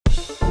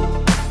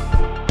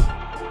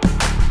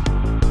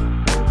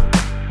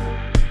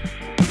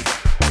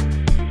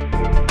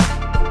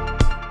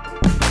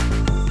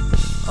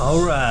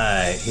All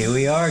right, here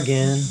we are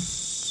again.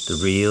 The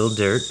Real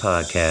Dirt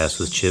Podcast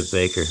with Chip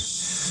Baker.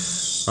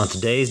 On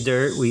today's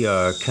Dirt, we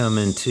are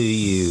coming to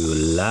you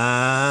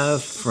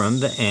live from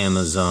the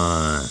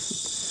Amazon.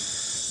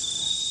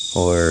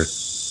 Or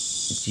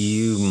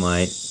you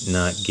might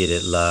not get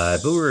it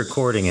live, but we're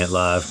recording it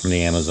live from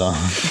the Amazon.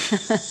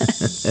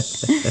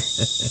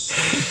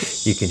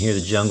 You can hear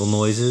the jungle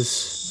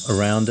noises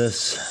around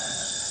us.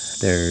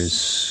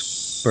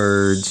 There's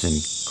birds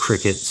and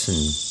crickets and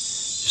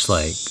just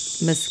like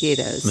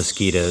Mosquitoes.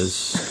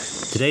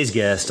 Today's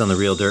guest on the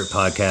Real Dirt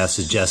Podcast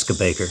is Jessica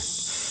Baker.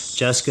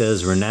 Jessica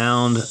is a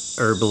renowned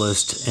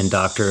herbalist and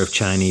doctor of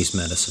Chinese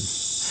medicine.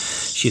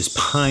 She has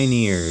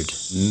pioneered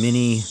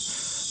many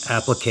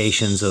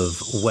applications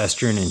of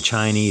Western and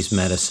Chinese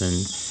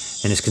medicine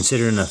and is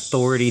considered an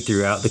authority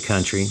throughout the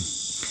country.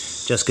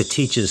 Jessica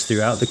teaches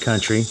throughout the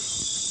country,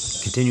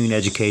 continuing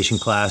education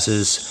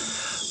classes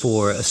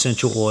for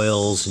essential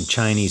oils and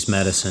Chinese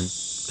medicine.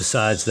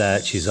 Besides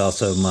that, she's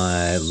also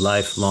my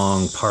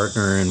lifelong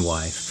partner and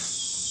wife.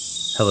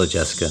 Hello,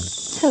 Jessica.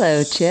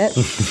 Hello, Chip.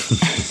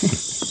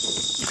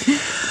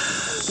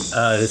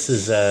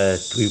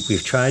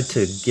 We've tried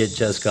to get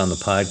Jessica on the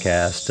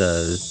podcast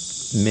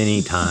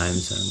many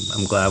times.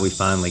 I'm glad we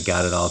finally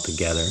got it all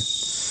together.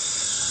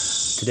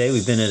 Today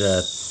we've been at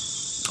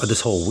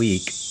this whole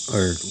week,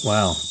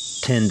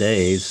 10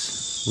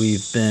 days,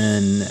 we've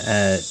been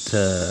at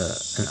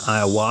an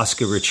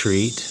ayahuasca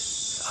retreat.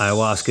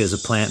 Ayahuasca is a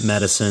plant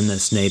medicine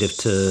that's native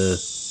to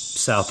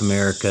South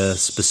America,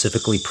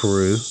 specifically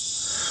Peru.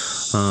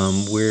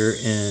 We're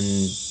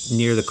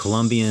near the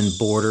Colombian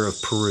border of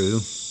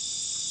Peru,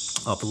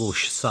 off a little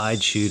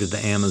side shoot of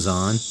the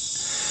Amazon,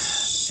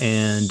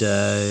 and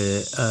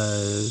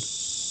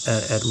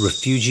at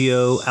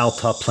Refugio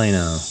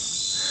Altiplano.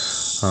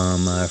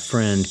 My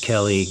friend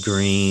Kelly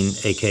Green,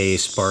 a.k.a.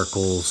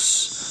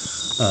 Sparkles,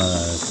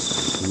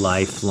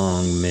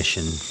 lifelong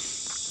mission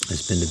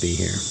has been to be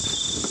here.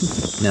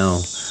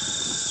 Now,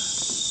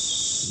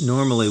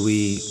 normally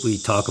we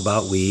talk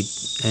about weed,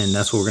 and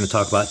that's what we're going to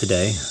talk about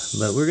today.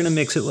 But we're going to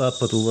mix it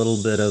up with a little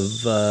bit of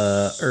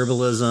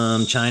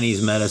herbalism,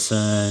 Chinese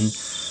medicine,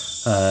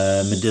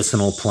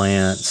 medicinal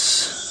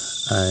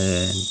plants,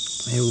 and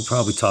maybe we'll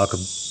probably talk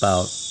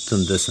about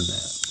some this and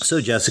that.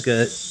 So,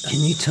 Jessica,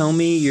 can you tell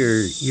me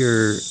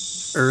your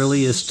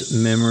earliest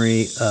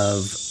memory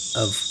of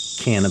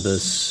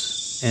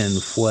cannabis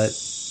and what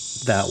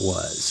that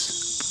was?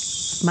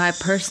 My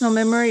personal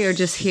memory or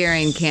just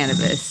hearing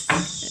cannabis?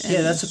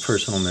 Yeah, that's a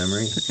personal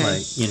memory. Okay.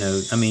 Like,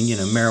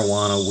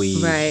 marijuana,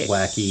 weed, right.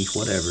 Wacky,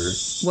 whatever.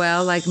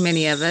 Well, like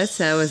many of us,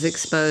 I was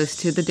exposed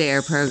to the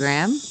DARE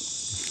program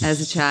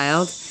as a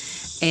child.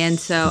 And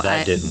so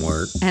that didn't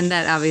work. And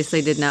that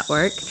obviously did not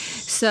work.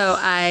 So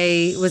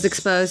I was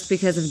exposed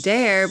because of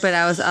DARE, but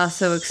I was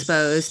also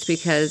exposed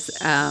because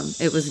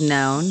it was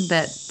known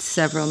that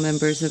several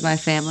members of my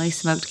family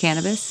smoked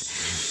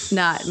cannabis.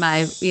 Not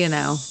my,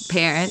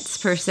 parents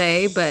per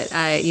se, but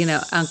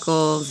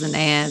uncles and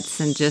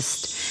aunts, and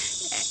just,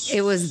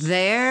 it was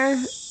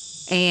there,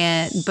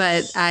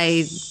 but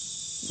I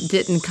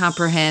didn't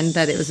comprehend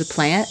that it was a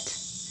plant.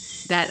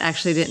 That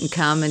actually didn't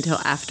come until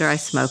after I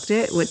smoked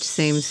it, which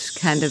seems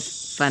kind of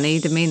funny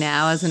to me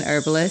now as an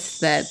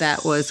herbalist,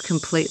 that was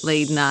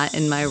completely not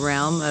in my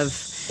realm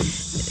of,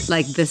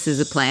 like, this is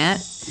a plant.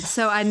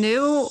 So I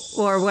knew,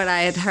 or what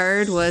I had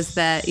heard was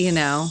that,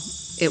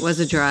 it was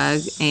a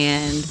drug,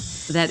 and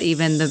that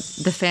even the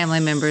family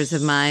members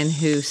of mine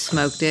who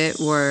smoked it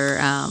were...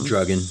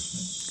 drugging.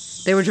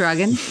 They were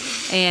drugging,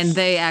 and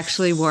they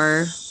actually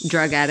were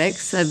drug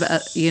addicts.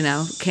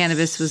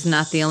 Cannabis was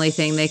not the only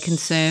thing they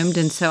consumed,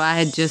 and so I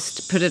had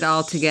just put it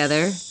all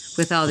together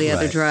with all the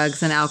other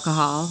drugs and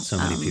alcohol. So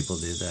many people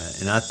do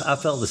that. And I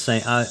felt the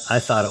same. I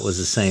thought it was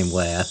the same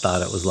way. I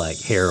thought it was like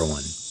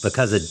heroin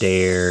because of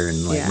DARE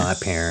and my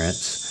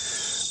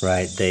parents,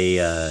 right?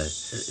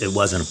 It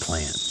wasn't a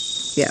plant.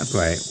 Yeah.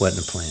 Right.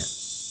 Wasn't a plant.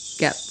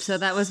 Yep. So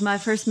that was my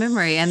first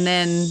memory. And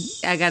then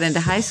I got into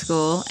high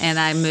school and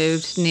I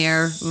moved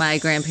near my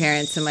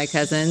grandparents and my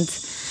cousins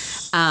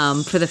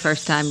for the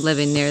first time,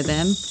 living near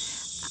them.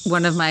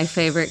 One of my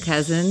favorite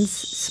cousins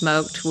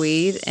smoked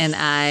weed, and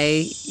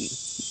I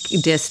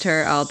dissed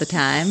her all the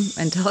time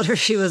and told her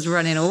she was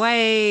running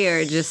away,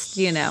 or just,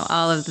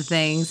 all of the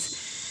things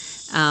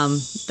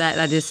that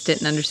I just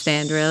didn't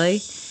understand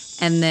really.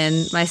 And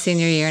then my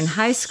senior year in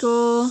high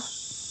school,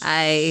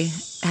 I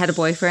had a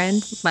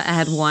boyfriend. I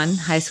had one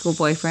high school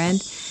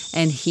boyfriend,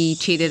 and he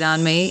cheated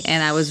on me,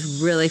 and I was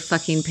really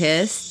fucking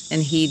pissed,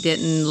 and he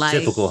didn't like...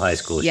 Typical high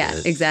school shit. Yeah,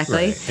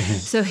 exactly. Right.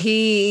 So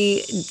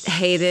he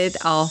hated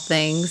all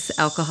things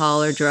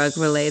alcohol or drug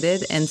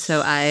related, and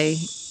so I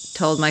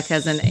told my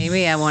cousin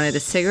Amy I wanted a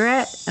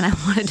cigarette, and I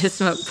wanted to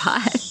smoke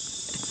pot.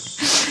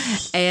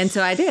 And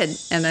so I did,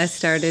 and I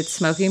started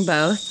smoking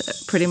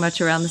both pretty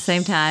much around the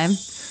same time.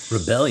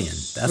 Rebellion.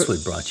 That's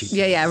what brought you to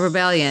Yeah,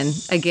 rebellion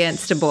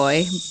against a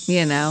boy,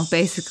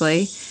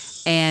 basically.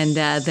 And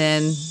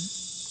then,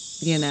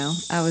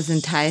 I was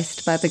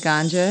enticed by the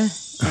ganja,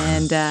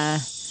 and,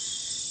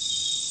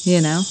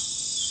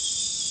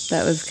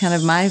 that was kind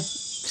of my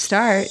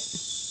start.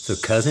 So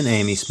Cousin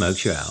Amy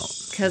smoked you out.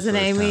 Cousin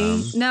first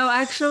Amy. time. No,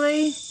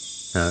 actually,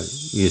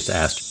 You just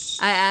asked.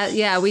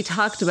 yeah, we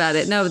talked about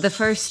it. No, the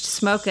first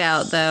smoke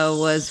out though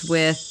was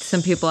with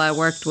some people I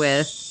worked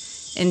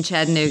with in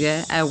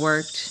Chattanooga. I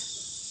worked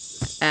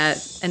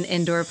at an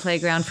indoor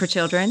playground for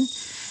children,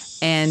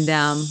 and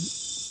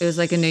it was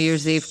like a New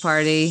Year's Eve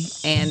party,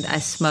 and I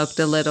smoked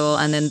a little,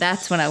 and then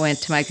that's when I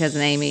went to my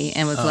cousin Amy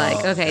and was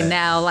like, okay,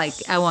 now like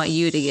I want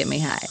you to get me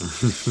high.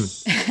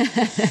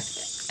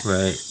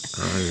 Right.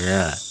 Oh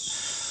yeah.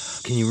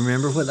 Can you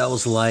remember what that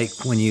was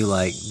like when you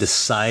like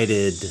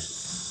decided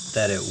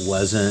that it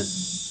wasn't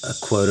a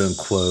quote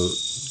unquote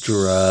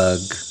drug?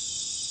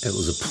 It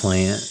was a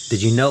plant.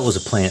 Did you know it was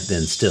a plant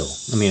then still?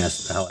 I mean,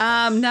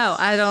 how... No,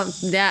 I don't.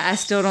 Yeah, I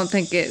still don't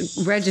think it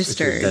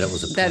registered that it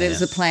was a plant. That it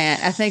was a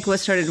plant. I think what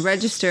started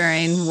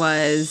registering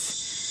was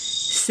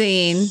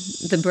seeing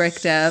the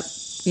bricked up,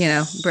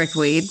 brick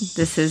weed.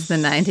 This is the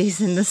 90s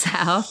in the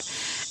South.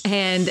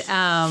 And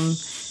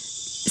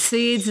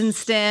seeds and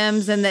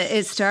stems, and that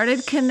it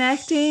started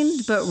connecting,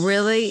 but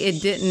really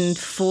it didn't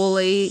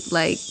fully,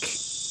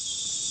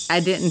 I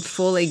didn't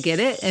fully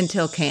get it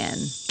until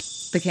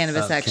the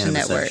Cannabis Action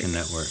Network. Action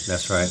Network,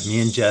 that's right.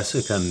 Me and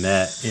Jessica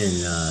met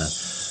in,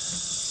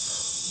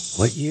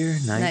 what year?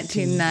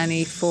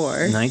 1994.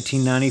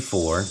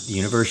 1994,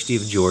 University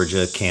of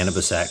Georgia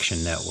Cannabis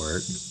Action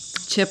Network.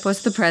 Chip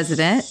was the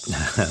president.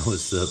 I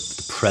was the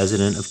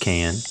president of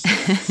CAN.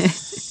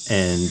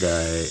 And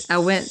I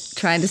went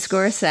trying to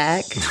score a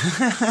sack.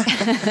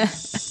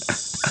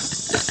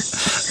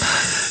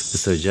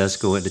 So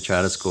Jessica went to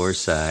try to score a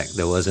sack.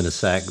 There wasn't a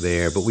sack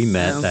there, but we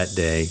met that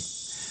day.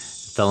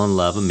 Fell in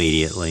love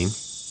immediately.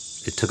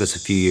 It took us a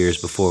few years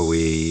before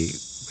we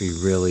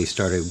really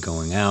started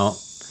going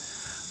out.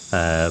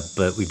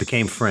 But we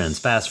became friends,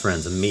 fast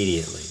friends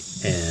immediately,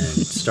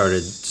 and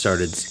started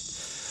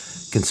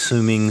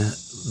consuming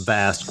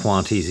vast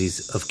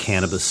quantities of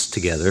cannabis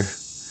together.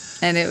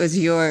 And it was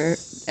your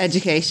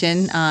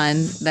education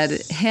on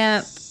that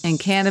hemp and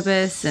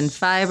cannabis and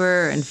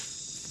fiber and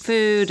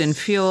food and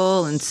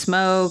fuel and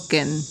smoke,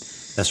 and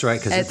that's right,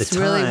 because at the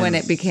time, really when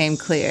it became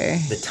clear.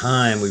 The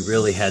time we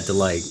really had to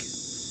like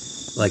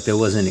there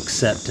wasn't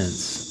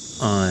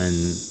acceptance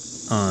on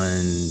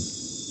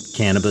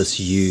cannabis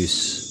use,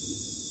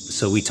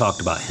 so we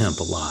talked about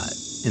hemp a lot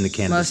in the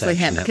Cannabis Mostly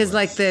Action hemp, because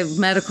Network. the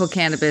medical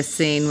cannabis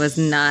scene was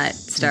not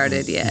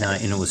started yet,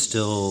 and it was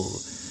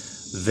still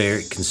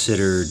very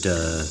considered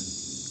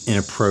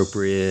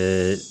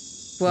inappropriate.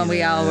 Well,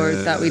 we all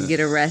thought we'd get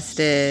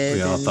arrested.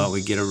 We all thought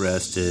we'd get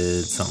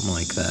arrested, something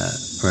like that,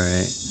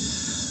 right?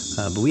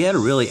 But we had a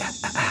really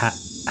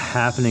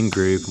happening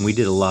group, and we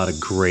did a lot of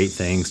great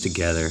things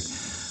together.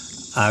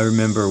 I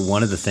remember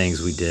one of the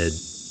things we did,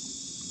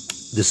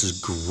 this is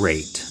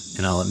great,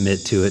 and I'll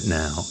admit to it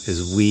now,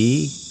 is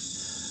we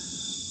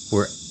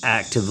were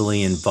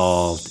actively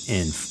involved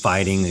in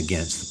fighting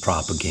against the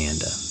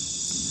propaganda.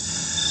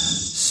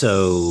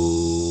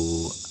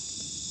 So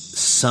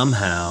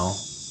somehow,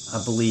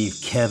 I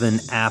believe Kevin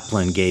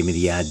Applin gave me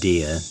the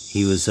idea.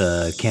 He was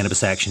a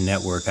Cannabis Action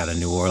Network out of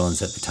New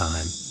Orleans at the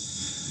time.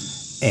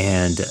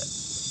 And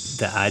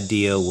the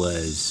idea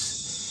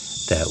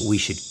was that we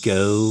should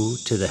go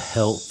to the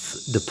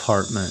health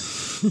department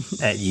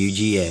at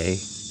UGA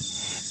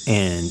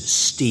and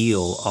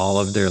steal all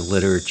of their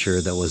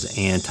literature that was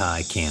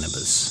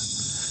anti-cannabis.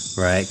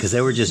 Right, because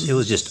it was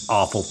just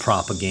awful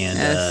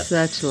propaganda.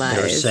 Such lies.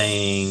 They were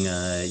saying,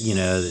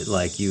 that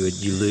like you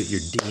loot your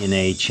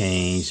DNA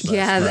changed. By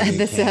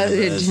that's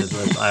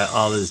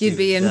all this. You'd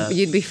be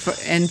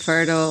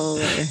infertile,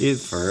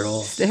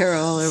 infertile,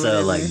 sterile, or so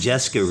whatever. like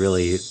Jessica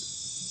really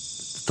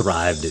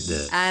thrived at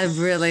this. I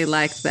really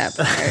liked that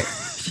part.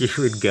 She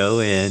would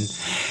go in,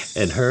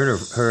 and her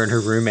and her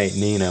roommate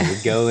Nina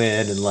would go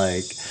in and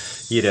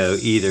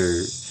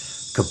either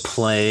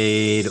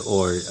complain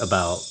or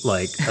about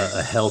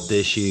a health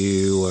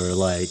issue, or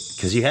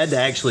because you had to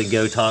actually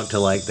go talk to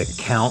the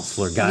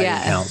counselor,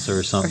 guidance counselor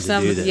or something to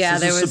do this. Yeah,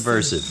 this is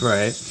subversive,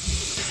 right?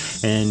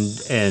 And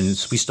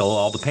we stole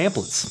all the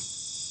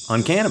pamphlets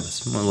on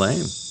cannabis. Well,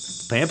 lame.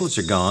 The pamphlets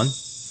are gone.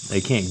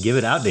 They can't give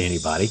it out to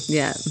anybody.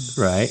 Yeah.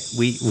 Right.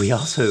 We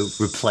also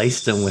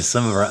replaced them with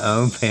some of our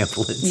own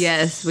pamphlets.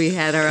 Yes, we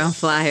had our own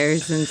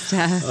flyers and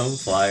stuff. Own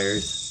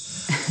flyers.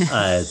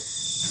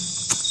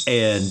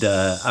 And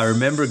I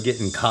remember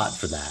getting caught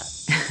for that.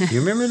 You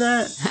remember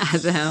that? I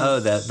don't. Oh,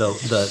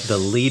 the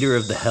leader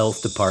of the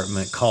health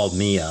department called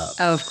me up.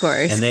 Oh, of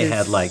course. And they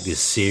had this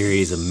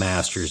series of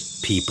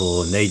master's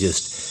people, and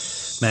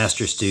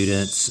master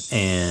students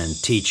and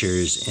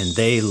teachers, and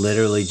they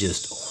literally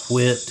just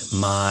whipped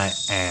my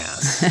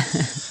ass.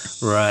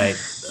 Right?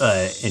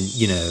 And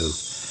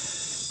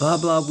blah,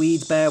 blah,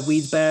 weed's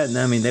bad. And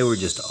I mean, they were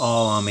just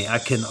all on me. I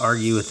couldn't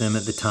argue with them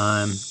at the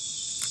time,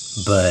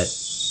 but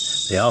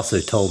they also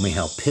told me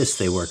how pissed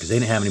they were because they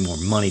didn't have any more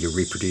money to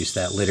reproduce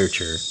that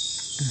literature.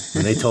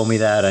 When they told me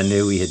that, I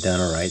knew we had done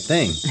a right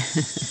thing,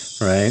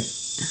 right?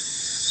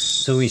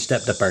 So we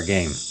stepped up our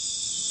game,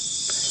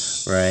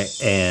 right?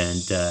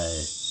 And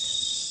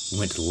we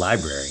went to the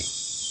library.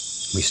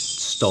 We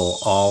stole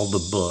all the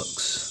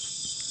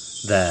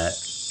books that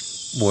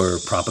were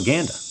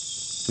propaganda.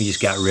 We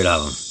just got rid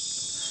of them.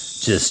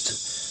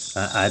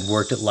 I'd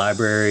worked at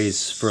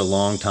libraries for a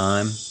long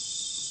time,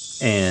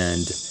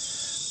 and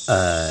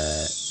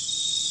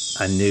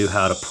I knew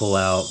how to pull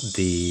out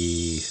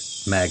the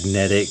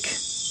magnetic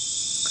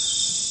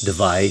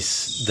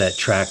device that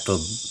tracked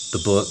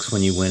the books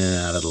when you went in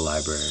and out of the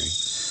library.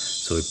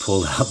 So we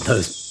pulled out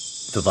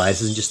those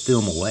devices and just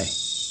threw them away.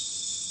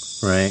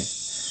 Right?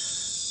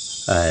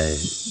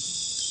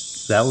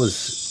 That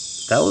was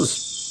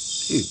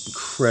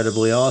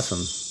incredibly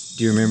awesome.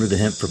 Do you remember the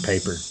hemp for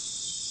paper?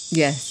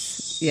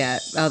 Yes. Yeah.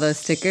 All those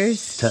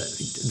stickers?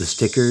 The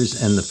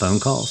stickers and the phone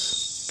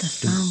calls. The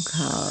phone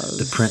calls.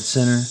 The print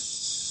center.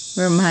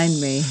 Remind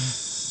me.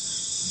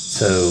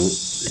 So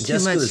Too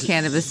much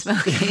cannabis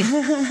smoking.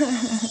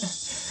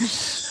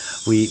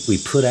 we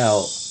put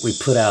out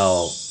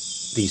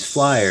these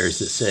flyers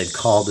that said,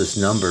 call this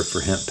number for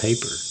hemp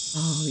paper.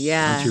 Oh,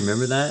 yeah. Don't you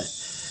remember that?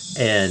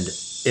 And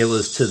it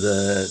was to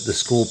the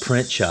school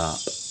print shop,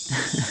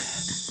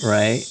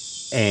 right?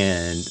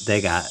 And they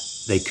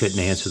couldn't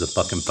answer the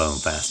fucking phone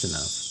fast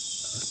enough.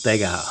 They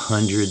got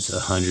hundreds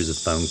of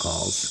phone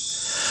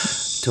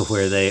calls to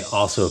where they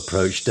also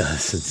approached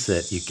us and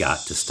said, you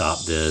got to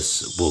stop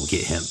this. We'll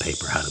get hemp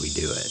paper. How do we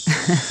do it?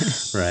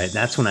 Right?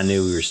 That's when I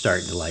knew we were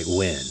starting to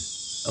win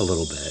a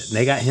little bit. And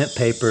they got hemp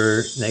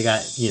paper. They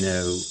got,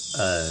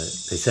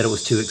 they said it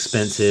was too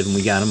expensive, and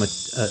we got them a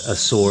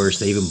source.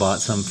 They even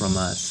bought some from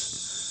us.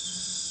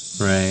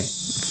 Right?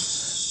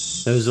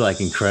 Those are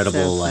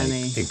incredible,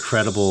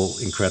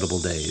 incredible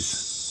days.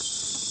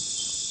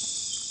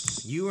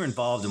 You were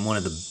involved in one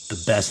of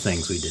the best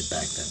things we did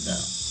back then,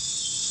 though.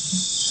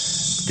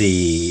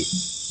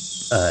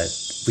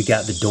 We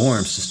got the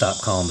dorms to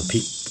stop calling the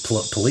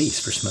police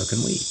for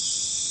smoking weed.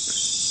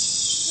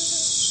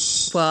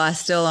 Well, I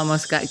still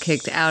almost got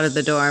kicked out of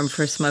the dorm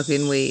for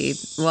smoking weed.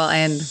 Well,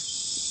 and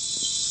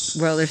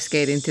roller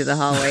skating through the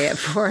hallway at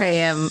 4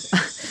 a.m.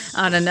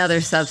 on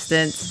another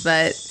substance.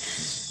 But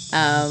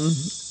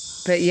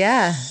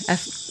yeah,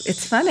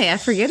 it's funny. I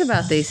forget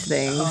about these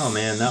things. Oh,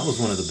 man, that was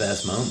one of the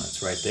best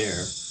moments right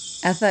there.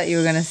 I thought you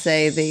were going to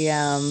say the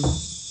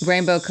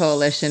Rainbow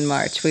Coalition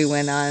March we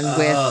went on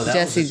with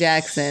Jesse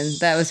Jackson.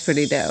 That was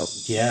pretty dope.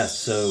 Yeah,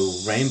 so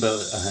Rainbow,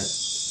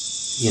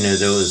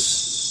 there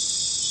was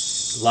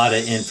a lot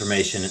of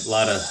information,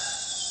 the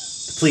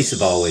police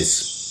have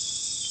always,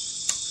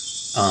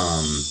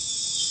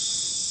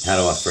 how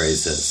do I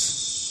phrase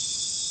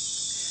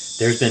this?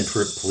 There's been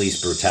police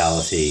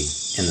brutality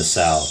in the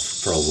South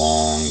for a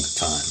long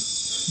time,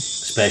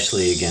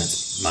 especially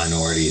against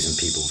minorities and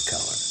people of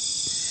color.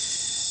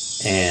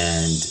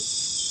 And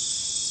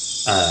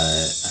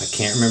I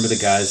can't remember the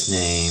guy's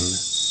name,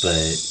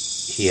 but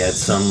he had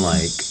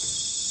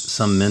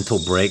some mental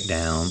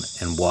breakdown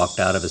and walked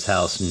out of his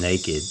house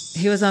naked.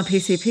 He was on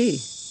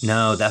PCP.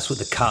 No, that's what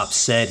the cops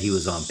said. He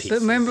was on PCP. But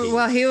remember,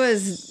 he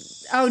was.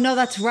 Oh no,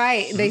 that's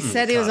right. They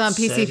said he was on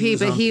PCP,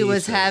 but he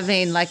was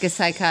having a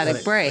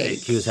psychotic break.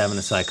 He was having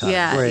a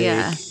psychotic break.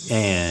 Yeah.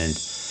 And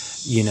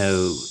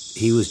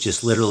he was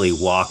just literally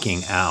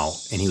walking out,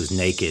 and he was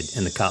naked,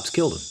 and the cops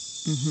killed him.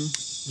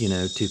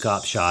 Mm-hmm. 2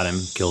 cops shot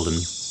him, killed him.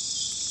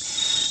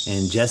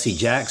 And Jesse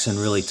Jackson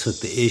really took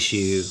the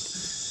issue,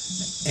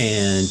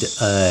 and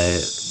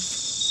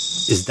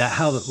is that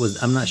how it was?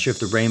 I'm not sure if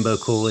the Rainbow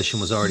Coalition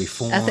was already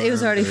formed. I think it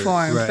was already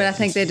formed, right. But I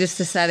think they just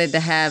decided to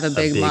have a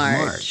big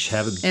march.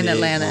 Have a big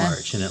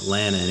march in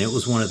Atlanta, and it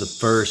was one of the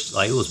first.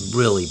 It was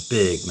really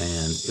big,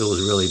 man. It was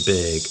really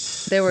big.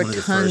 There were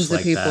tons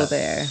of people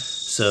there.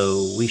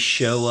 So we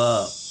show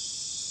up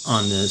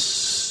on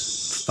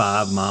this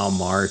 5-mile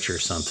march or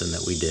something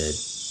that we did.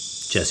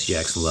 Jesse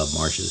Jackson loved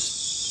marches.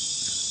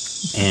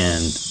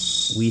 And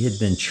we had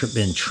been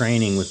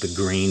training with the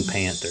Green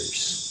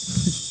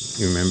Panthers.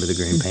 You remember the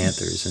Green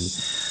Panthers? And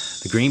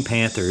the Green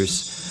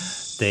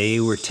Panthers, they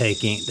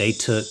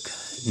took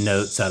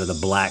notes out of the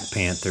Black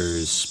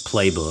Panthers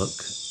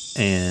playbook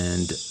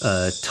and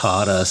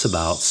taught us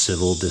about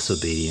civil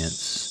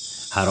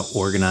disobedience, how to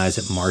organize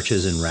at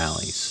marches and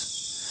rallies.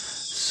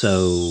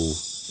 So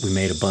we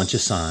made a bunch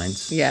of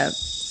signs. Yeah.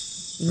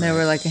 And there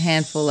were a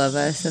handful of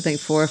us. I think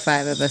 4 or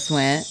 5 of us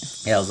went.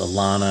 Yeah, it was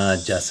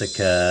Alana,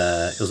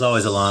 Jessica. It was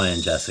always Alana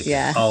and Jessica.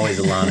 Yeah. Always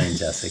Alana and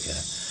Jessica.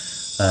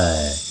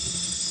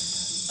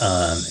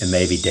 And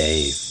maybe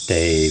Dave.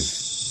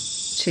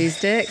 Cheese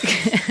Dick?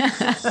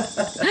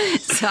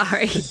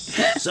 Sorry.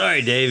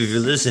 Sorry, Dave, if you're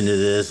listening to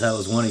this. That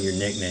was one of your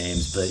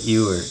nicknames, but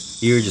you were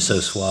just so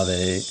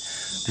suave,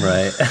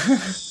 right?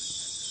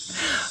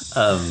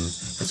 And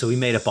so we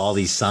made up all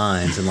these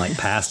signs and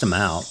passed them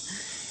out.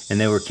 And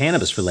they were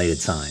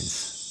cannabis-related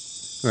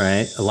signs,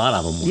 right? A lot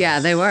of them were. Yeah,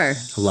 they were.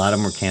 A lot of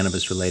them were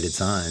cannabis-related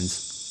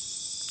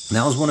signs. And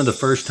that was one of the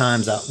first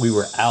times we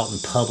were out in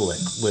public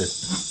with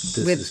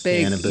this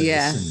big, cannabis.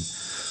 Yeah.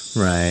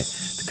 Right.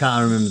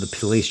 I remember the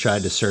police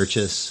tried to search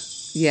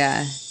us.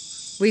 Yeah.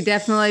 We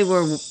definitely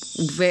were.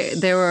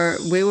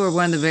 We were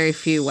one of the very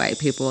few white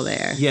people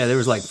there. Yeah, there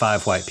was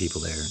 5 white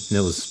people there. And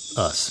it was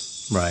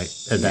us, right?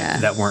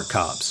 That weren't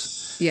cops.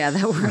 Yeah,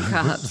 that were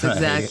cops, Right,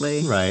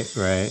 exactly. Right.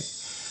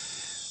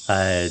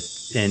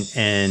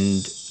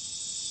 And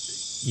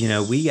you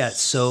know, we got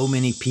so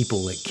many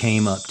people that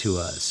came up to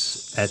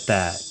us at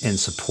that and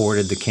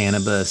supported the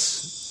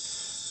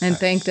cannabis. And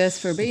thanked us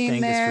for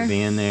being there. Thanked us for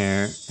being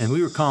there. And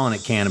we were calling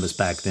it cannabis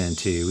back then,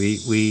 too.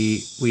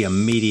 We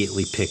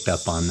immediately picked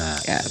up on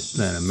that. Yeah.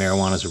 That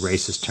marijuana is a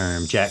racist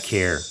term. Jack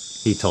Hare,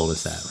 he told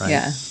us that, right?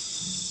 Yeah.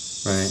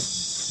 Right.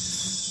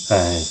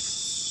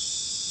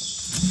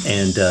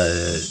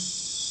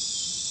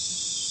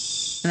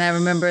 And I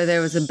remember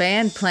there was a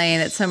band playing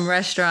at some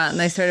restaurant, and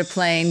they started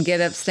playing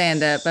Get Up,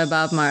 Stand Up by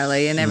Bob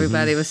Marley, and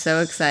everybody was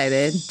so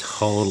excited.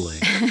 Totally.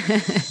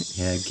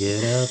 Yeah,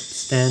 get up,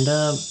 stand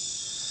up.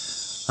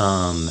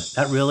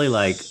 That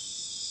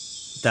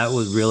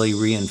really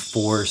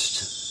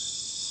reinforced,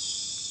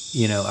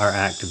 you know, our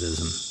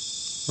activism,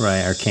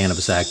 right? Our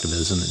cannabis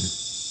activism.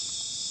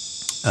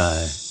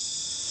 And,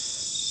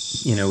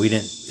 you know, it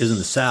was in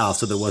the South,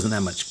 so there wasn't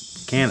that much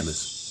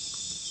cannabis.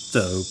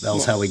 So that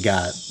was how we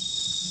got.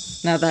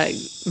 Not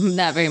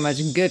very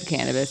much good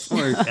cannabis.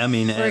 Or, I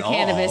mean, or at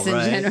cannabis all, in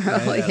right? general.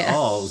 Right? Yeah. At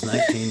all. It was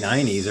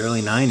 1990s,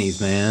 early 90s,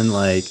 man.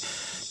 Like,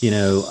 you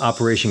know,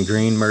 Operation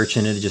Green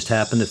Merchant, it just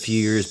happened a few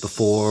years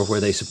before where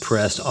they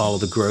suppressed all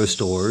of the grow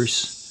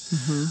stores.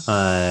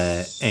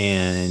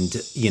 And,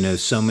 you know,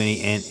 so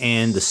many,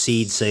 and the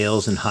seed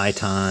sales and high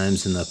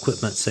times and the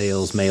equipment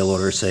sales, mail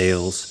order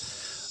sales,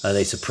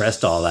 they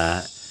suppressed all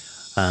that.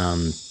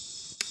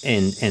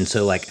 And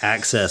so, like,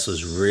 access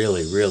was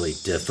really, really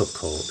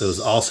difficult. It was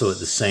also at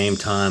the same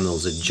time, there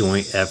was a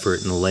joint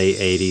effort in the late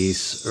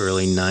 80s,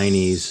 early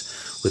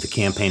 90s with a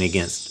campaign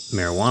against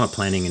marijuana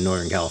planting in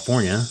Northern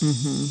California,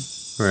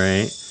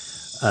 right,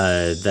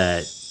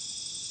 that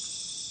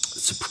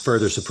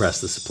further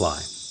suppressed the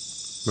supply,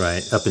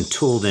 right? Up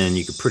until then,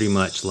 you could pretty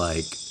much,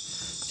 like,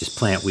 just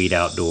plant weed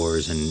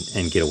outdoors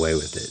and get away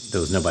with it. There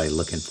was nobody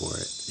looking for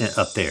it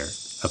up there,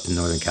 up in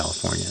Northern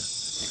California.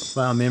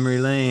 Wow, memory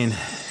lane.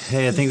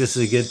 Hey, I think this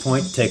is a good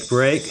point to take a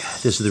break.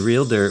 This is The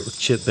Real Dirt with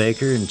Chip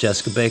Baker and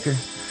Jessica Baker.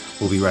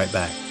 We'll be right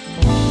back.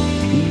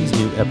 These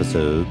new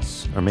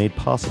episodes are made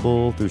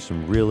possible through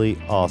some really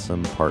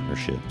awesome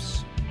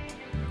partnerships.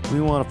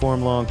 We want to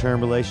form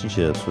long-term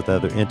relationships with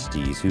other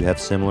entities who have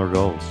similar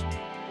goals.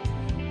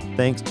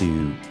 Thanks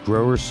to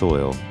Grower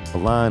Soil, a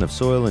line of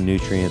soil and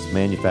nutrients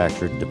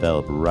manufactured and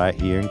developed right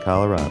here in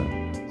Colorado.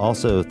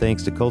 Also,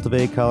 thanks to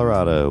Cultivate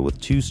Colorado, with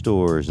 2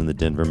 stores in the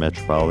Denver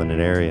metropolitan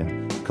area.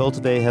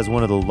 Cultivate has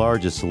one of the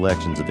largest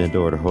selections of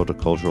indoor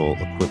horticultural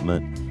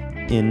equipment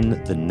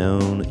in the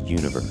known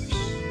universe.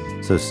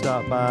 So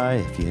stop by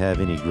if you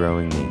have any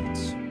growing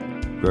needs.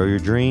 Grow your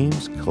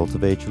dreams,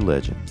 cultivate your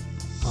legend.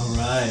 All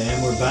right,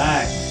 and we're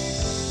back.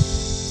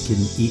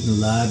 Getting eaten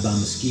alive by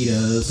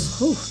mosquitoes.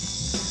 Whew.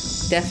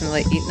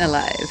 Definitely eaten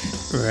alive.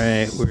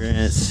 Right,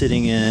 we're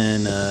sitting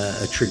in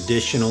a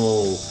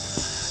traditional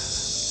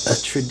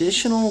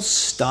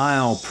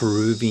style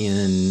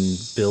Peruvian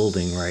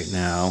building right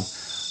now.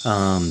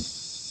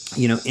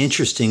 You know,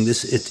 interesting.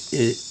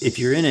 If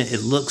you're in it,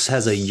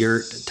 has a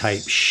yurt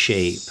type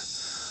shape.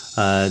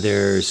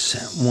 There's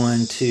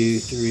 1, 2,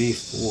 3,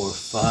 4,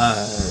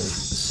 5,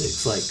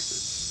 6, like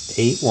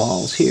 8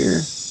 walls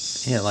here.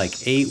 Yeah,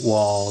 like 8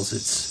 walls.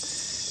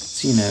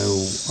 It's you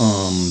know,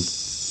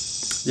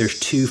 there's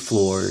 2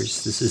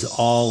 floors. This is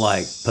all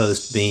like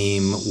post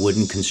beam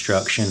wooden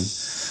construction.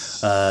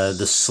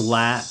 The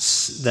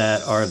slats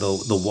that are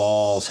the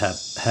walls have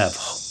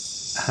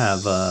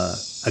a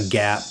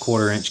gap,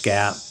 1/4 inch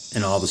gap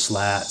in all the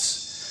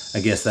slats. I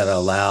guess that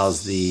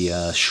allows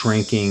the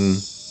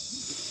shrinking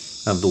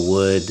of the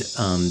wood.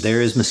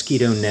 There is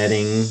mosquito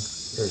netting.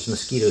 There's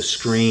mosquito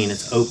screen.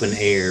 It's open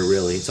air,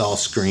 really. It's all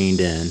screened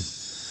in.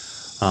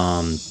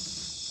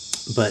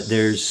 But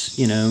there's,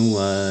 you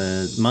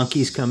know,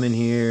 monkeys come in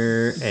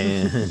here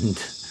and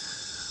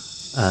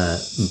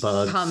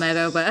bugs.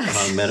 Palmetto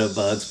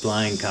bugs,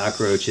 flying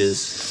cockroaches.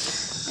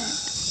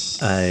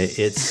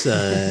 It's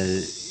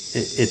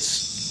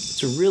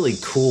a really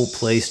cool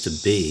place to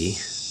be.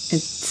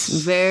 It's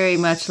very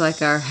much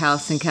like our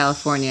house in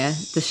California,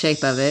 the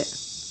shape of it.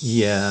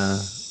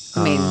 Yeah.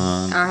 I mean,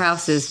 our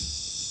house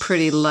is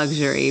pretty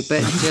luxury,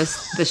 but just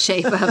the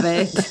shape of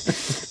it.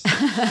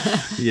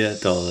 Yeah,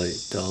 totally.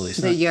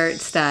 The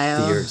yurt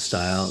style.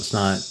 It's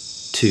not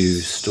 2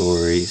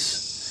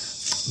 stories.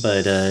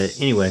 But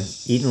anyway,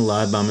 eaten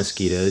alive by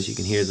mosquitoes. You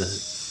can hear the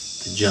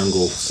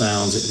jungle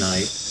sounds at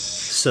night.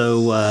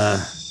 So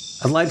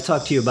I'd like to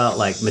talk to you about,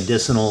 like,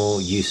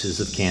 medicinal uses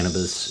of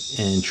cannabis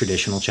in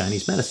traditional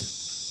Chinese medicine.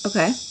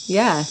 Okay,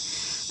 yeah.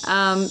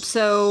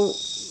 So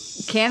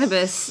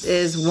cannabis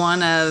is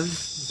one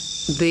of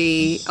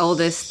the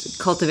oldest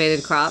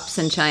cultivated crops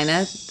in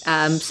China.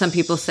 Some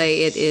people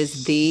say it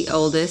is the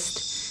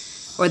oldest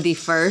or the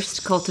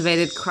first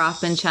cultivated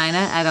crop in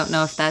China. I don't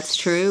know if that's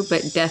true,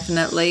 but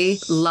definitely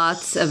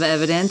lots of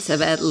evidence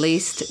of at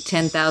least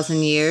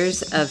 10,000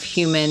 years of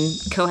human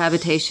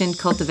cohabitation,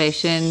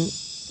 cultivation,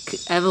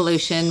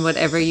 evolution,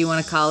 whatever you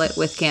want to call it,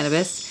 with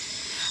cannabis.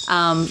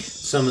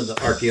 Some of the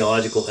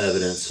archaeological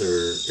evidence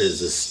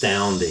is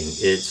astounding.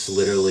 It's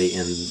literally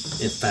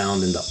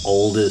found in the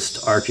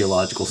oldest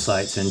archaeological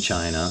sites in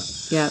China.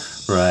 Yeah.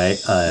 Right.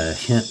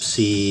 Hemp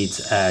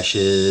seeds,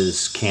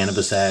 ashes,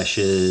 cannabis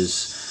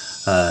ashes,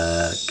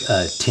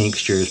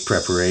 tinctures,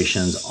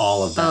 preparations,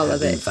 all of that have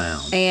been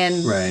found.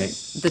 And right.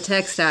 the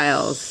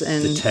textiles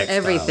and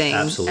everything.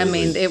 Absolutely. I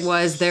mean, it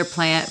was their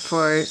plant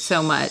for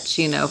so much,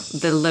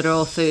 the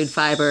literal food,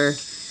 fiber,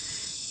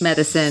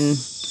 medicine,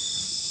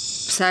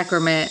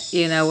 sacrament,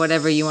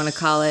 whatever you want to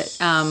call it.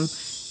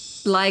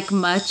 Like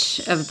much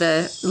of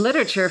the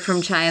literature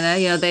from China,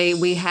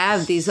 we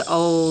have these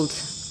old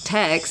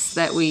texts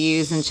that we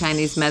use in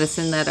Chinese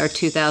medicine that are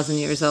 2,000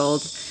 years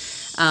old.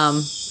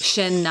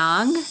 Shen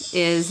Nang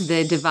is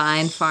the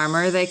divine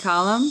farmer, they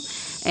call him.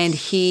 And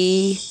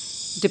he,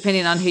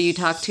 depending on who you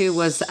talk to,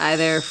 was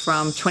either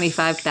from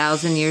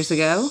 25,000 years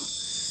ago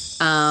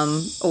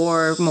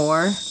or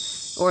more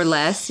or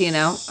less.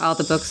 All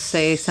the books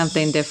say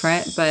something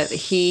different. But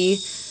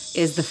he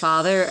is the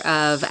father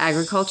of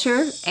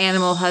agriculture,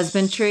 animal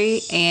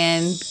husbandry,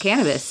 and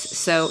cannabis.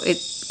 So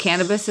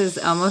cannabis is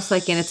almost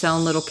like in its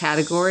own little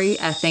category,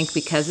 I think,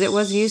 because it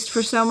was used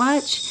for so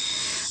much.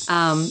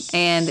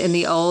 And in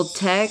the old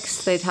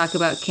texts, they talk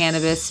about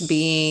cannabis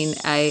being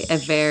a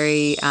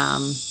very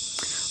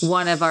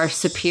one of our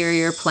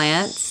superior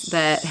plants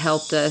that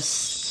helped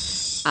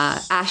us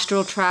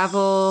astral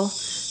travel.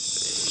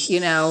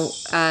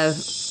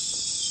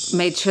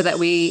 Made sure that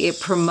it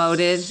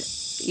promoted,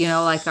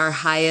 like our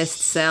highest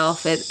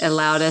self. It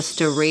allowed us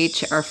to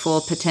reach our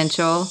full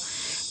potential,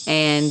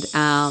 and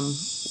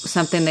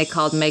something they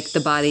called make the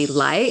body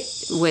light,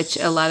 which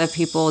a lot of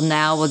people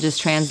now will just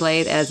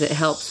translate as it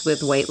helps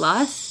with weight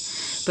loss.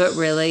 But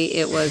really,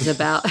 it was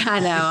about, I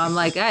know, I'm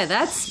like, hey,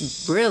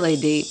 that's really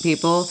deep,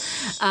 people.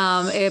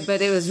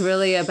 But it was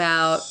really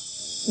about,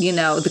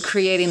 the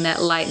creating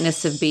that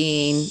lightness of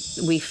being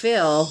we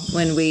feel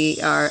when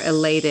we are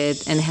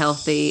elated and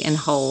healthy and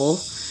whole,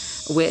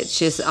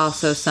 which is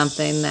also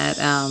something that,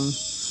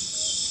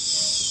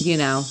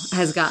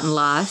 has gotten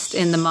lost.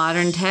 In the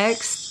modern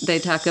text, they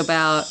talk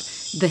about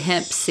the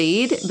hemp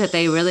seed, but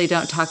they really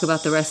don't talk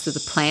about the rest of the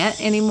plant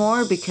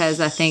anymore, because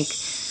I think,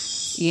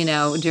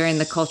 during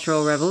the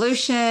Cultural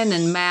Revolution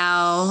and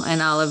Mao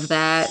and all of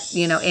that,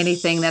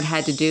 anything that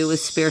had to do with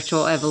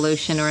spiritual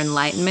evolution or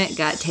enlightenment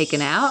got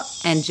taken out,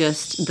 and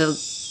just the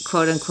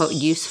quote unquote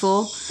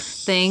useful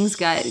things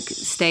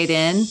stayed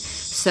in.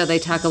 So they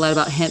talk a lot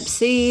about hemp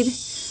seed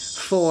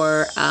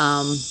for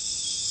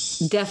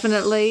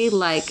definitely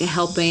like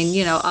helping,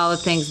 all the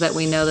things that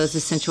we know those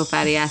essential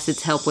fatty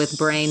acids help with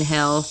brain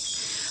health,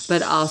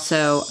 but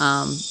also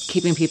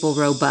keeping people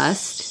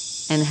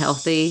robust and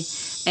healthy,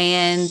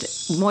 and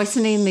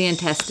moistening the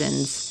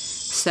intestines.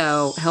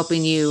 So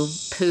helping you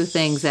poo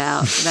things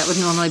out that would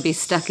normally be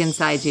stuck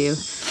inside you.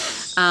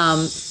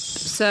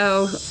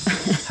 So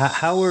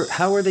how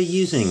are they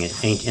using it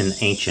in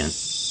ancient?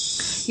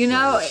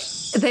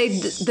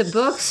 The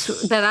books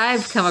that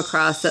I've come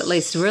across, at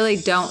least, really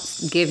don't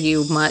give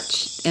you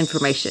much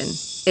information.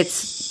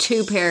 It's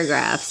 2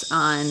 paragraphs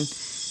on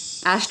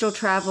astral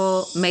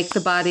travel, make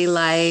the body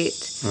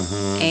light,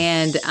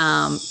 and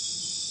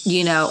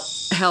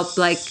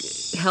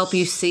help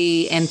you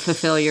see and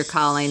fulfill your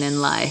calling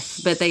in life.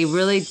 But they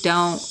really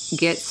don't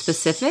get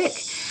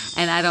specific,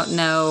 and I don't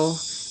know.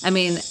 I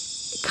mean,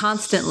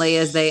 constantly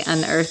as they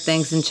unearth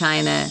things in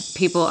China,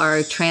 people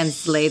are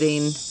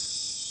translating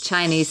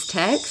Chinese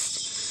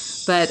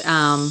text, but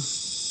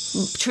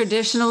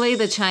traditionally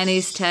the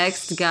Chinese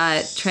text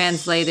got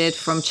translated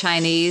from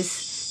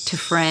Chinese to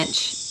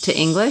French to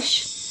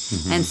English.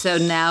 And so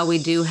now we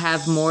do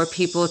have more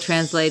people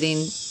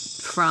translating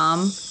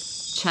from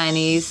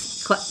Chinese.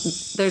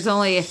 There's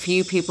only a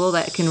few people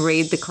that can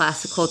read the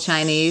classical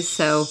Chinese,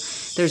 so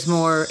there's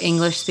more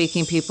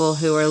English-speaking people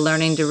who are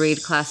learning to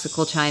read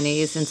classical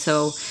Chinese. And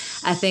so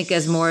I think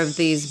as more of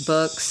these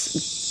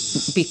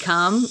books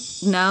become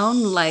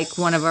known, like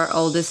one of our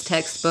oldest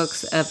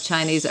textbooks of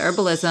Chinese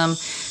herbalism,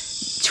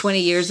 20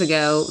 years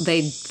ago,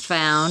 they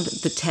found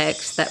the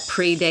text that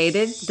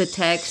predated the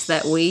text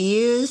that we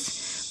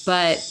use,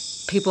 but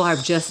people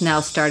have just now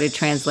started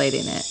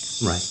translating it.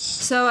 Right.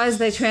 So as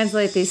they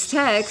translate these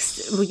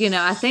texts,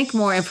 I think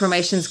more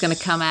information is going to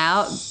come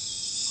out.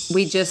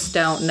 We just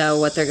don't know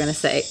what they're going to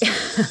say.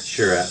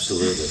 Sure,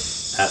 absolutely.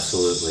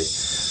 Absolutely.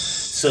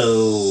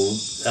 So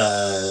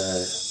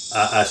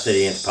I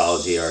study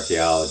anthropology,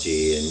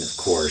 archaeology, and of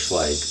course,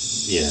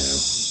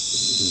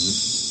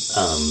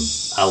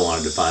 I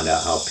wanted to find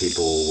out how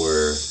people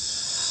were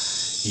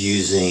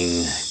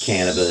using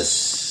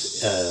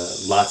cannabis,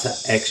 lots of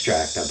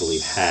extract, I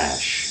believe,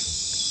 hash,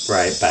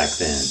 right, back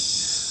then.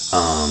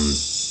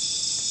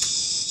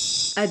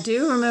 I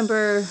do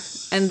remember,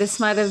 and this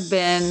might have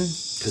been...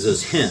 Because it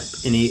was hemp,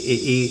 and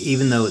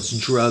even though it's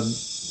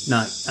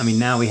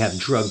now we have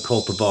drug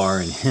cultivar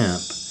and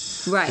hemp,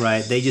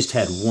 right? They just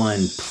had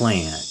one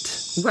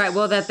plant. Right.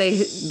 Well, that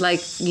they,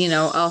 like,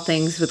 all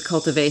things with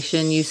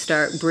cultivation, you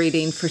start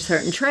breeding for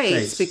certain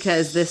traits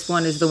because this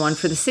one is the one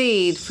for the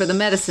seed, for the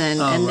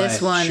medicine, and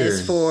this one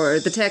is for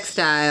the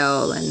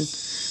textile. And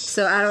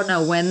so I don't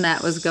know when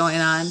that was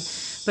going on.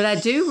 But I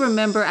do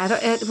remember,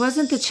 it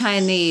wasn't the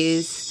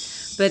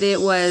Chinese, but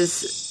it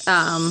was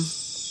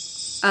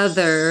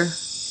other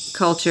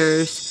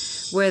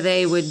cultures where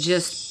they would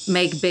just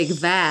make big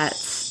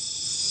vats.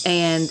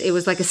 And it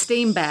was like a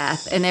steam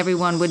bath, and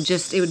everyone would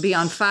it would be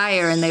on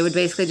fire, and they would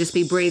basically just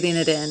be breathing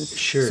it in.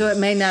 Sure. So it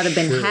may not have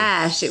been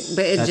hash,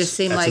 but it just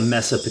seemed like... That's a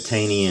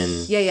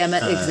Mesopotamian... Yeah,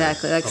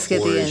 exactly. Like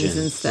Scythians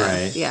origin, and stuff.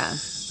 Right. Yeah.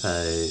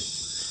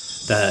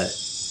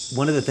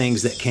 One of the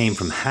things that came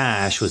from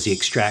hash was the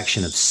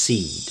extraction of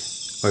seed.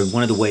 Or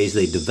one of the ways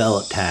they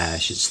developed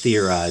hash, it's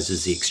theorized,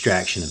 is the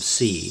extraction of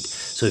seed.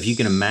 So if you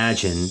can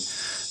imagine,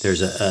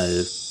 there's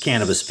a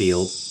cannabis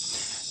field,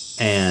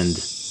 and...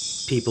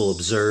 people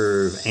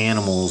observe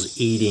animals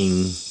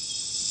eating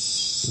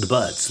the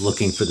buds,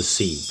 looking for the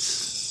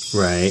seeds,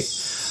 right?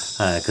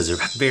 Because they're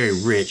very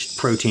rich,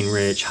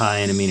 protein-rich,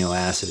 high in amino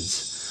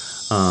acids.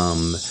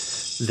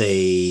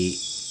 They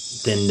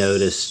then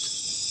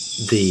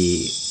noticed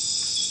the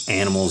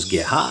animals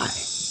get high,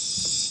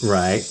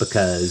 right?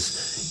 Because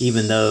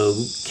even though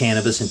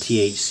cannabis and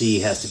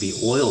THC has to be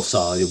oil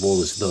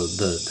soluble, as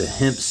the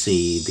hemp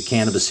seed, the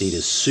cannabis seed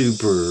is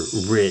super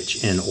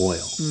rich in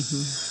oil.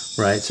 Mm-hmm.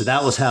 Right, so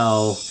that was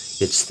how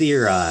it's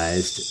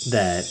theorized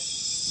that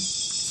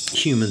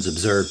humans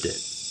observed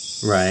it,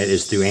 right,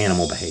 is through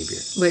animal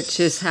behavior. Which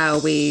is how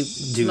we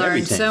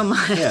learn so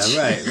much. Yeah,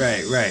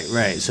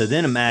 right. So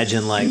then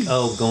imagine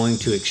going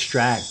to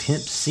extract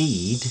hemp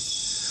seed,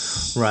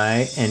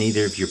 right, and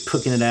either if you're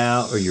cooking it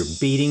out or you're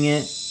beating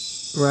it,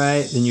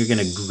 right, then you're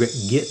going to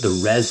get the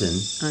resin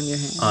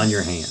on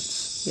your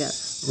hands. Yeah.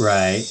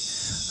 Right.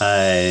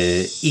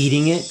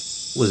 Eating it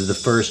was the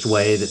first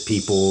way that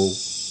people...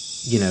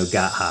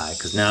 got high,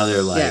 because now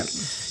they're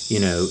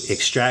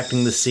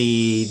extracting the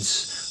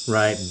seeds,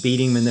 right,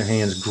 beating them in their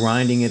hands,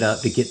 grinding it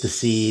up to get the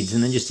seeds,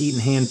 and then just eating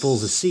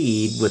handfuls of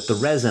seed with the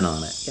resin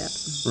on it. Yeah.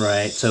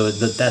 Right. So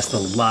that's the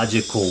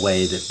logical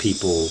way that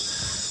people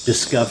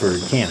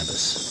discovered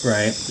cannabis,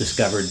 right?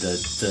 Discovered the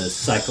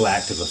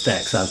psychoactive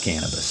effects of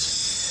cannabis.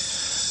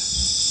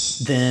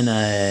 Then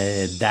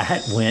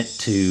that went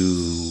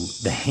to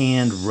the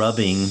hand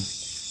rubbing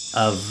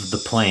of the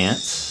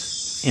plants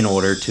in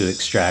order to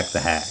extract the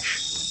hash,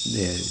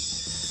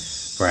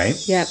 right?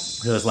 Yep.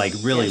 So it's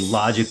really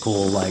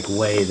logical,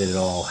 way that it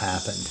all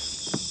happened,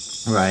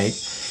 right?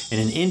 And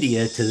in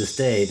India, to this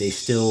day, they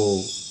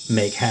still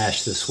make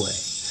hash this way.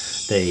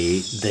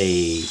 They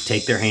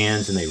take their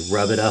hands and they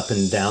rub it up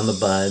and down the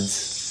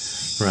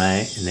buds,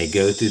 right? And they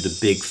go through the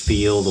big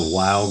field of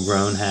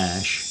wild-grown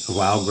hash,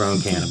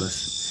 wild-grown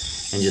cannabis,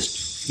 and just,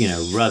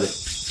 rub it.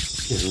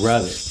 Just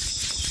rub it.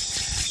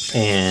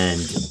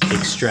 And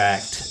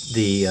extract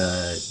the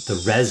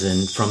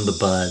resin from the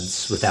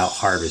buds without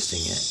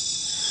harvesting it,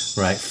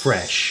 right?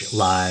 Fresh,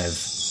 live,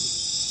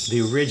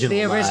 the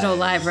original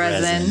live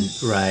resin,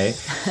 right?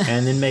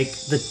 And then make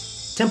the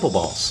temple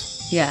balls.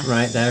 Yeah,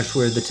 right. That's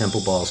where the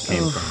temple balls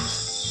came from.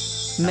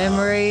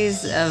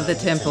 Memories of the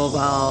temple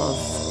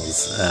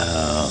balls.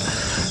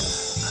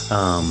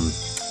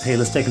 Hey,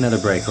 let's take another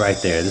break right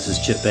there. This is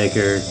Chip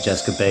Baker,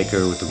 Jessica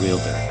Baker with The Real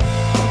Dirt.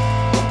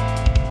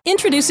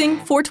 Introducing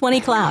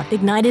 420 Cloud,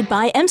 ignited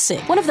by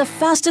MSIG, one of the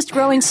fastest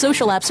growing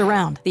social apps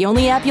around. The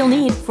only app you'll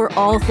need for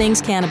all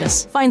things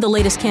cannabis. Find the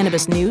latest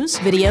cannabis news,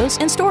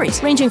 videos, and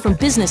stories, ranging from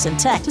business and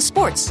tech to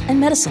sports and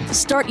medicine.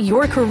 Start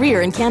your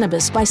career in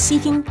cannabis by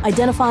seeking,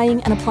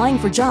 identifying, and applying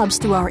for jobs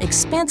through our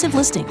expansive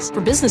listings. For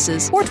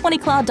businesses,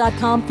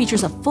 420cloud.com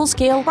features a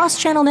full-scale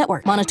cross-channel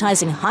network,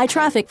 monetizing high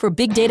traffic for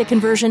big data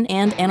conversion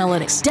and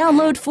analytics.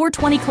 Download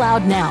 420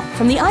 Cloud now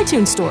from the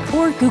iTunes Store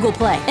or Google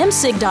Play.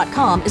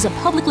 MSIG.com is a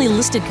publicly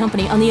listed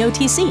company on the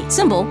OTC,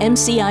 symbol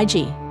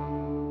MCIG.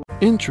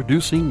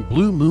 Introducing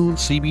Blue Moon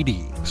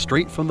CBD,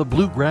 straight from the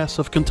bluegrass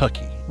of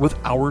Kentucky. With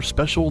our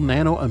special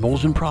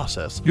nano-emulsion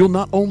process, you'll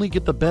not only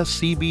get the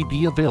best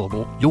CBD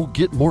available, you'll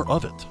get more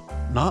of it.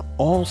 Not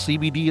all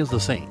CBD is the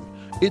same.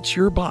 It's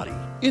your body.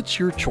 It's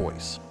your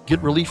choice.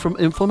 Get relief from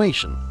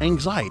inflammation,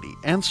 anxiety,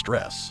 and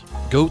stress.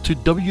 Go to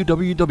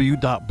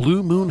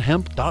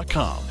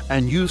www.bluemoonhemp.com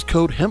and use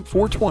code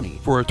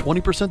HEMP420 for a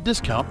 20%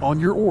 discount on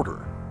your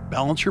order.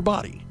 Balance your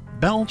body.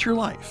 Balance your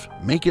life.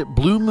 Make it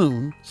Blue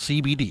Moon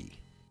CBD.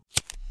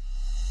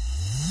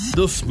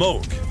 The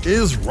smoke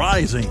is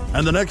rising,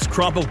 and the next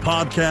crop of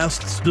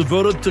podcasts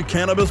devoted to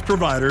cannabis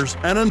providers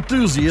and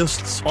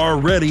enthusiasts are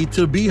ready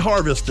to be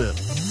harvested.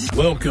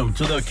 Welcome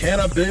to the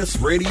Cannabis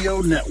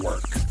Radio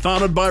Network,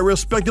 founded by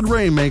respected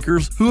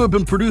rainmakers who have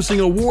been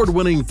producing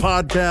award-winning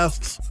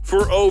podcasts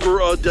for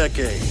over a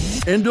decade.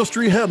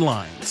 Industry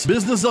headlines,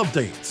 business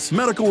updates,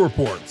 medical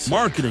reports,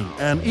 marketing,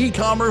 and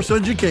e-commerce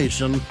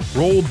education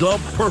rolled up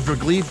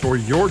perfectly for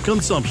your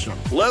consumption.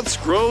 Let's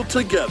grow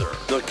together.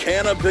 The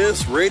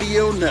Cannabis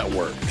Radio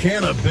Network.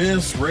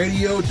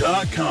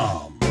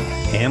 CannabisRadio.com.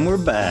 And we're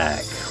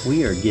back.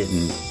 We are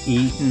getting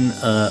eaten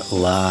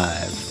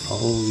alive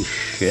Holy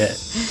shit.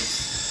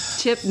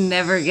 Chip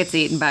never gets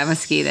eaten by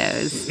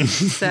mosquitoes.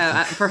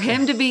 So for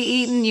him to be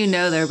eaten, you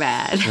know they're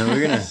bad. No,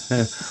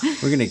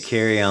 we're gonna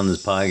carry on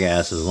this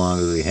podcast as long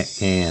as we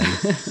can.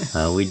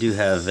 We do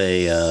have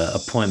a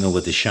appointment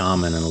with the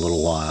shaman in a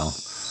little while.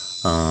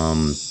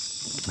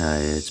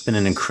 It's been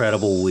an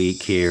incredible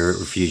week here at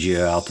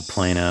Refugio Alta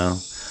Plano.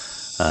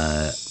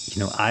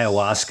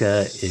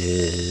 Ayahuasca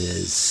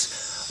is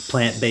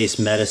plant-based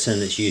medicine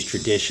that's used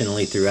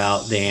traditionally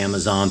throughout the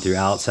Amazon,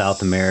 throughout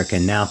South America,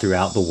 and now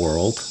throughout the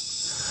world.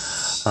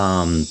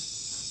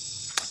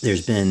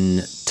 There's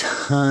been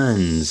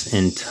tons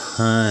and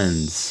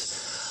tons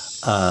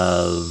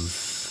of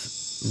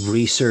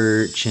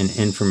research and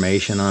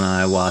information on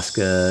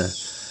ayahuasca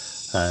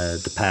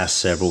the past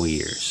several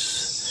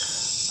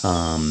years.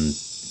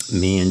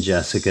 Me and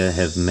Jessica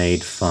have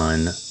made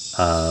fun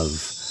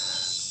of,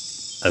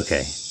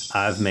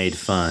 I've made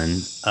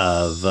fun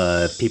of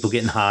people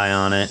getting high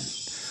on it,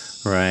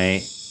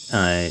 right?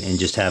 And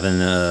just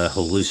having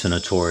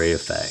hallucinatory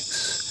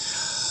effects.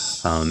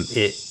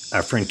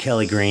 Our friend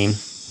Kelly Green,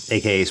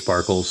 aka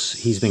Sparkles,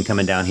 he's been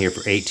coming down here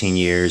for 18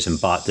 years and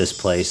bought this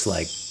place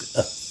like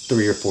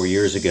 3 or 4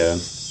 years ago,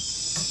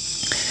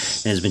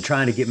 and has been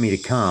trying to get me to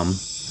come.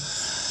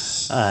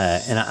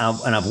 And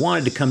I've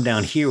wanted to come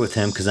down here with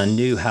him because I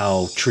knew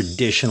how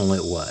traditional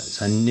it was.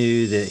 I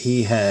knew that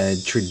he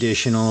had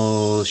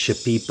traditional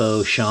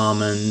Shipibo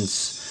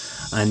shamans.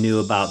 I knew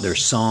about their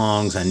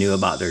songs. I knew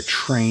about their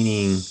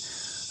training.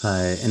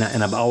 And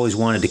I've always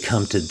wanted to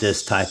come to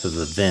this type of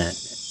event,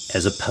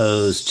 as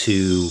opposed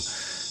to,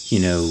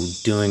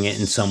 doing it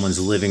in someone's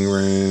living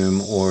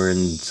room or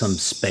in some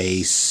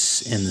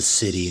space in the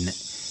city.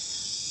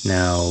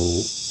 Now,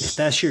 if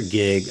that's your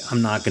gig,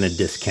 I'm not going to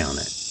discount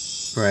it,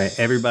 right?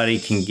 Everybody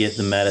can get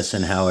the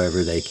medicine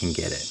however they can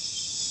get it.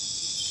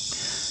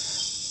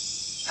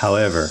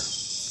 However,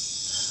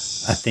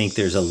 I think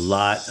there's a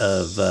lot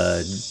of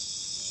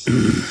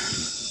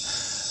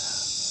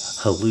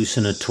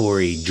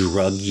hallucinatory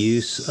drug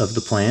use of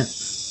the plant.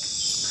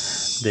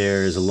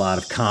 There's a lot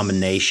of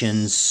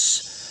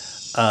combinations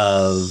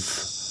of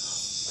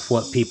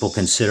what people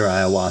consider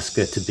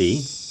ayahuasca to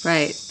be.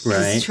 Right.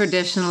 Right.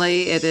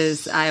 Traditionally, it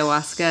is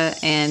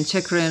ayahuasca and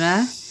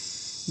chacruna,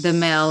 the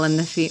male and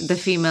the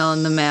female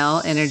and the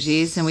male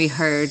energies, and we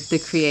heard the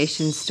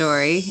creation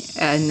story,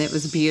 and it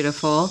was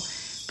beautiful.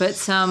 But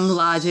some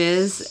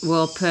lodges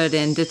will put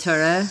in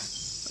datura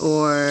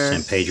or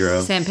San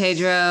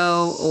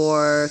Pedro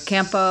or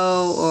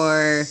Campo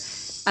or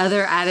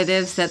other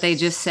additives that they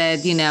just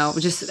said,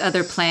 just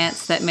other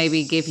plants that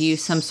maybe give you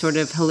some sort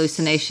of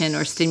hallucination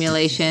or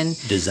stimulation.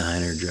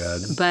 Designer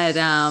drug. But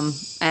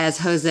as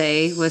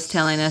Jose was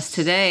telling us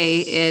today,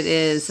 it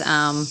is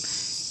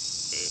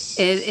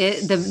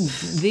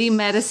the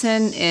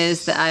medicine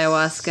is the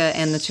ayahuasca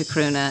and the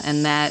chacruna,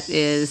 and that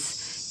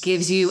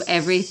gives you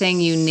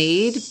everything you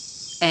need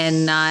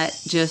and not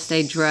just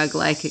a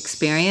drug-like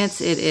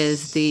experience. It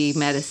is the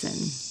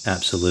medicine.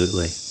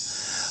 Absolutely.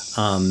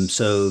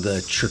 So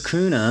the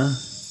chacruna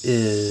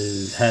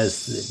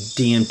has the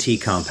DMT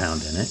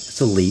compound in it.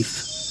 It's a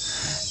leaf.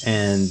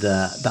 And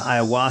the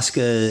ayahuasca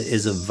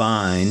is a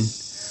vine.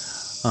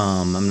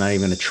 I'm not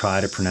even going to try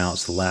to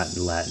pronounce the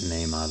Latin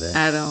name of it.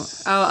 I don't.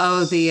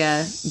 The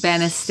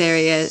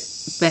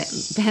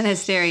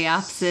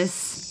Banisteriopsis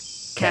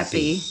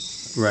capi.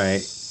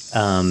 Right.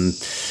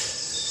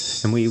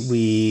 And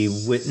we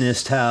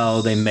witnessed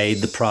how they made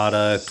the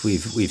product.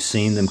 We've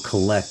seen them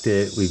collect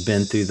it. We've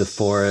been through the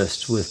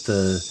forest with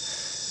the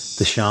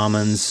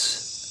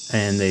shamans,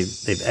 and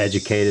they've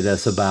educated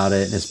us about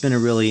it. And it's been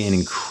an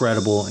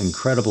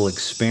incredible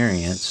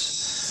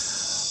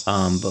experience.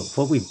 But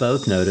what we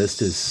both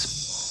noticed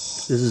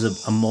is this is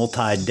a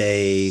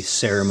multi-day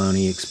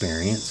ceremony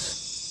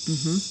experience,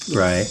 mm-hmm.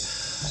 right?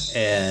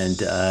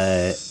 And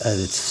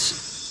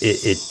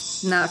it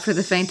not for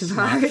the faint of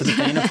heart. Not for the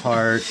faint of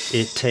heart.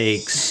 It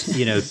takes,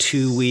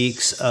 2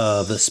 weeks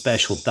of a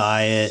special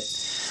diet.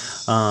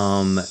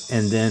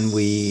 And then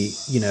we,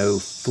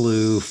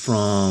 flew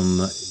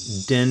from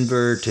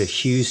Denver to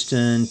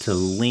Houston to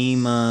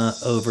Lima,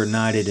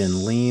 overnighted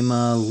in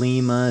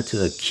Lima to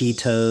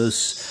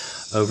Iquitos,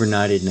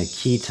 overnighted in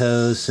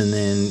Iquitos, and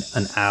then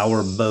an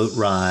hour boat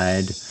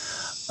ride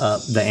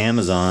up the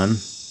Amazon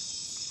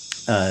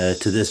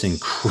to this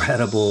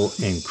incredible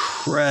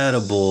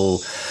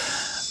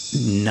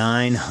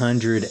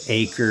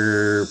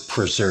 900-acre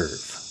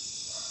preserve,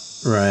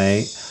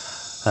 right?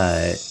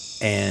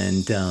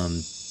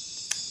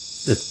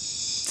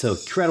 So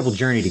incredible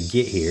journey to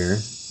get here.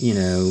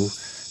 No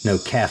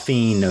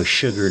caffeine, no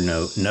sugar,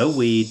 no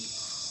weed.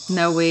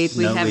 No weed.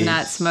 We have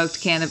not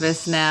smoked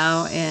cannabis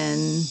now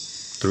in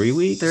 3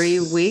 weeks. 3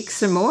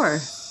 weeks or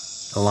more.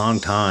 A long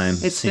time.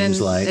 It seems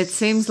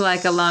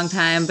like a long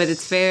time, but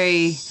it's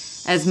very.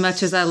 As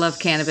much as I love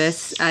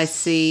cannabis, I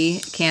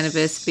see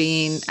cannabis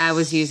I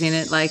was using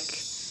it like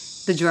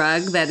the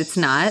drug that it's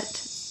not.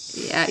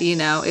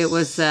 It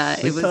was...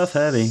 We puff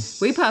heavy.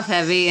 We puff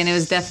heavy, and it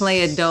was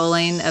definitely a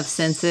doling of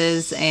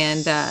senses,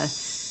 and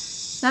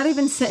not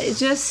even...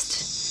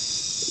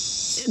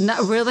 Just...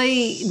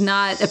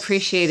 not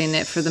appreciating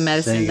it for the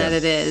medicine that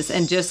it is,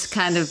 and just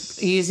kind of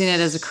using it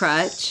as a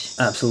crutch.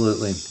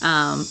 Absolutely.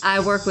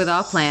 I work with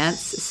all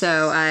plants,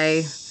 so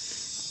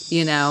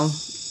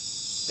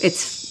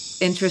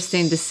it's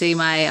interesting to see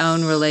my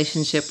own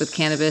relationship with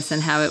cannabis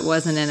and how it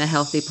wasn't in a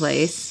healthy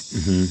place.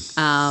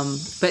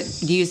 But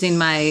using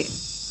my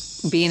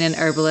being an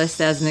herbalist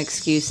as an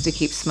excuse to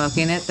keep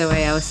smoking it the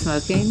way I was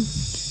smoking,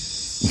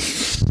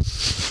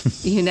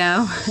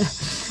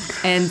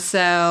 and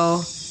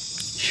so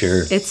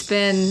sure, it's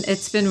been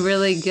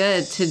really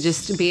good to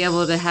just be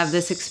able to have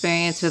this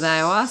experience with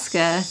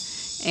ayahuasca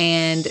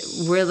and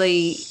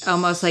really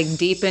almost like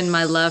deepen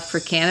my love for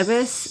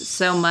cannabis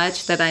so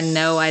much that I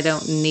know I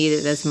don't need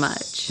it as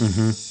much.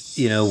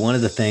 One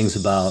of the things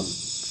about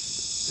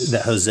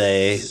that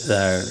Jose,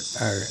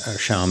 our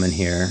shaman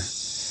here,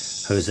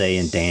 Jose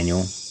and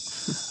Daniel,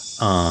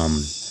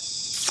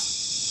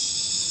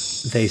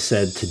 they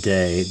said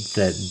today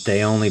that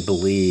they only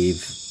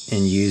believe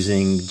in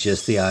using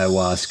just the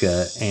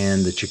ayahuasca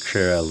and the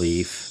chikara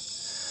leaf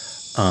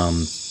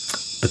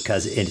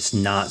because it's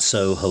not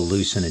so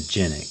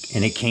hallucinogenic,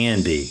 and it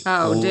can be.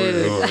 Oh,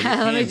 dude,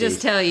 let me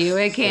just tell you,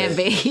 it can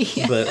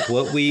be. But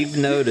what we've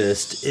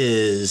noticed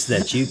is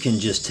that you can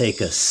just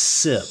take a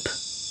sip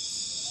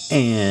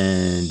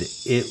and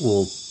it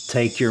will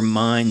take your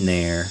mind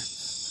there,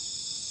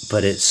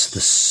 but it's the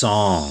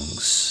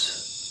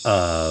songs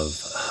of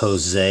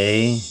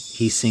Jose.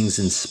 He sings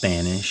in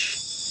Spanish,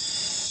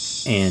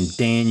 and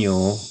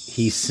Daniel,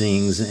 he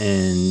sings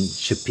in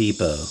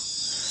Shipibo.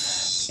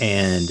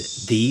 And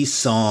these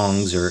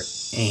songs are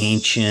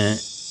ancient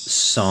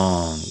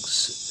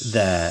songs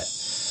that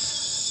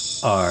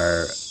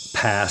are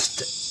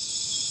passed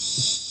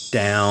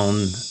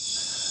down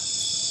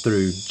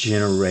through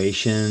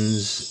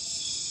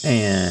generations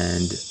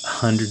and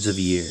hundreds of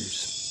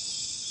years.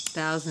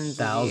 Thousands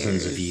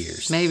of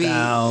years. Maybe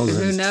thousands,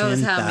 who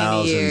knows how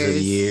many years.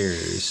 Of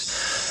years.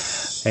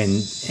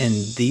 And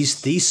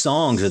these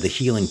songs are the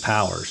healing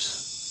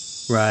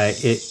powers, right?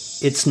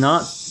 It's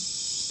not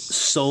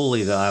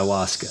solely the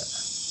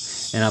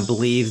ayahuasca. And I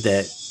believe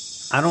that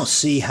I don't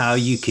see how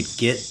you could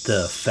get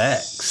the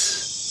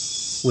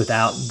effects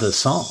without the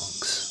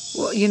songs.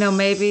 Well,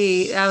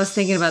 maybe I was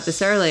thinking about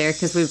this earlier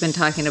because we've been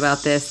talking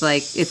about this,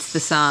 like it's the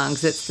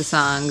songs.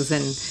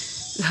 And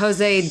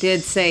Jose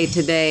did say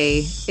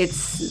today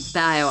it's the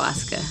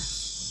ayahuasca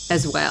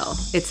as well.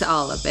 It's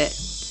all of it.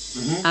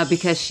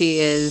 Because she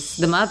is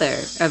the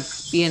mother of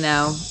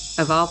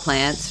all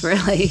plants,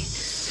 really.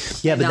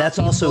 Yeah, but that's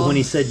also when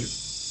he said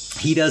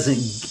he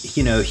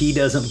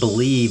doesn't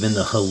believe in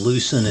the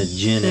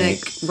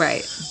hallucinogenic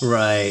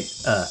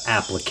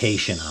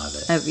application of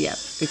it. Yeah,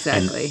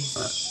 exactly. And,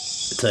 I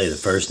tell you, the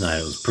first night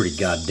it was pretty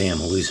goddamn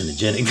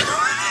hallucinogenic.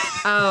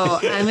 Oh,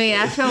 I mean,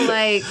 I feel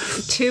like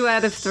 2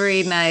 out of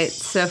 3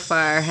 nights so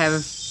far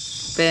have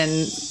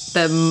been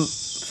the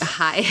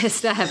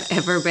highest I have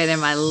ever been in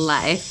my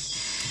life,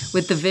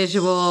 with the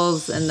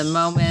visuals and the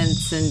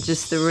moments and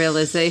just the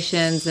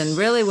realizations. And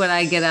really what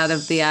I get out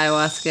of the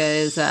ayahuasca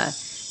is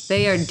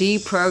they are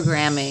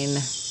deprogramming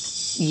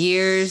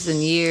years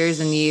and years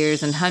and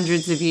years and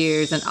hundreds of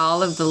years and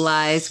all of the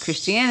lies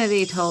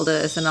Christianity told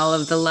us and all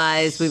of the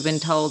lies we've been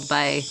told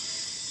by,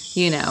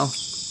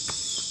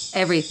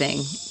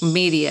 everything,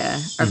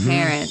 media, our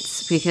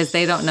parents, because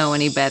they don't know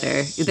any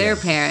better. Their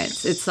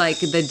parents. It's like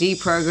the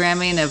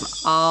deprogramming of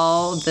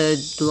all the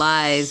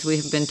lies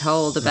we've been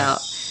told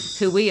about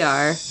who we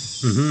are,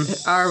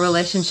 our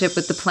relationship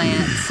with the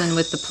plants and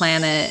with the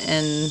planet.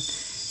 And,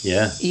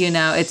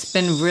 it's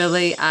been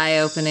really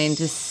eye-opening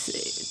to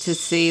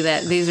see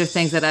that these are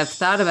things that I've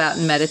thought about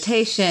in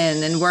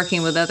meditation and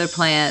working with other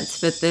plants.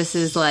 But this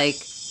is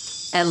like,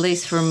 at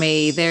least for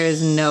me, there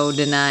is no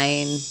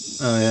denying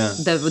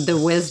the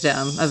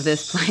wisdom of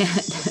this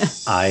plant.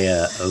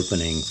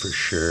 Eye-opening for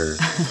sure.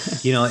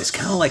 It's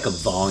kind of like a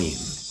volume.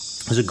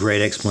 There's a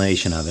great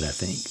explanation of it, I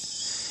think.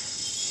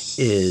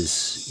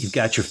 Is you've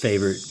got your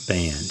favorite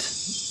band,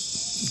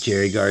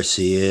 Jerry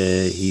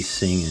Garcia, he's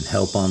singing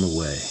Help on the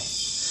Way,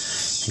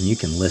 and you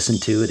can listen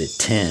to it at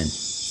 10.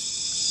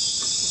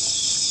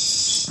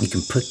 You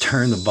can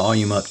turn the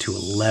volume up to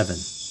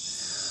 11,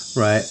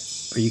 right?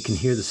 Or you can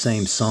hear the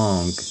same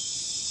song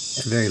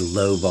at a very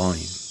low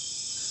volume,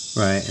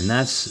 right? And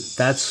that's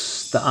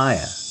the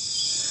Aya,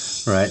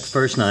 right?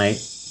 First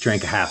night,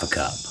 drank a half a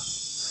cup,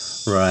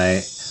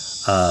 right,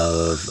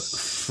 of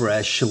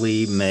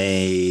freshly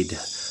made,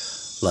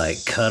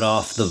 like cut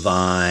off the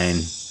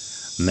vine,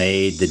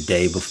 made the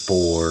day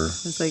before.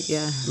 It's like,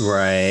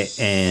 right,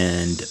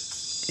 and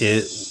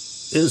it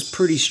was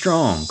pretty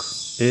strong.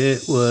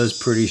 It was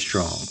pretty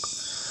strong.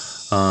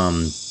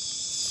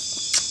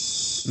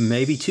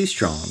 Maybe too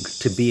strong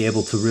to be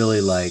able to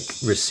really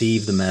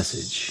receive the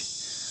message.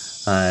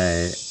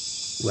 I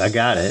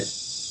got it.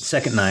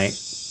 Second night,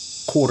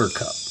 quarter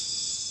cup,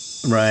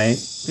 right?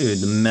 Dude,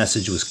 the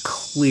message was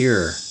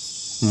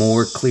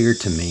more clear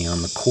to me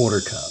on the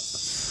quarter cup,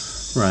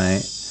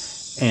 right?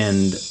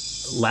 And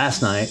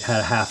last night had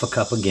a half a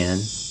cup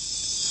again,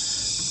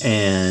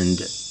 and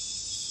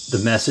the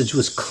message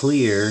was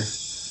clear,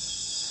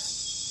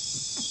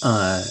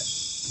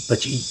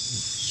 But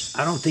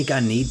I don't think I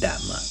need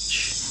that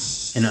much.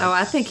 And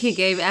I think he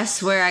gave, I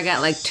swear I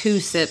got like 2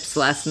 sips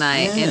last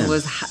night and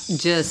was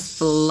just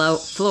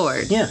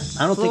floored. Yeah,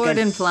 I don't think floored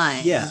and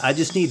flying. Yeah, I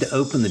just need to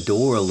open the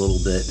door a little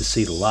bit to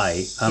see the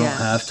light. I don't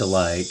have to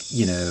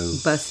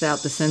bust out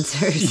the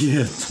sensors.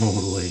 Yeah,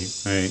 totally.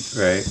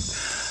 Right.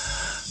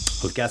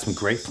 We've got some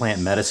great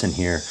plant medicine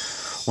here.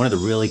 One of the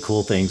really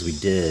cool things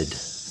we've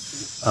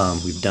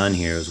done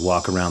here is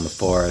walk around the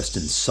forest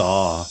and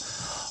saw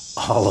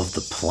all of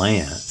the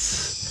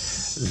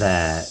plants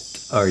that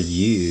are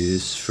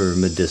used for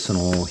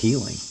medicinal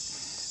healing.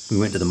 We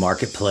went to the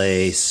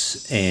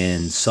marketplace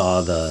and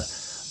saw the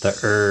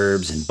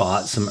herbs and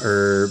bought some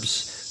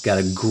herbs. Got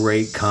a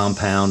great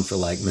compound for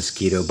like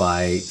mosquito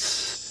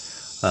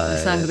bites.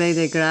 Sangre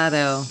de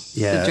grado.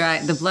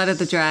 Yeah. The blood of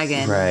the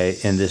dragon. Right.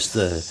 And this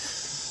the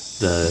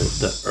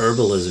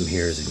herbalism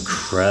here is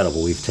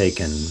incredible. We've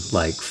taken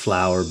like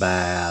flower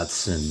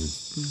baths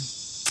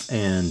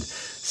and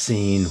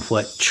seen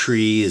what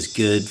tree is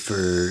good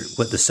for,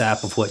 what the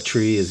sap of what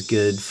tree is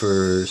good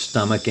for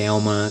stomach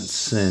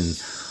ailments, and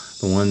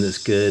the one that's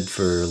good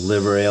for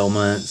liver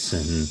ailments,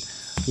 and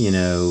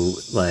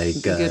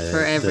good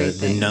for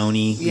everything. The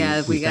noni.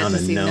 Yeah, we got found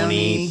to see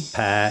noni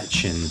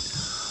patch, and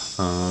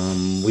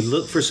we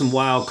looked for some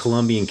wild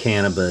Colombian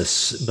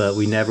cannabis, but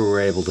we never were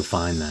able to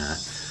find that.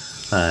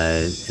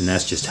 And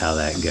that's just how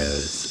that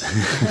goes.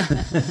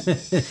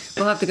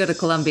 We'll have to go to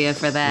Colombia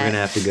for that. We're going to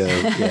have to go.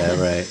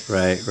 Yeah,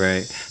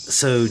 right.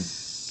 So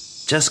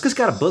Jessica's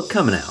got a book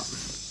coming out.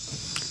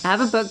 I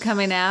have a book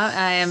coming out.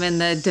 I am in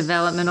the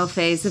developmental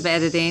phase of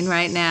editing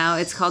right now.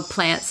 It's called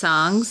Plant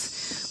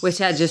Songs, which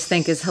I just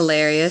think is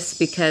hilarious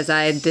because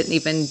I didn't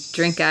even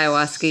drink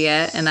ayahuasca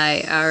yet, and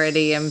I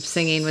already am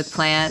singing with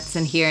plants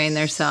and hearing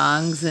their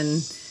songs.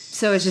 And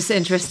so it's just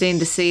interesting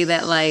to see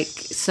that, like,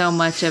 so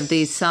much of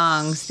these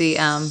songs, the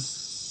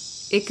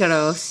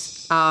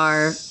Icaros,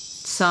 are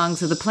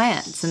songs of the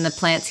plants and the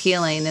plants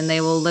healing, and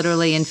they will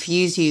literally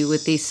infuse you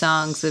with these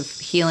songs of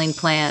healing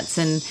plants.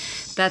 And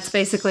that's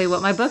basically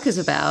what my book is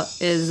about,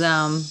 is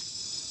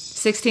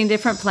 16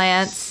 different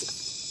plants,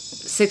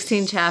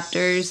 16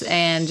 chapters,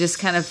 and just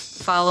kind of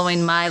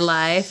following my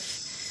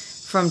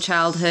life from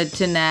childhood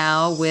to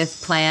now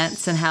with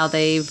plants and how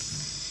they've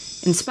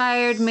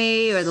inspired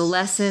me, or the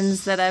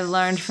lessons that I've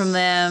learned from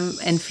them,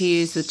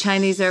 infused with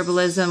Chinese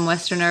herbalism,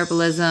 Western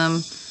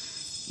herbalism,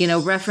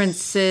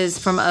 references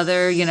from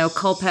other,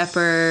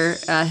 Culpeper,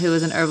 who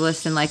was an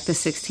herbalist in like the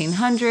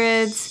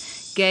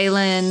 1600s,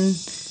 Galen,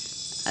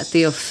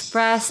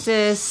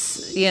 Theophrastus,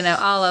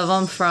 all of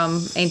them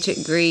from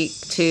ancient Greek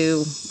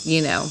to,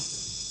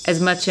 as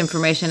much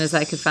information as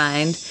I could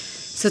find.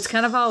 So it's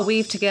kind of all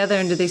weaved together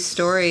into these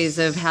stories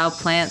of how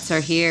plants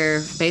are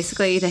here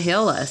basically to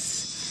heal us.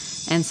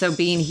 And so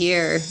being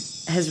here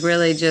has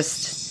really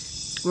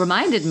just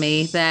reminded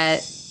me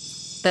that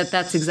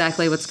that's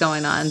exactly what's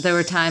going on. There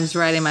were times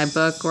writing my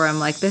book where I'm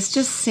like, this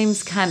just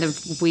seems kind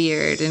of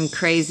weird and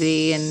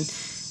crazy, and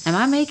am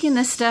I making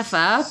this stuff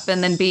up?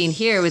 And then being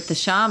here with the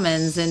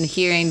shamans and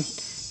hearing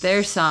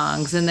their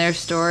songs and their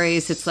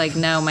stories, it's like,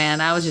 no,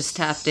 man, I was just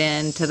tapped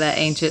into that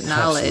ancient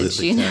knowledge,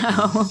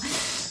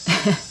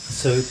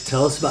 So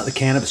tell us about the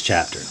cannabis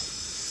chapter.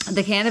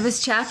 The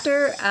cannabis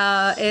chapter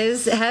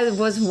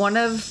was one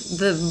of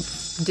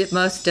the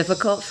most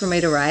difficult for me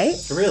to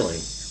write.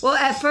 Really? Well,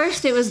 at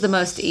first it was the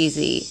most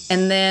easy.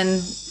 And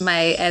then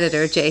my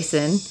editor,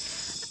 Jason,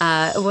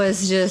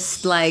 was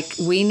just like,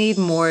 we need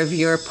more of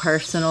your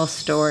personal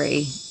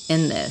story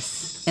in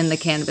the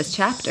cannabis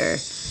chapter.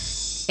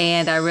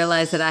 And I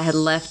realized that I had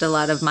left a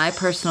lot of my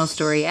personal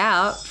story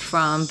out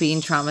from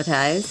being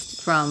traumatized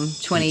from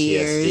 20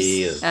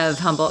 years of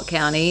Humboldt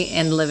County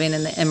and living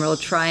in the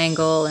Emerald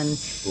Triangle and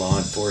law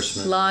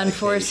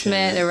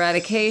enforcement,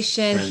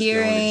 eradication,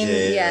 hearing,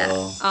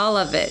 all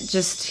of it,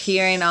 just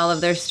hearing all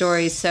of their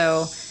stories.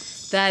 So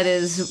that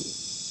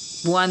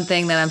is one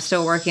thing that I'm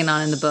still working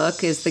on in the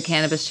book, is the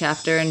cannabis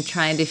chapter, and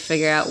trying to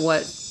figure out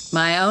what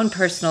my own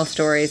personal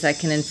stories I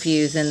can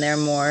infuse in there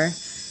more,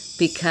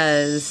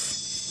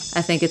 because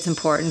I think it's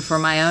important for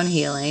my own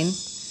healing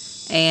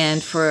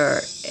and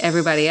for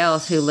everybody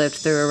else who lived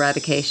through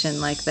eradication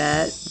like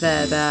that,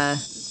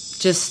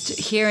 just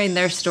hearing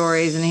their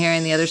stories and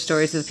hearing the other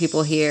stories of the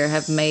people here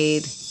have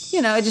made,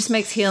 it just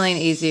makes healing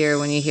easier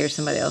when you hear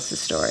somebody else's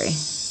story.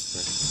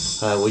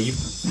 Well,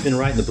 you've been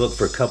writing the book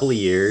for a couple of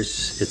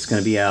years. It's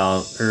going to be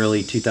out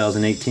early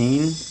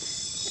 2018.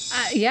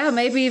 Yeah,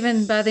 maybe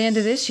even by the end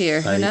of this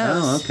year. Who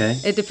knows? Oh, okay.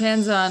 It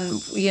depends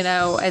on,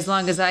 as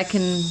long as I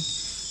can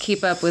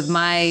keep up with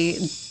my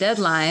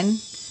deadline.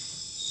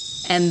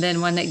 And then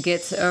when it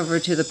gets over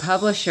to the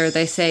publisher,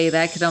 they say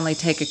that could only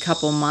take a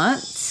couple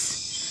months.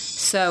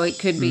 So it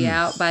could be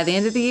out by the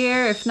end of the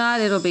year. If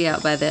not, it'll be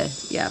out by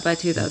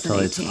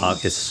 2018.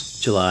 It's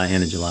July,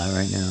 end of July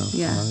right now.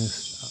 Yeah.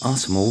 August.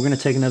 Awesome. Well, we're going to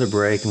take another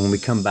break. And when we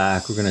come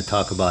back, we're going to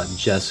talk about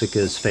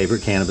Jessica's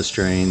favorite cannabis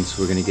strains.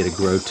 We're going to get a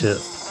grow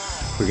tip.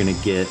 We're going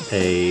to get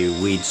a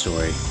weed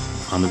story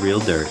on The Real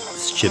Dirt.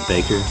 This is Chip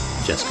Baker,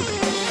 Jessica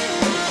Baker.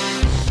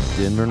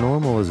 Denver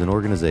Normal is an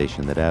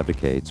organization that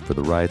advocates for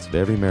the rights of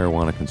every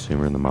marijuana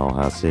consumer in the Mile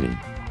High City,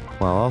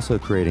 while also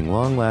creating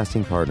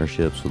long-lasting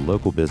partnerships with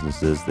local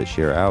businesses that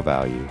share our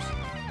values,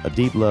 a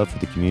deep love for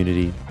the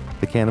community,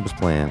 the cannabis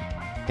plant,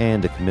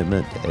 and a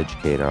commitment to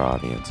educate our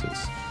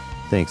audiences.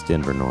 Thanks,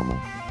 Denver Normal.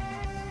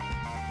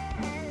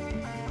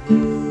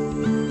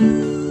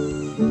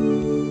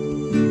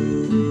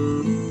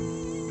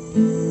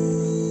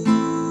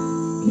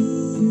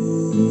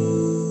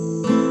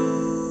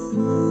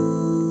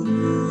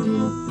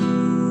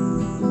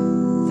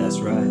 That's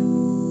right.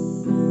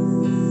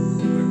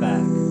 We're back.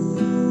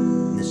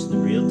 And this is The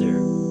Real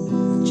Dirt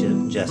with Chip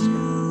and Jessica.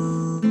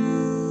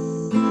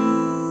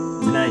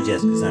 Tonight,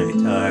 Jessica's on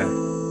guitar.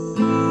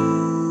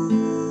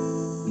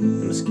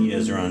 The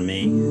mosquitoes are on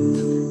me.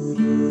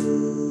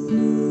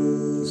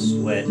 The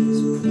sweat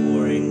is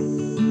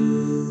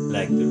pouring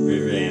like the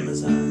river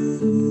Amazon.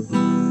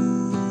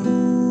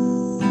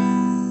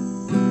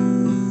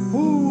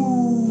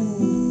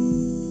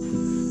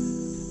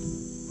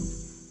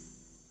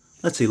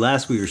 Let's see,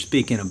 last we were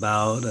speaking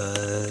about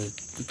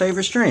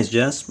favorite strains,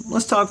 Jess.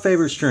 Let's talk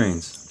favorite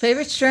strains.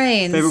 Favorite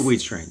strains. Favorite weed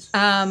strains.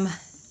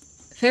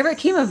 Favorite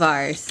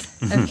chemovars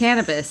of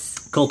cannabis.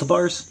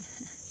 Cultivars?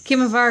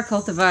 Chemovar,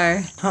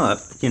 cultivar. Huh,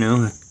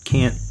 I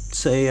can't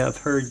say I've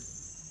heard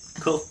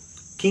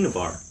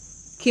chemovar.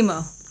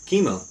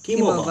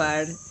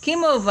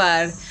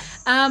 Chemovar.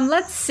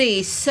 Let's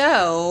see.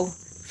 So,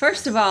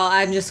 first of all,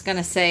 I'm just going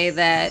to say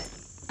that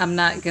I'm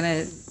not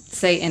going to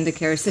say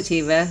indica or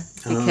sativa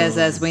because,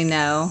 as we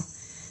know,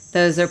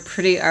 those are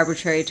pretty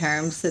arbitrary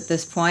terms at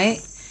this point.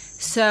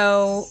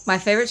 So, my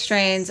favorite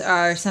strains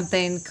are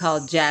something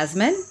called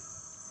Jasmine,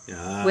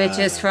 which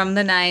is from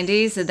the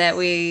 90s that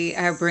we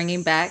are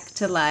bringing back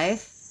to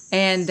life.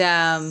 And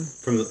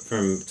from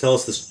tell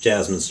us this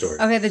Jasmine story.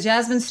 Okay, the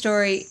Jasmine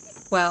story.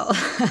 Well,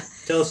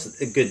 tell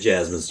us a good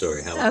Jasmine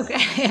story. How about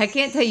okay, I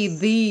can't tell you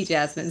the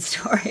Jasmine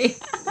story.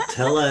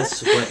 Tell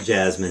us what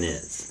Jasmine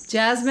is.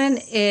 Jasmine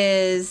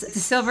is the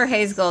Silver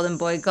Haze Golden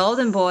Boy.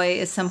 Golden Boy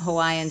is some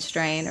Hawaiian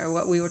strain, or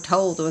what we were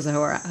told was a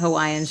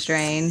Hawaiian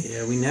strain.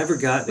 Yeah, we never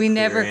got. We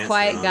never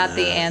quite got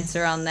the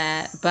answer on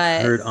that, but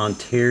I've heard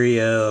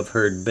Ontario. I've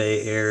heard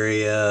Bay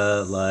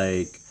Area.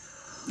 Like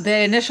the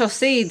initial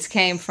seeds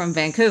came from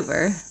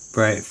Vancouver,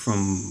 right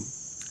from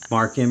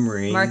Mark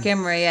Emery. Mark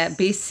Emery at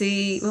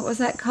BC. What was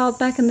that called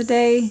back in the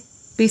day?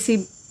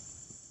 BC.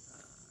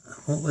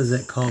 What was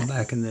it called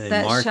back in the day?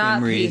 That Mark shop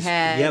Emery's. He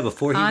had yeah,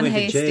 before he went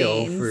to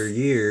jail for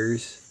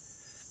years.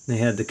 They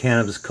had the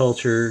Cannabis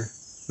Culture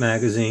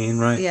magazine,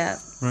 right? Yeah.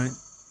 Right.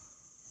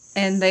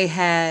 And they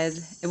had,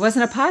 it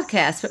wasn't a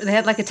podcast, but they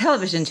had like a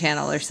television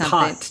channel or something.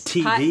 Pot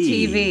TV. Pot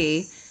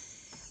TV.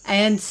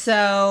 And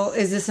so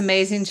is this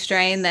amazing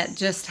strain that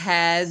just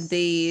had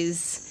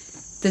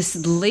this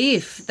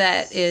leaf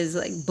that is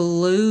like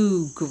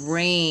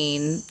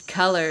blue-green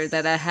color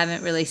that I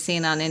haven't really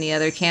seen on any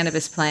other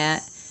cannabis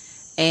plant.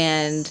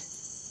 And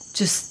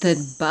just the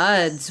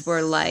buds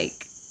were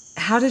like,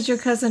 how did your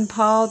cousin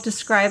Paul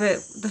describe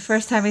it the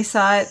first time he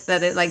saw it?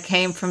 That it like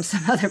came from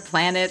some other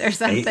planet or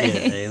something.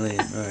 Alien,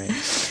 right.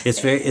 It's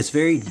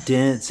very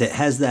dense. It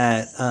has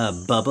that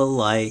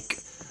bubba-like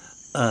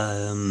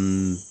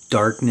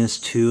darkness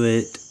to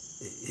it.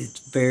 It's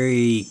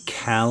very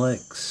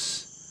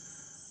calyx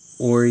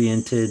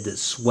oriented that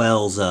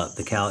swells up.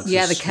 The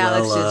calyxes the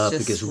calyx swell up.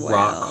 just It gets swell.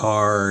 rock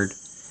hard.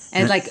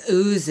 And like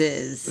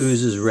oozes.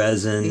 Oozes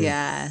resin.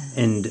 Yeah.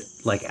 And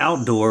like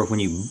outdoor, when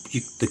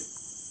the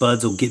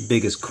buds will get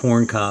big as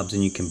corn cobs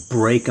and you can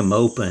break them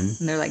open.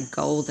 And they're like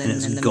golden and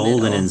it's in the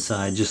golden middle.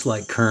 inside, just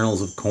like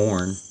kernels of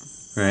corn.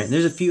 Right. And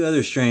there's a few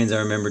other strains I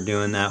remember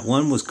doing that.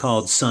 One was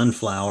called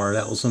Sunflower.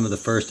 That was some of the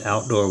first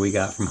outdoor we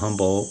got from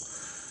Humboldt.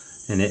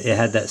 And it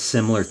had that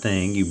similar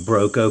thing. You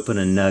broke open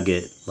a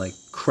nugget, like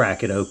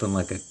crack it open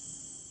like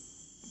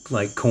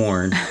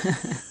corn.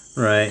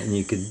 Right, and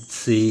you could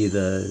see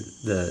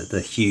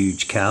the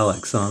huge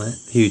calyx on it,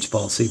 huge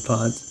false seed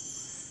pods.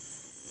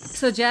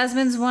 So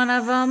Jasmine's one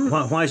of them.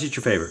 Why is it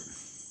your favorite?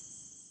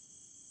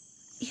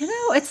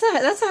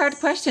 That's a hard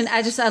question.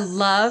 I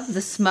love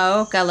the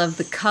smoke. I love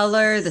the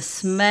color, the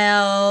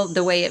smell,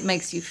 the way it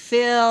makes you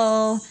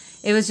feel.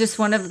 It was just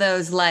one of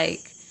those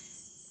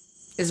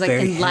it's like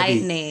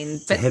enlightening. Heavy.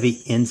 It's a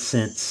heavy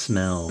incense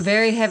smell.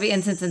 Very heavy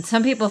incense, and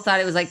some people thought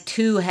it was like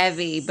too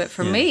heavy, but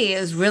for me, it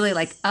was really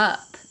like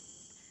up.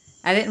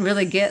 I didn't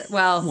really get,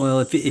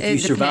 Well, if you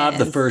survive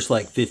the depends.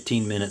 first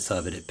 15 minutes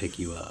of it, it'd pick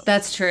you up.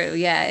 That's true,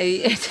 yeah.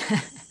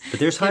 But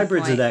there's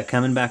hybrids of that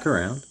coming back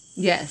around.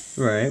 Yes.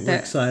 Right, we're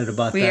excited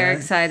about that. We are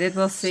excited.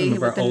 We'll see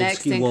what the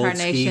next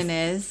incarnation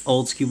is.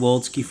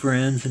 Oldski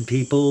friends and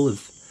people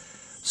have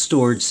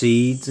stored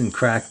seeds and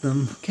cracked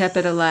them. Kept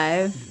it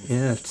alive.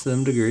 Yeah, to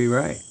some degree,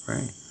 right.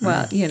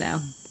 Well,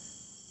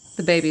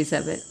 the babies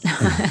of it.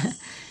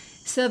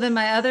 So then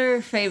my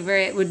other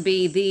favorite would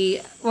be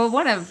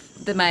one of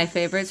my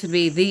favorites would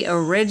be the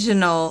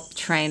original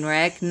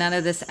Trainwreck. None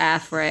of this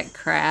Afrec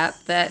crap.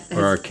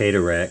 Or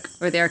Arcade-a-Wreck.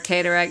 Or the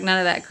Arcade-a-Wreck. None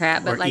of that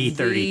crap. But or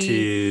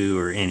E32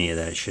 or any of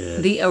that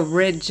shit. The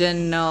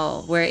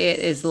original, where it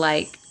is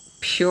like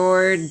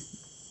pure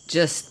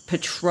just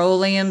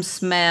petroleum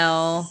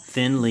smell.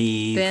 Thin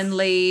leaf,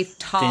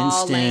 tall, thin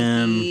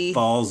stem, lanky.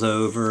 falls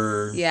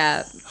over.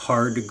 Yeah.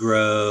 Hard to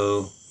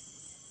grow.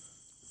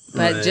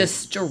 But right. just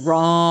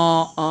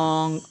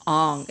strong.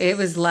 It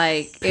was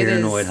like...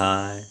 Paranoid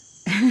high.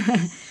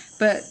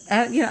 But,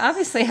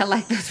 obviously I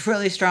like those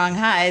really strong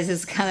highs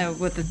is kind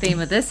of what the theme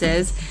of this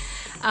is.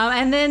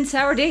 And then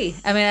Sour D.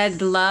 I mean, I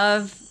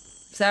love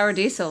Sour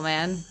Diesel,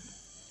 man.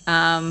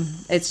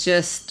 It's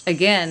just,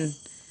 again,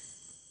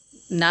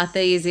 not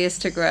the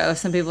easiest to grow.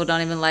 Some people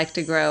don't even like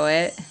to grow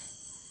it.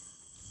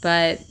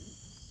 But,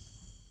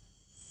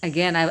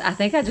 again, I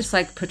think I just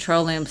like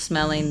petroleum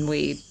smelling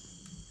weed.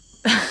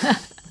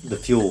 The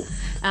fuel.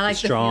 I like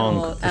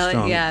strong, the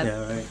fuel.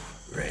 Yeah,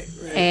 right.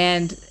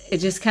 And it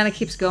just kind of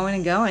keeps going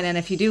and going. And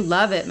if you do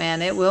love it,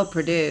 man, it will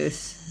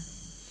produce.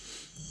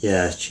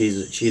 Yeah,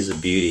 she's a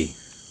beauty.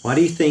 Why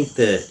do you think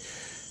that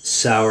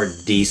Sour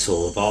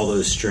Diesel, of all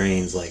those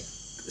strains, like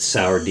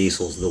Sour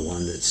Diesel's the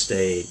one that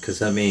stayed?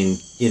 Because,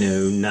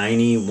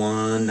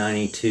 91,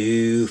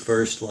 92,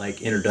 first,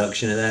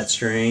 introduction of that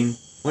strain.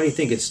 Why do you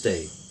think it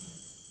stayed?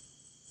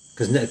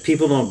 Because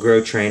people don't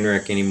grow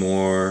Trainwreck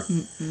anymore.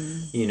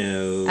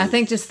 I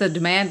think just the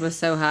demand was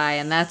so high,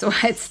 and that's why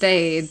it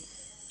stayed.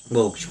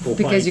 Well,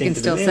 because you can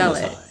still sell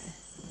it.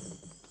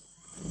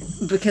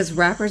 Because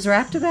rappers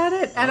rapped about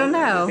it? I don't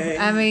know. Okay.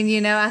 I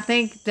mean, I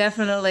think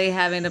definitely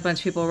having a bunch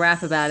of people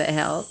rap about it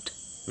helped.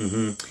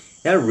 Mm-hmm. It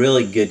had a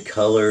really good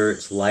color.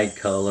 It's light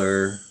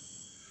color.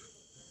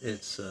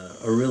 It's a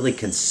really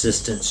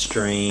consistent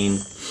strain.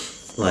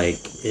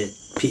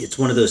 It's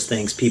one of those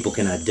things people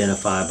can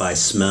identify by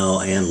smell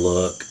and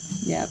look.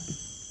 Yep.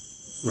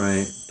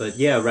 Right. But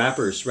yeah,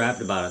 rappers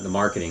rapped about it in the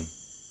marketing.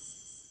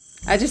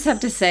 I just have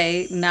to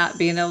say, not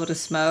being able to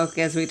smoke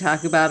as we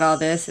talk about all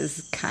this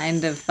is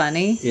kind of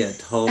funny. Yeah,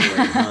 totally,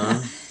 huh?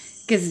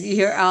 Because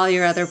all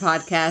your other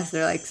podcasts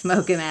are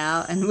smoking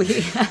out, and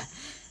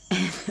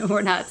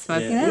we're not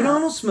smoking out. We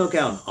don't smoke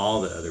out in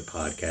all the other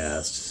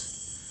podcasts.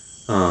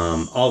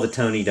 All the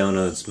Tony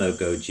Don't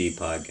Smoke OG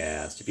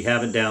podcast. If you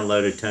haven't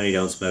downloaded Tony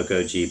Don't Smoke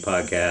OG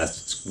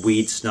podcast, it's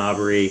weed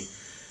snobbery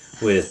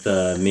with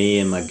me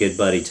and my good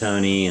buddy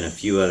Tony and a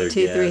few other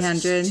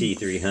guests.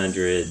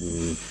 T300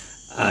 and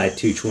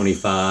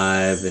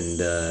I-225 and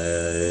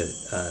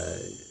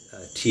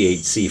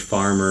THC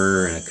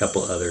Farmer and a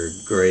couple other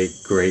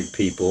great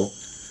people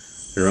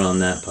that are on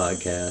that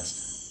podcast.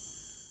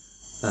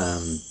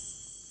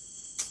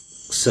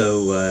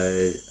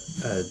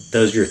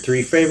 Those are your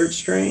three favorite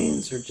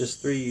strains, or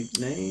just three you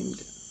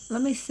named?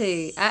 Let me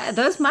see.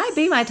 Those might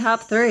be my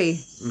top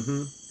three.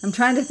 Mm-hmm. I'm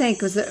trying to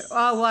think.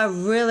 I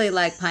really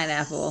like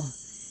pineapple.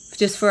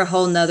 Just for a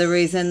whole nother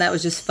reason. That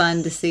was just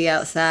fun to see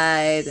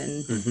outside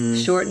and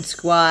short and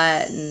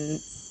squat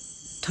and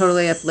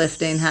totally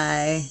uplifting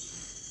high.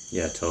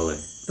 Yeah, totally.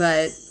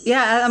 But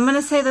yeah, I'm going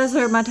to say those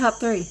are my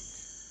top three.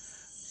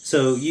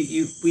 So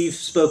we've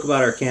spoke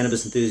about our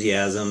cannabis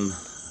enthusiasm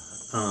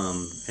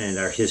and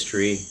our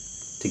history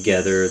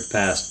together the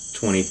past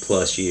 20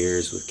 plus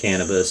years with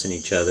cannabis and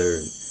each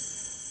other.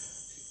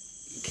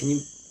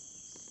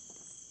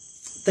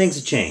 Things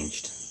have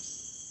changed.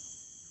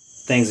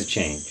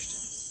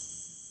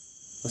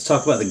 Let's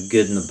talk about the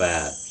good and the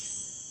bad.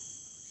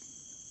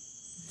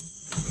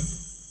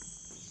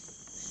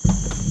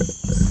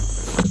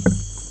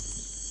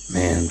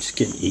 Man, I'm just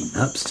getting eaten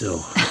up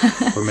still.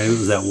 Or maybe it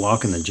was that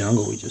walk in the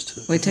jungle we just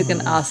took. We took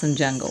an awesome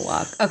jungle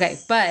walk. Okay,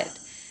 but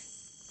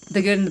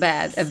the good and the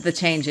bad of the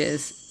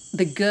changes.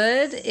 The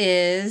good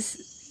is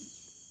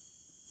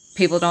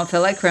people don't feel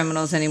like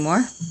criminals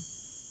anymore.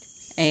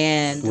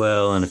 And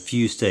well, in a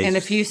few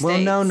states.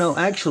 Well, no.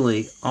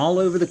 Actually, all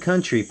over the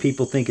country,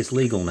 people think it's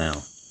legal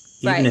now.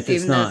 Even if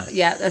it's not.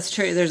 Yeah, that's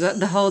true. There's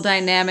the whole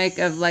dynamic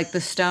of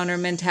the stoner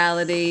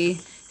mentality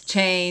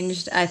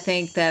changed. I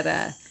think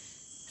that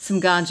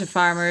some ganja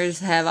farmers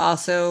have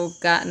also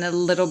gotten a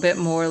little bit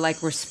more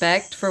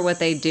respect for what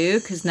they do,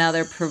 because now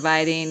they're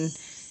providing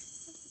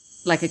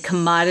a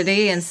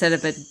commodity instead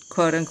of a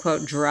quote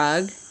unquote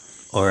drug.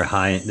 Or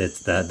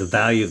the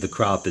value of the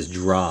crop has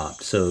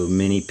dropped. So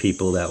many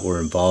people that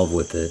were involved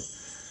with it,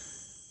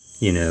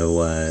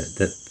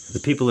 the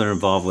people that are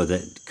involved with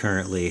it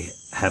currently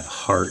have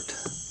heart.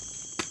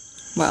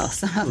 Well,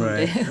 some of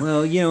them do.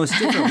 Well, it's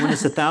different when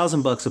it's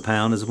 $1,000 a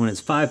pound as when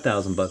it's $5,000 a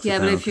pound. Yeah,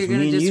 but if you're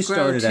going to just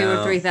grow 2,000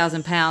 or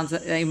 3,000 pounds,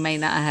 they may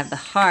not have the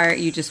heart.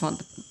 You just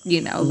want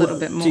a little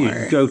bit more.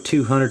 Dude, grow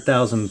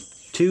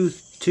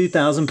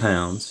 2,000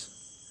 pounds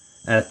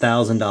at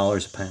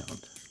 $1,000 a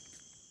pound.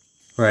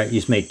 Right, you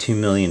just made $2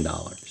 million.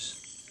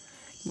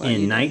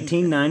 In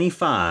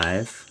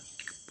 1995,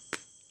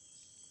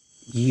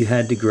 you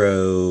had to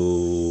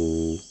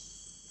grow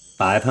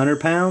 500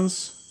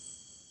 pounds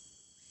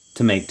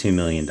to make $2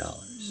 million.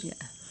 Yeah.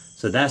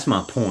 So that's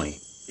my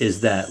point, is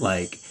that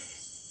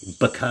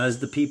because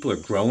the people are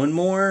growing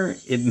more,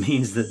 it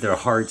means that their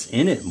heart's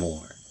in it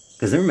more.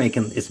 Because they're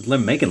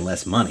making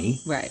less money.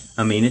 Right.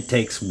 I mean, it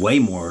takes way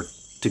more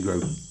to grow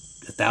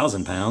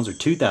 1,000 pounds or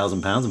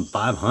 2,000 pounds than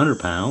 500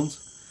 pounds.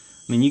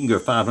 I mean, you can grow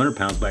 500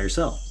 pounds by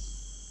yourself,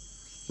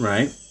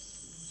 right?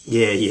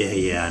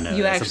 Yeah, I know.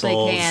 You That's actually a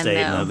bold can,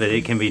 statement, though. but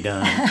it can be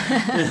done.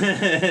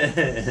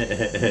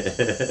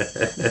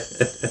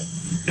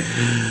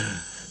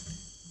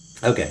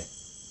 Okay.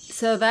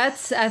 So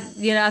that's, I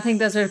think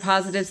those are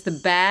positives. The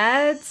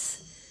bads,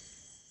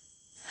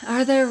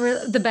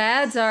 the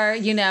bads are,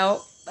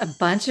 a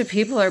bunch of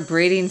people are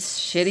breeding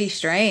shitty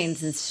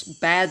strains and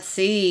bad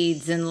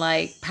seeds and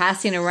like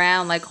passing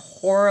around like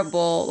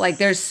horrible, like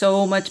there's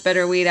so much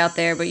better weed out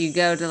there, but you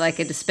go to like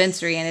a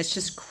dispensary and it's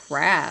just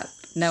crap.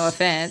 No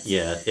offense.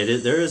 Yeah, it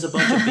is. There is a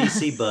bunch of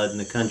BC bud in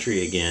the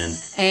country again.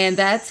 And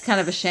that's kind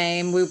of a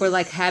shame. We were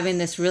like having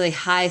this really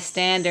high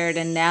standard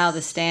and now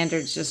the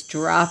standard's just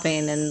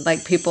dropping and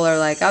like people are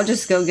like, I'll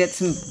just go get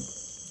some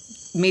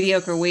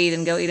mediocre weed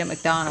and go eat at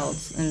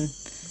McDonald's. And,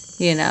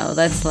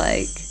 that's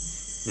like,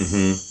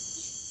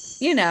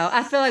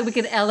 I feel like we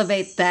could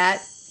elevate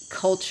that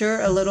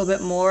culture a little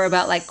bit more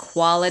about like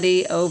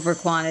quality over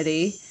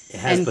quantity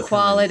and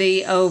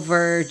quality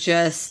over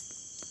just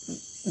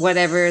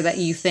whatever that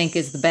you think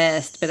is the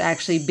best, but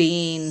actually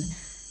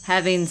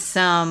having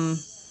some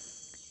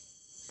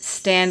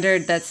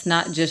standard that's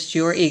not just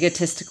your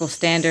egotistical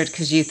standard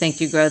because you think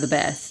you grow the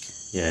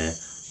best. Yeah.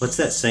 What's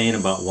that saying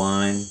about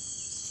wine?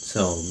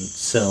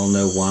 Sell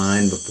no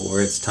wine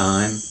before it's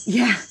time.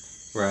 Yeah.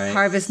 Right.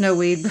 Harvest no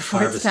weed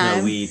before it's time. Harvest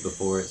no weed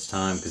before it's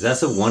time. Because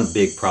that's one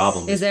big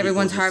problem. Is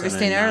everyone's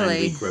harvesting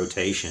early. 9-week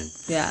rotation.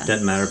 Yeah.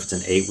 Doesn't matter if it's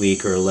an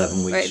 8-week or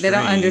 11-week right. strain. They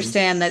don't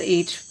understand that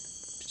each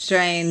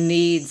strain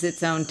needs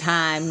its own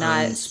time,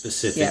 not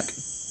specific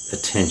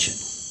attention.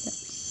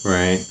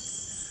 Right?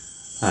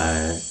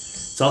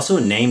 It's also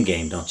a name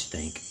game, don't you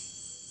think?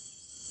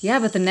 Yeah,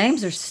 but the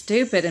names are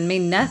stupid and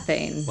mean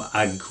nothing. Well,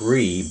 I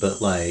agree, but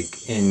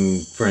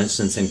for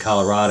instance, in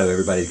Colorado,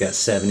 everybody's got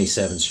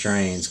 77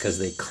 strains because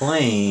they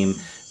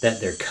claim that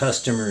their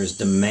customers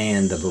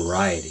demand the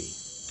variety.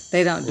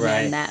 They don't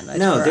demand that much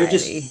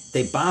variety.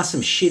 They're they buy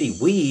some shitty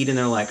weed and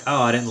they're like,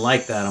 oh, I didn't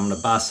like that, I'm going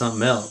to buy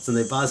something else. And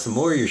they buy some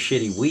more of your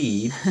shitty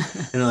weed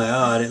and they're like,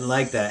 oh, I didn't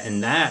like that.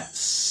 And that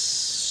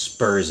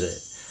spurs it.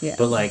 Yeah.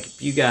 But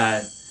if you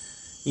got,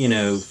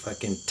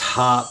 fucking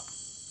top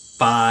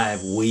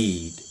 5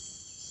 weed,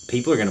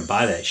 people are going to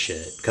buy that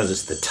shit because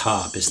it's the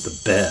top, it's the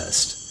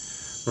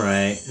best,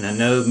 right? And I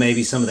know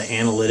maybe some of the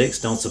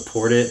analytics don't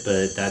support it,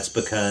 but that's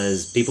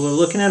because people are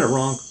looking at it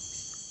wrong,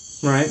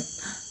 right?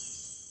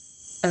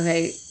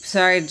 Okay,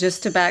 sorry,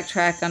 just to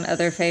backtrack on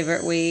other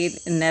favorite weed,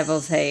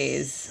 Neville's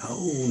Haze.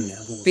 Oh,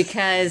 Neville's.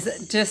 Because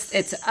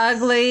it's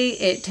ugly,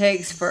 it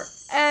takes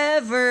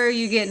forever,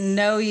 you get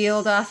no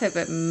yield off it,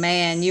 but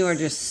man, you are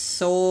just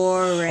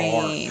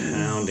soaring. Heart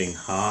pounding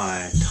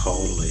high,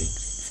 totally.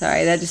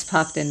 Sorry, that just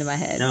popped into my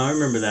head. No, I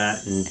remember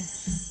that, and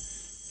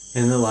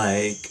the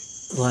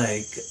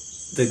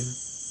the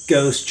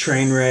Ghost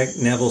Trainwreck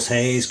Neville's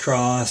Haze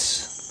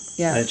cross.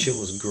 Yeah, that shit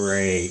was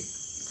great.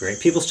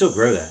 People still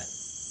grow that.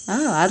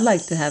 Oh, I'd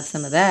like to have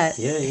some of that.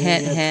 Yeah,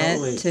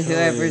 hint to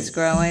whoever's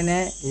growing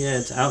it. Yeah,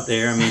 it's out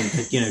there. I mean,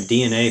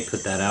 DNA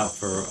put that out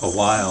for a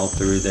while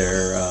through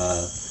their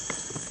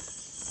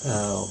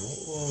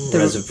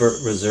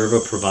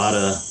Reserva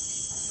Privada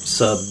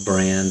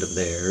sub-brand of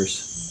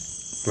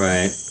theirs.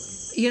 Right.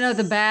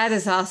 The bad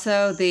is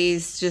also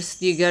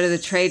you go to the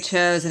trade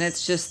shows and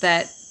it's just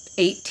that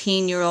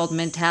 18-year-old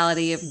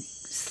mentality of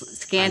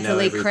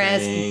scantily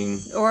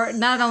crest, or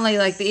not only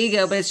like the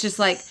ego, but it's just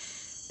like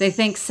they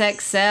think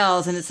sex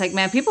sells, and it's like,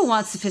 man, people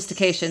want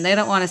sophistication. They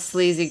don't want a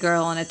sleazy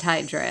girl in a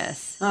tight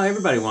dress. Oh,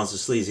 everybody wants a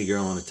sleazy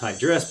girl in a tight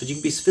dress, but you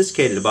can be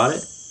sophisticated about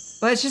it.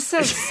 Well, it's just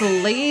so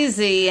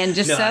sleazy and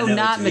just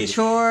not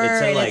mature.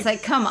 It's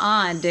like, come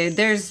on, dude.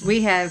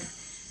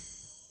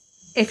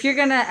 If you're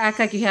going to act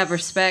like you have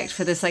respect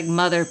for this like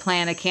mother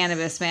plant of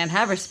cannabis, man,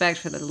 have respect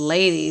for the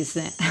ladies.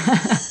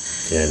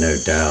 Yeah, no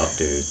doubt,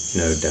 dude.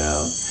 No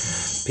doubt.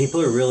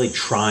 People are really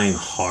trying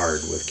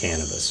hard with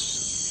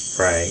cannabis,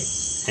 right?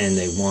 And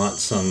they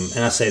want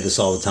and I say this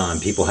all the time,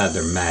 people have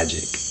their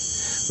magic,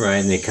 right?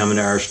 And they come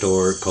into our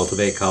store,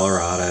 Cultivate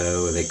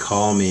Colorado, and they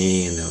call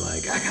me and they're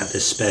like, I got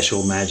this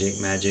special magic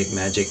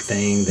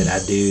thing that I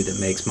do that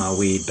makes my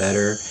weed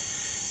better.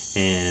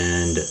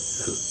 And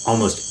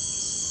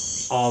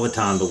almost all the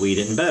time the weed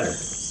isn't better.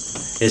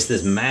 It's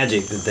this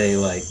magic that they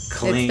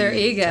claim. It's their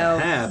ego. To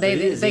have.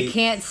 They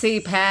can't see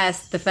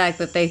past the fact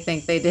that they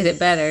think they did it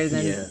better.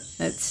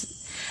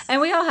 And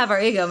we all have our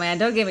ego, man.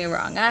 Don't get me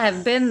wrong. I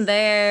have been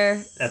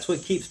there. That's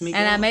what keeps me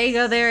going. And I may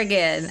go there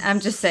again. I'm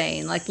just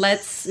saying,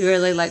 let's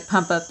really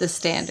pump up the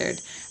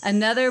standard.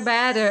 Another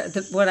bad are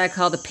what I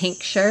call the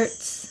pink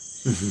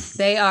shirts.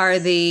 They are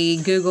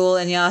the Google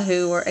and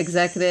Yahoo or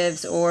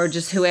executives or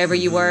just whoever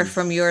you were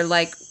from your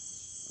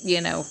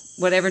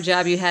whatever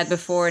job you had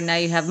before, and now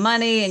you have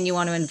money and you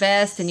want to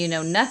invest and you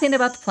know nothing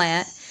about the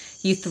plant.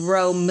 You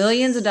throw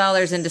millions of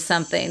dollars into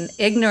something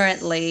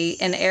ignorantly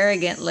and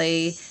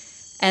arrogantly,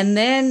 and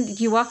then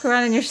you walk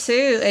around in your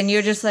suit and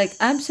you're just like,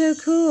 I'm so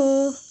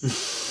cool.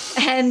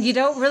 And you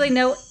don't really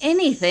know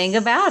anything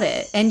about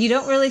it. And you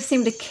don't really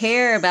seem to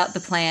care about the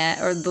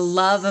plant or the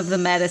love of the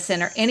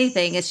medicine or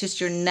anything. It's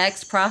just your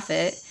next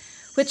profit,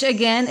 which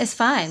again is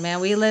fine, man.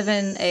 We live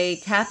in a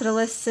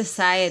capitalist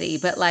society,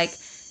 but like,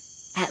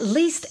 at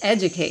least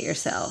educate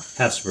yourself.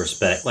 Have some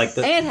respect.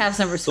 And have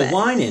some respect. The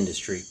wine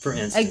industry, for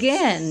instance.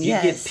 Again, you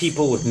get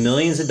people with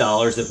millions of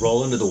dollars that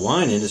roll into the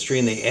wine industry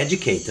and they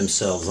educate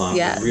themselves on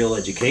it, real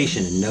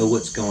education, and know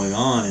what's going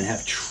on and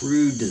have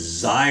true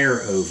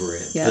desire over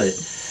it. Yep. But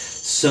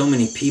so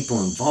many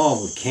people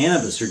involved with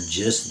cannabis are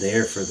just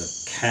there for the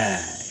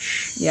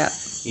cash. Yeah.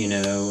 You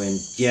know,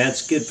 and yeah,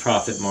 it's good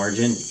profit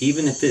margin.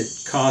 Even if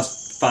it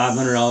costs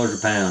 $500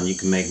 a pound, you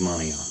can make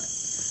money on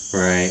it.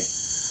 Right?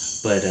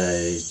 But,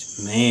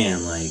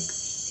 man, like,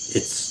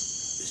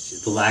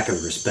 it's the lack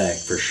of respect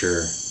for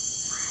sure.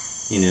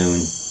 You know,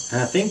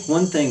 and I think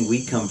one thing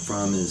we come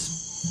from is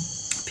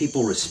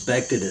people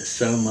respected it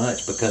so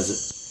much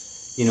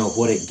because, you know,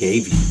 what it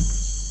gave you.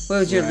 Well,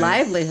 it was your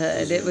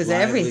livelihood. It was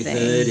everything.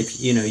 If,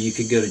 you know, you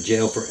could go to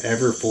jail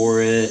forever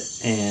for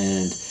it.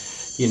 And,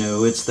 you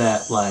know, it's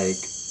that,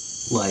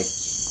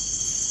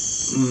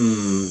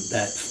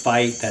 that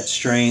fight, that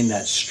strain,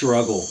 that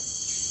struggle.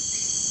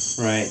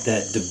 Right,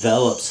 that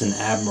develops an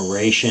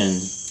admiration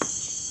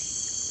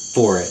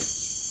for it.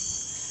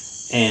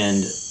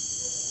 And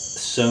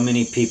so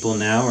many people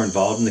now are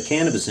involved in the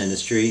cannabis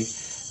industry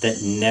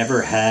that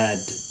never had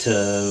to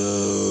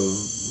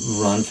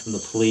run from the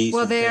police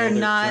or bail their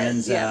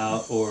friends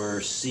out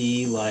or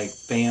see like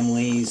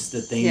families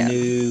that they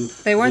knew.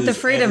 They weren't the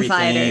freedom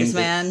fighters,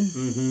 man.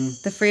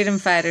 The freedom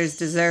fighters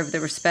deserve the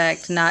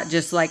respect, not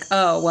just like,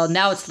 oh, well,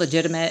 now it's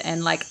legitimate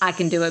and like I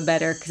can do it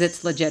better because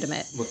it's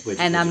legitimate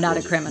and I'm not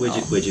a criminal.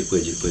 Widget.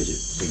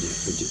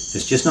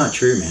 It's just not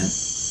true, man.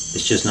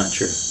 It's just not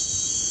true.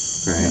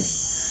 Right?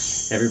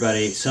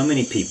 Everybody, so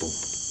many people.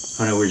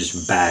 I know we're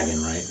just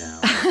bagging right now.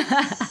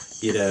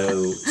 You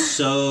know,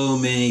 so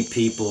many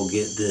people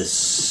get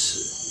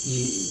this,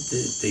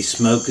 they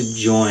smoke a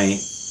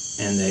joint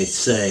and they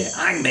say,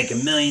 I can make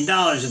 $1 million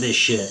of this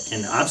shit.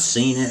 And I've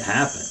seen it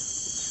happen,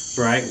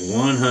 right?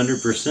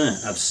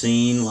 100%. I've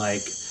seen,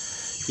 like,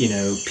 you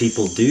know,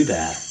 people do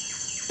that.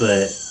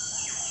 But,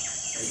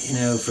 you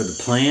know, for the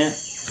plant,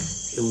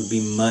 it would be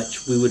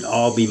we would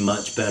all be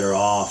much better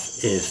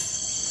off if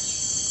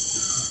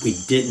we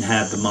didn't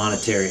have the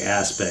monetary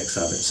aspects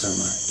of it so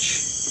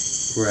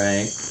much,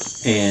 right?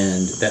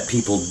 And that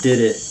people did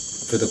it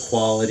for the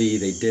quality,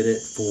 they did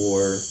it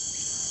for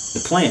the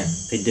plant,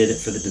 they did it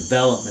for the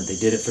development, they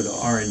did it for the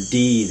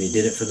R&D, they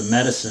did it for the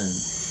medicine,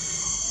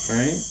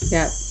 right?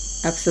 Yeah,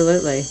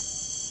 absolutely.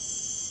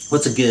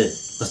 What's a good?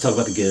 Let's talk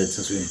about the good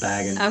since we've been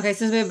bagging. Okay,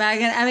 since we've been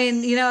bagging, I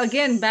mean, you know,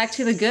 again, back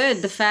to the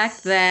good, the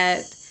fact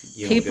that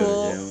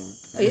people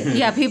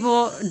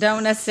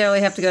don't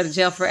necessarily have to go to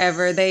jail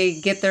forever. They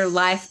get their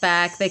life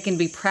back. They can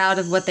be proud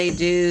of what they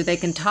do. They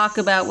can talk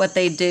about what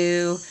they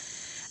do.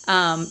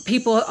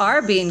 People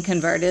are being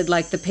converted,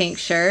 like the pink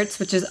shirts,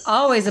 which is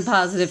always a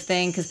positive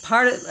thing because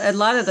a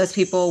lot of those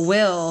people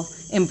will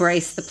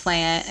embrace the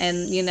plant.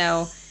 And, you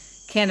know,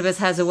 cannabis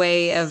has a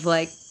way of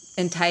like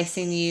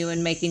enticing you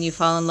and making you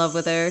fall in love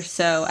with her.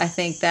 So I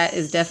think that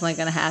is definitely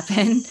going to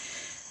happen.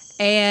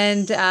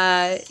 And she's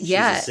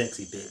a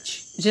sexy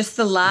bitch. Just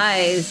the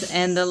lies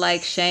and the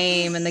like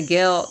shame and the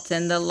guilt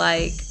and the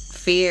like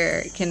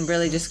fear can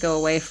really just go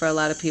away for a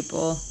lot of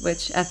people,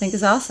 which I think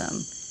is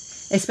awesome.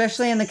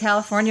 Especially in the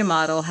California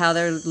model, how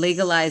they're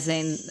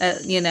legalizing,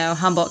 you know,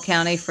 Humboldt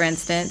County, for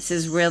instance,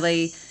 is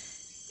really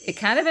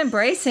kind of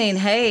embracing,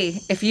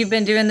 hey, if you've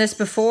been doing this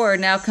before,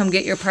 now come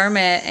get your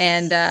permit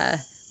and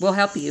we'll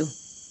help you.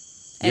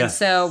 And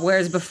so,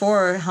 whereas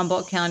before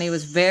Humboldt County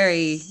was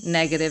very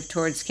negative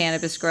towards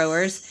cannabis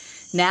growers,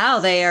 now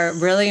they are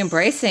really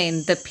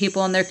embracing the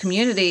people in their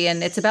community.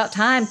 And it's about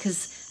time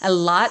because a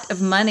lot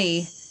of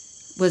money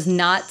was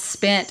not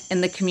spent in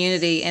the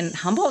community. And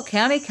Humboldt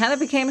County kind of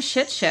became a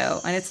shit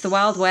show. And it's the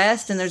Wild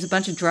West. And there's a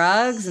bunch of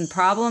drugs and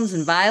problems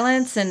and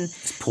violence. And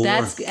it's poor.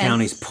 The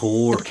county's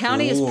poor. The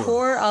county is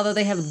poor, although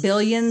they have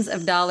billions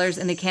of dollars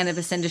in the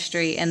cannabis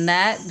industry. And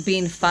that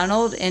being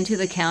funneled into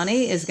the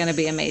county is going to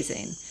be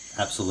amazing.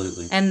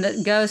 Absolutely. And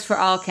that goes for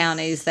all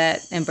counties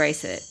that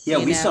embrace it. Yeah,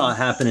 we saw it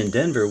happen in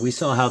Denver. We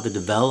saw how the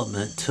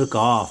development took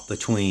off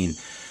between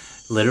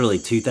literally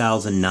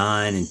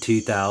 2009 and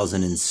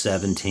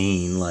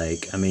 2017.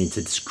 Like, I mean,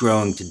 it's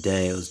growing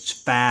today. It was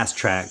fast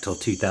tracked till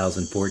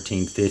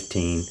 2014,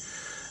 15.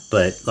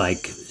 But,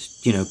 like,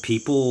 you know,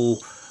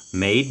 people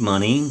made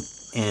money.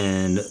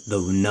 And the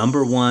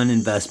number one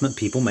investment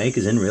people make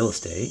is in real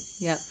estate.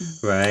 Yep.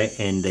 Right?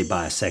 And they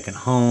buy a second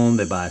home,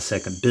 they buy a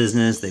second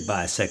business, they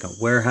buy a second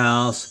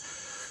warehouse,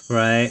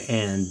 right?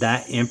 And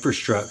that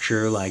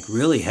infrastructure, like,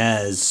 really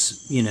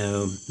has, you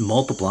know,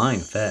 multiplying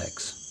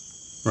effects,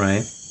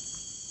 right?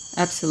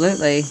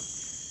 Absolutely.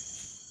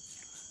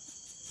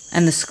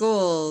 And the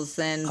schools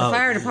and the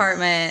fire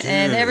department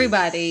and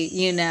everybody,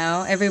 you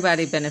know,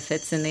 everybody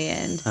benefits in the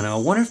end. I know. I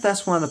wonder if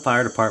that's why the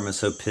fire department's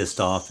so pissed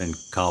off in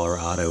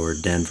Colorado or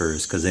Denver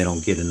is because they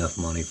don't get enough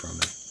money from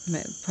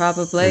it.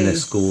 Probably. And the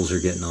schools are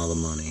getting all the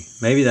money.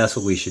 Maybe that's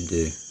what we should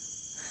do.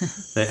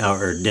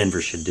 Or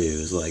Denver should do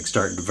is like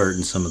start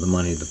diverting some of the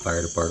money to the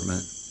fire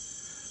department.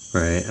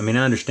 Right. I mean,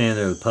 I understand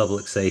they're the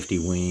public safety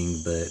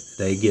wing, but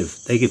they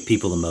give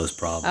people the most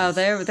problems.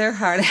 Oh, they're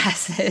hard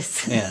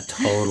asses. Yeah,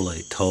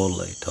 totally.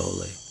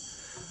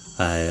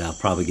 I'll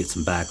probably get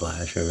some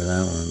backlash over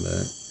that one,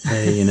 but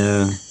hey,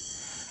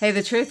 Hey,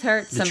 the truth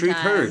hurts sometimes. The truth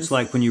hurts.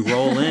 Like when you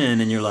roll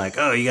in and you're like,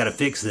 oh, you got to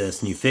fix this,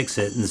 and you fix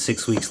it, and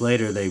 6 weeks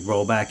later they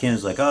roll back in.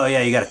 It's like, oh,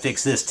 yeah, you got to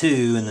fix this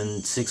too. And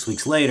then 6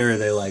 weeks later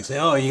they like say,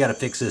 oh, you got to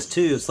fix this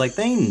too. It's like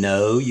they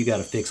know you got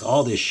to fix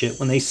all this shit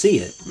when they see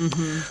it.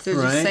 Mm-hmm. So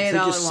right?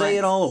 just say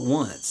it all at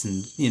once.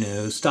 And,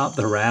 stop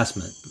the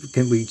harassment.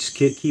 Can we just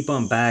keep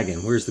on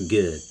bagging? Where's the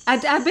good?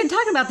 I've been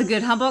talking about the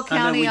good. Humboldt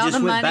County, all the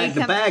money. We just went back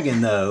to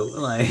bagging, though.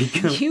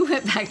 Like you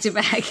went back to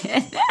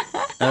bagging.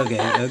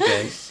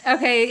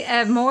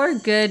 Okay. More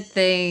good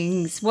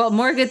things. Well,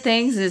 more good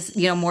things is,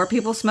 more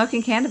people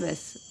smoking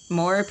cannabis,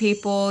 more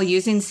people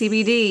using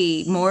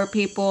CBD, more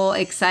people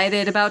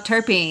excited about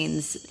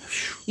terpenes.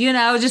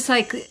 Just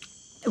like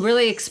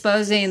really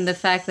exposing the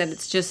fact that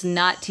it's just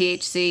not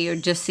THC or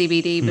just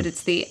CBD, but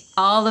it's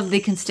all of the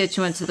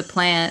constituents of the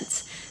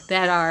plants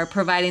that are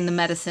providing the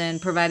medicine,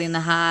 providing the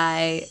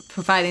high,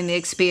 providing the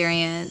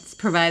experience,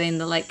 providing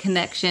the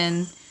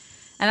connection.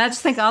 And I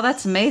just think all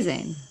that's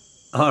amazing.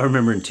 I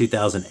remember in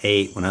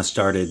 2008 when I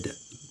started,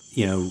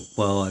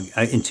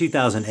 in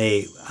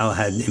 2008 I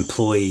had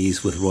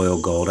employees with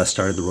Royal Gold. I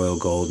started the Royal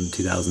Gold in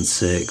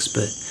 2006,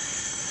 but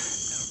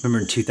I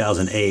remember in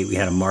 2008 we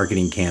had a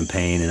marketing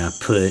campaign and I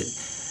put,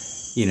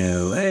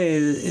 hey,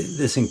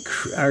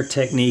 our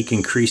technique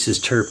increases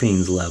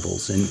terpenes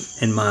levels,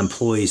 and my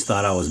employees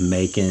thought I was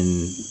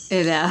making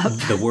it up.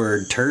 The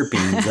word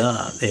terpenes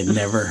up. They'd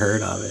never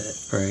heard of it,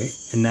 right?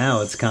 And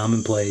now it's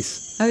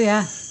commonplace. Oh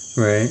yeah.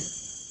 Right.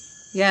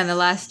 Yeah, in the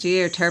last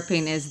year,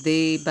 terpene is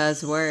the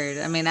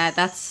buzzword. I mean, I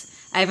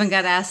even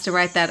got asked to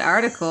write that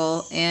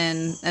article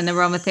in an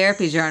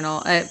aromatherapy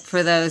journal.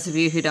 For those of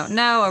you who don't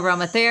know,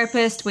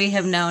 aromatherapist, we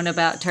have known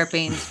about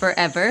terpenes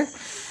forever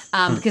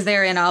because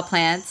they're in all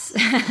plants.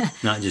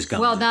 Not just gummies.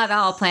 Well, not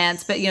all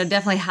plants, but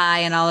definitely high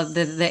in all of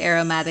the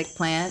aromatic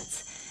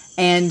plants.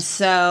 And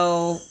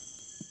so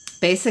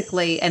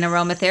basically, an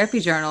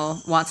aromatherapy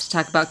journal wants to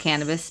talk about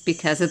cannabis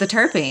because of the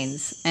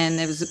terpenes. And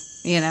it was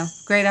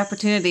great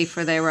opportunity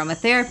for the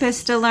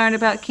aromatherapist to learn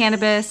about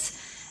cannabis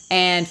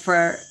and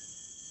for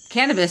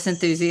cannabis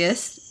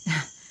enthusiasts,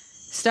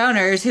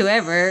 stoners,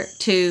 whoever,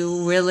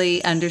 to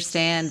really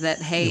understand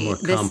that, hey,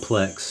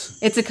 complex.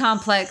 It's a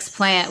complex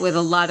plant with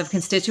a lot of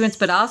constituents,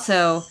 but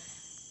also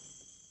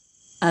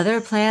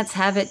other plants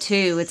have it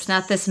too. It's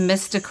not this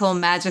mystical,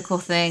 magical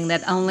thing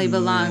that only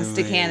belongs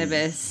to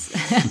cannabis.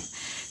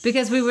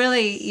 Because we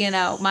really,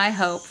 my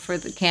hope for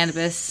the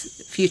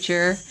cannabis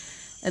future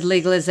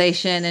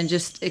legalization and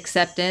just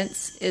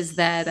acceptance is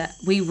that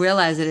we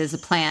realize it is a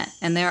plant,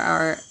 and there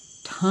are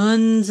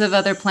tons of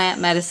other plant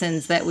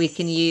medicines that we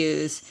can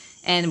use,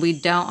 and we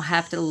don't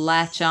have to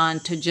latch on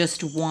to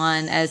just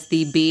one as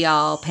the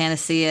be-all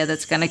panacea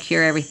that's going to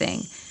cure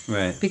everything.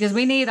 Right. Because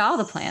we need all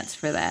the plants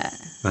for that.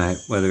 Right.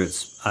 Whether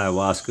it's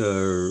ayahuasca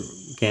or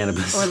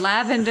cannabis. Or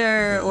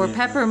lavender or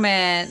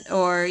peppermint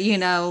or,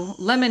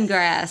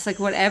 lemongrass, like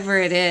whatever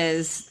it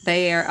is,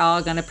 they are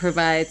all going to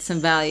provide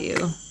some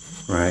value.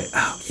 Right.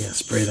 Oh, yeah,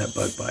 spray that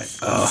bug bite.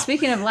 Oh.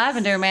 Speaking of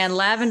lavender, man,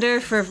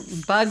 lavender for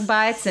bug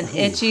bites and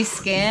itchy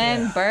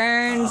skin,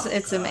 burns,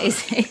 it's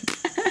amazing.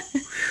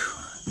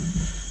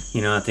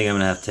 I think I'm going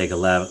to have to take a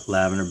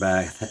lavender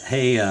bath.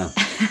 Hey,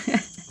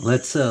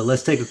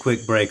 let's take a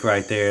quick break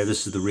right there.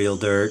 This is The Real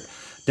Dirt.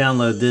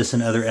 Download this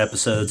and other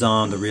episodes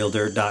on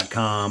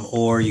therealdirt.com,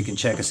 or you can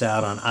check us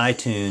out on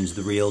iTunes,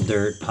 The Real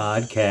Dirt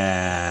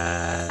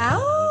Podcast.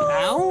 Ow!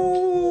 Ow!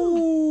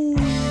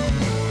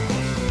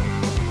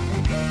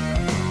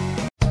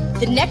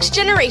 The next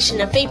generation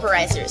of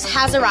vaporizers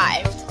has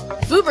arrived.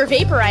 Vuber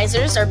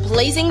vaporizers are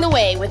blazing the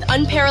way with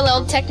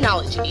unparalleled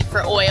technology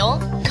for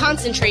oil,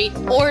 concentrate,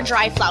 or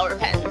dry flower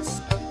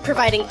pens.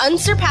 Providing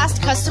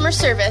unsurpassed customer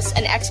service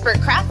and expert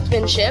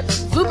craftsmanship,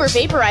 Vuber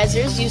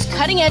vaporizers use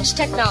cutting-edge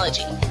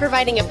technology,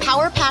 providing a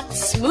power-packed,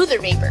 smoother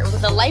vapor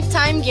with a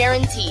lifetime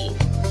guarantee.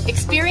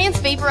 Experience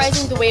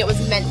vaporizing the way it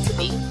was meant to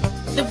be.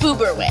 The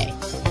Vuber way.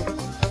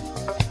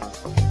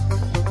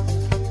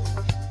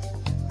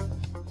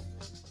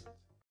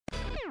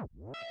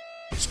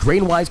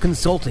 Strainwise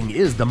Consulting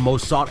is the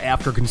most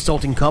sought-after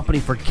consulting company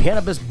for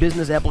cannabis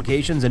business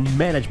applications and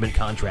management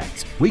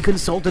contracts. We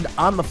consulted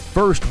on the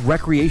first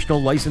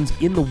recreational license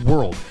in the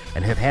world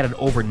and have had an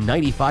over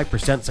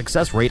 95%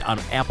 success rate on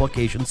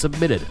applications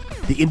submitted.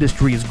 The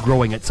industry is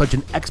growing at such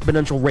an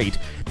exponential rate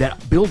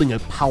that building a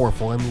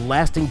powerful and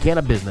lasting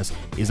cannabis business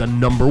is a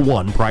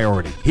 #1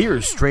 priority.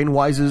 Here's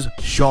Strainwise's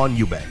Sean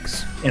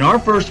Eubanks. In our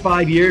first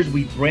 5 years,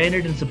 we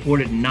branded and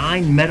supported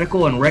 9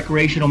 medical and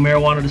recreational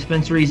marijuana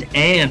dispensaries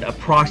and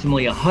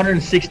approximately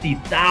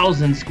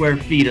 160,000 square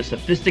feet of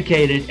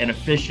sophisticated and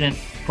efficient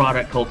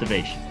product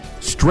cultivation.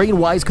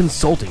 Strainwise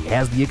Consulting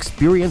has the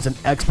experience and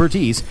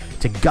expertise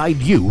to guide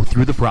you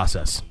through the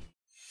process.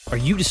 Are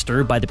you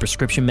disturbed by the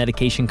prescription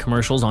medication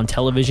commercials on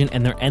television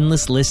and their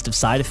endless list of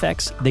side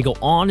effects? They go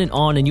on,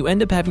 and you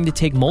end up having to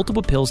take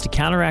multiple pills to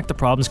counteract the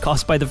problems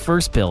caused by the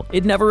first pill.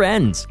 It never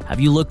ends. Have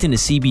you looked into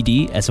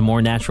CBD as a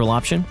more natural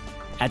option?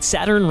 At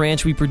Saturn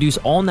Ranch, we produce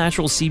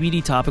all-natural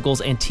CBD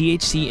topicals and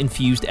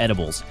THC-infused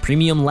edibles.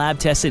 Premium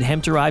lab-tested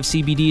hemp-derived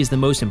CBD is the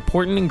most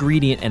important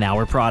ingredient in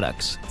our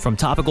products. From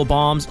topical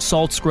balms,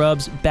 salt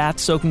scrubs,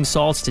 bath-soaking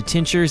salts to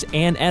tinctures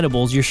and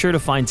edibles, you're sure to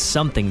find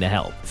something to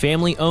help.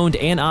 Family-owned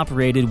and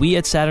operated, we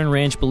at Saturn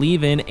Ranch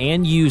believe in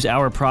and use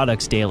our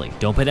products daily.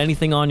 Don't put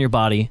anything on your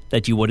body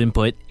that you wouldn't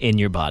put in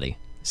your body.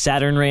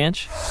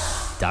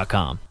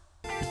 SaturnRanch.com.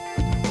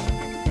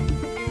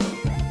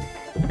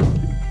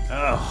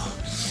 Oh.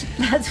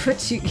 That's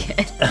what you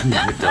get.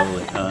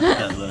 Totally.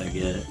 That's what I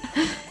get.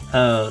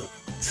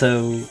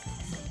 So,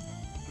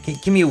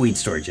 give me a weed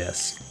story,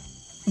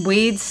 Jess.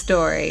 Weed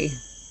story.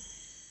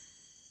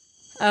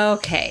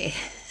 Okay.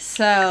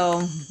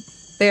 So,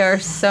 there are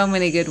so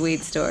many good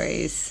weed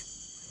stories.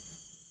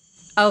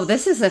 Oh,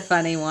 this is a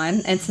funny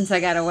one. And since I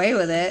got away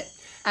with it,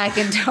 I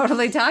can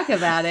totally talk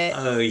about it.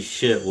 Oh,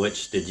 shit.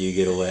 Which did you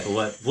get away?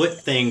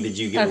 What thing did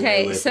you get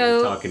away with that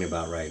we're talking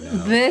about right now?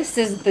 This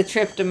is the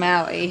trip to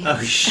Maui. Oh,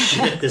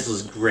 shit. This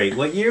was great.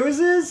 What year was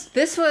this?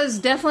 This was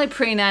definitely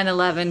pre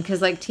 9/11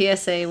 because, like,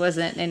 TSA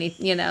wasn't any,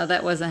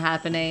 that wasn't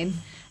happening.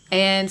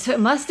 And so it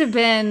must have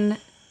been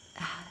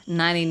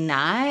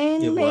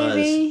 99,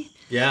 maybe? Was.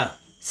 Yeah.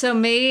 So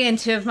me and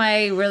two of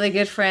my really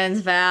good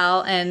friends,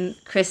 Val and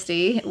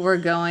Christy, were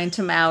going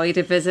to Maui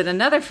to visit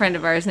another friend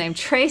of ours named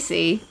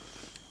Tracy.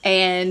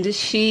 And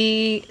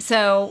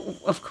so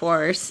of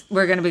course,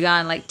 we're going to be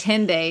gone like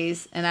 10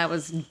 days. And I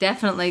was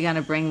definitely going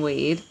to bring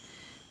weed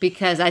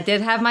because I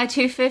did have my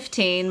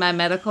 215, my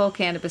medical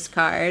cannabis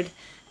card.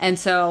 And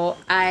so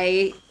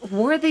I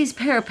wore these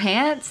pair of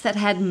pants that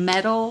had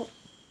metal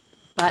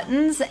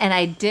buttons and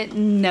I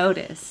didn't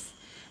notice.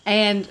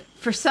 And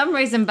for some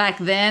reason back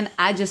then,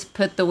 I just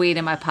put the weed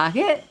in my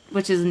pocket,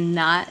 which is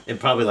not... And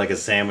probably like a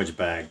sandwich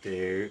bag,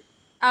 dude.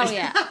 Oh,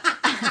 yeah.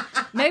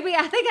 Maybe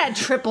I think I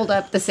tripled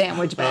up the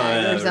sandwich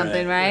bag or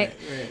something, right?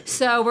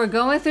 So we're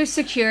going through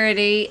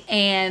security,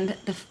 and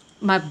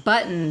my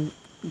button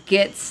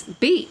gets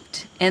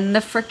beeped in the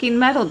freaking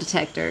metal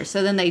detector.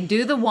 So then they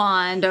do the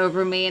wand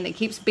over me, and it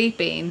keeps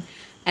beeping.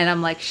 And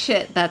I'm like,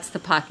 shit, that's the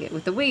pocket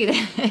with the weed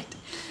in it.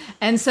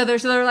 And so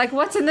they're like,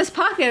 what's in this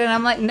pocket? And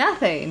I'm like,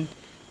 nothing.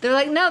 They're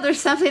like, no,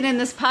 there's something in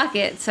this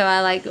pocket. So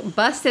I like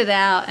bust it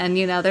out, and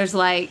there's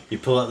like... You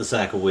pull out the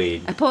sack of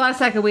weed. I pull out a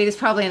sack of weed. It's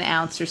probably an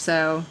ounce or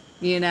so,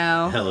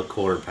 Hell, a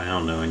quarter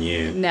pound knowing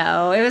you.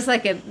 No, it was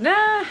like it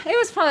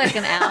was probably like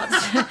an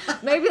ounce.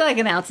 Maybe like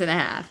an ounce and a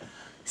half.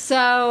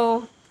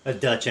 So... A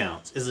Dutch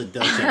ounce is a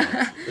Dutch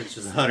ounce, which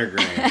is 100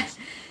 grams.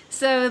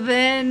 So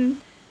then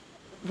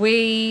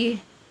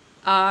we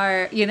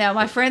are,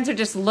 my friends are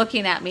just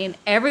looking at me, and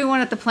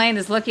everyone at the plane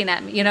is looking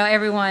at me,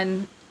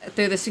 everyone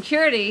through the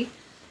security.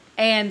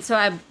 And so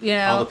I,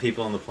 all the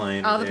people on the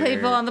plane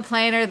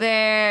are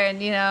there,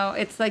 and,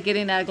 it's like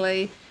getting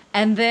ugly.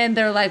 And then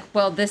they're like,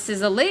 well, this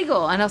is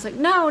illegal. And I was like,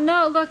 no,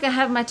 look, I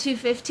have my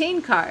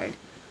 215 card.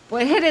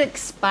 Well, it had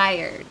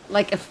expired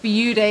like a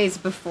few days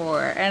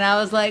before. And I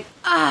was like,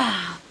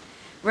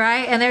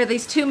 right? And there are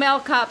these two male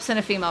cops and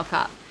a female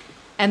cop.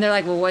 And they're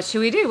like, well, what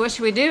should we do? What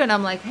should we do? And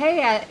I'm like,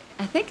 hey,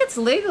 I think it's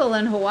legal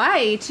in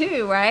Hawaii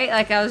too, right?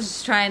 Like I was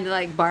just trying to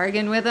like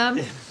bargain with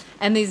them.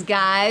 And these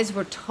guys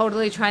were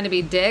totally trying to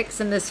be dicks.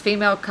 And this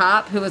female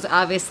cop, who was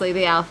obviously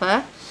the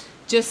alpha,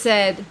 just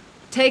said,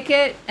 take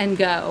it and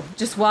go.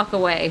 Just walk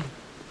away.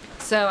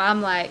 So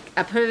I'm like,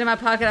 I put it in my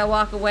pocket, I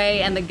walk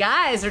away. And the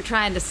guys are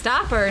trying to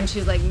stop her. And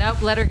she's like,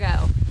 nope, let her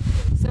go.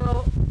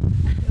 So,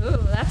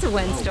 that's a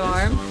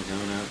windstorm.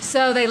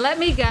 So they let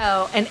me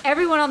go. And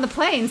everyone on the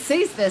plane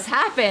sees this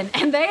happen.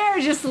 And they are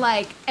just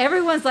like,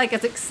 everyone's like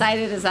as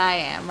excited as I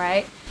am,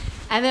 right?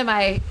 And then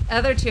my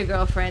other two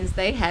girlfriends,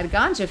 they had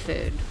ganja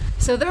food.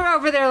 So they're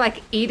over there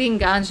like eating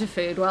ganja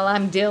food while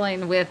I'm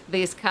dealing with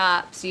these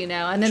cops, and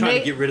then trying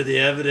to get rid of the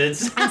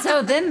evidence. And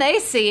so then they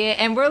see it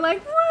and we're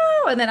like,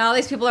 woo! And then all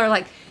these people are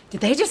like,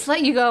 did they just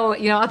let you go?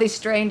 All these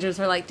strangers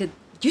are like, did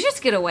you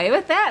just get away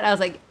with that? And I was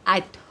like,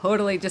 I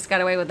totally just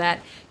got away with that.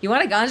 You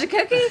want a ganja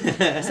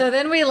cookie? So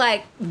then we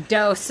like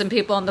dosed some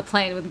people on the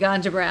plane with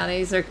ganja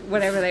brownies or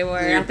whatever they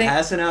were. You're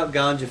passing out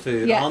ganja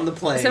food on the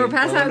plane. So we're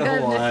passing out ganja.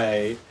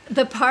 Hawaii.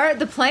 The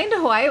plane to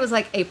Hawaii was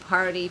like a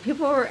party.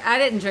 I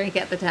didn't drink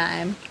at the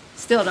time.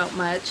 Still don't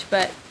much,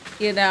 but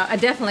I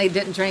definitely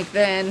didn't drink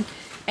then.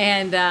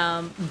 And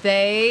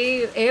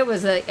it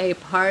was a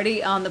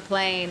party on the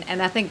plane.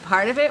 And I think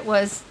part of it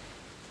was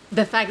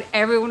the fact that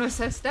everyone was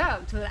so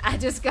stoked that I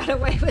just got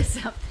away with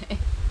something.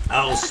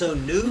 Oh, it was so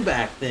new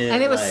back then.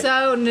 And it was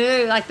so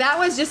new. Like, that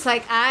was just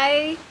like,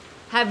 I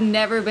have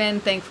never been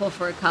thankful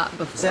for a cop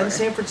before. Was that in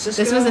San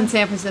Francisco? This was in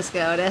San Francisco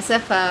at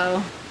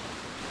SFO.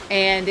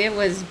 And it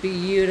was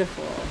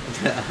beautiful.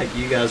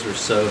 You guys were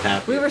so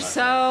happy. We were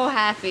so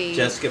happy.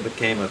 Jessica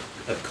became a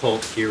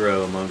cult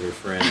hero among her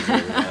friends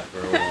over that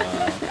for a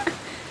while.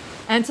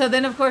 And so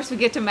then, of course, we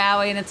get to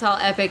Maui, and it's all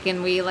epic,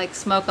 and we, like,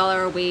 smoke all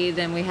our weed,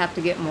 and we have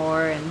to get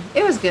more, and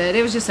it was good.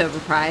 It was just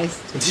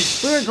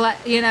overpriced. We were glad,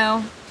 you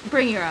know,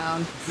 bring your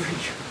own.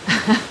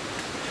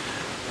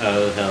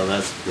 Oh, hell,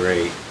 that's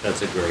great.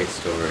 That's a great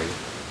story.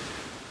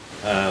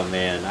 Oh,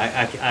 man.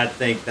 I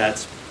think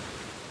that's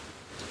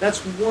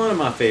one of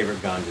my favorite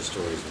ganja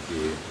stories with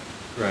you,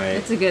 right?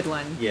 It's a good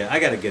one. Yeah, I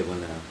got a good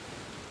one, though.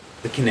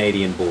 The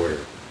Canadian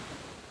border.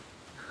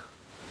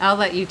 I'll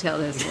let you tell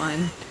this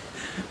one.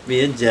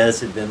 Me and Jess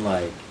had been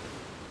like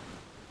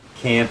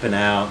camping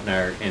out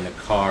in a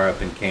car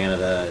up in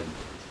Canada.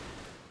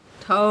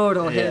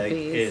 Total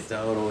hippies.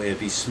 Total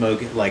hippies.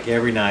 Smoking, like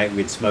every night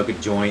we'd smoke a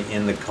joint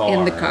in the car.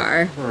 In the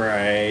car.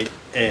 Right.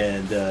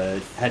 And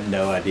had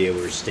no idea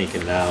we were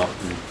stinking out.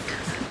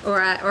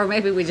 Or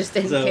maybe we just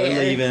didn't care. So we're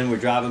leaving, we're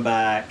driving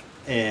back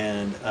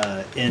and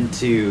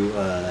into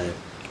the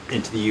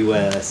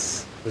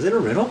U.S. Was it a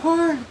rental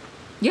car?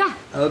 Yeah.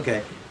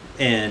 Okay.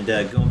 And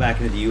going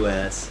back into the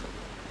U.S.,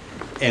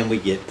 and we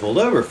get pulled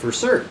over for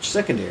search,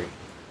 secondary,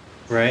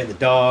 right? The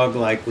dog,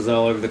 like, was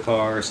all over the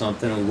car or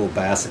something, a little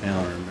basset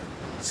hound, I remember.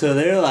 So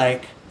they're,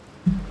 like,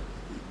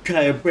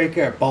 trying to break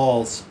our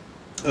balls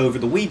over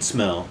the weed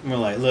smell. And we're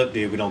like, look,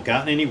 dude, we don't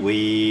got any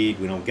weed,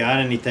 we don't got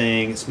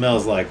anything, it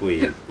smells like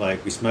weed.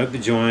 Like, we smoked the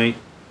joint,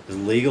 it was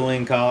legal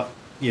it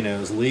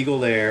was legal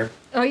there.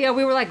 Oh, yeah,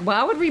 we were like,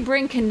 why would we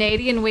bring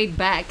Canadian weed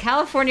back?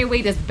 California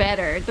weed is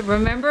better.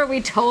 Remember, we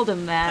told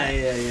him that.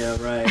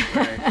 Yeah, right.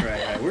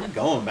 We're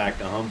going back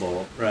to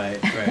Humboldt, right.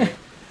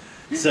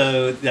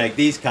 So, like,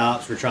 these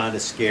cops were trying to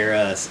scare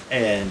us,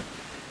 and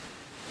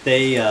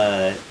they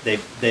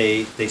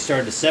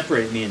started to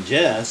separate me and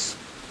Jess,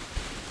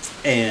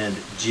 and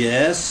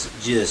Jess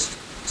just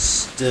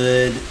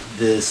stood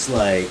these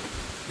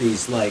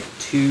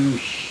two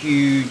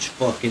huge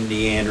fucking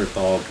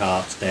Neanderthal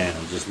cops down.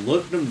 Just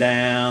looked them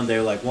down. They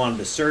like wanted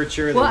to search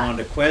her. They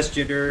wanted to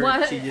question her.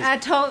 Well,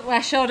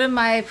 I showed him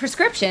my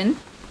prescription.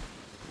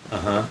 And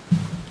I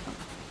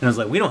was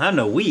like, we don't have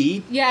no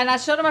weed. Yeah, and I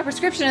showed them my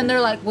prescription, and they're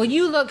like, well,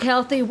 you look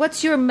healthy.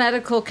 What's your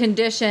medical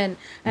condition?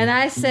 And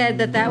I said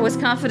that was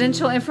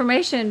confidential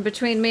information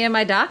between me and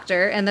my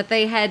doctor, and that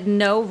they had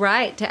no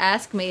right to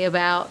ask me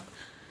about,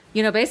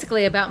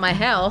 basically about my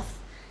health.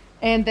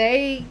 And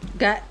they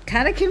got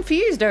kind of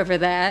confused over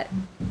that.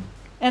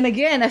 And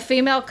again, a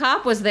female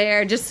cop was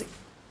there just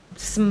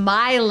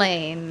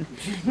smiling.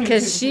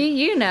 Because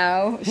she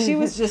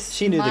was just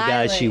She knew the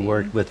guys she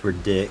worked with were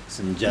dicks.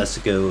 And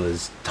Jessica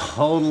was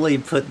totally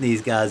putting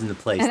these guys into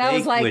place. And I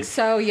was like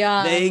so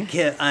young. They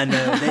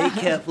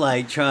kept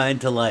like trying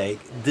to like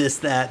this,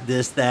 that.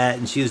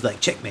 And she was like,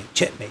 checkmate,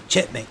 checkmate,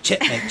 checkmate,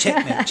 checkmate,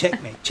 checkmate,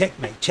 checkmate,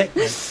 checkmate,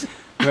 checkmate.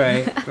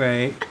 Right.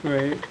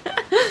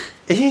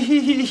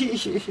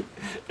 It's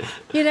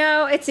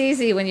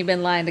easy when you've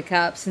been lying to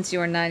cops since you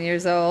were 9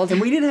 years old. And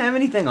we didn't have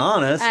anything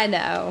on us. I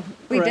know.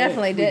 We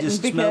definitely didn't. We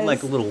just smelled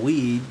like a little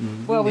weed.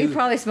 We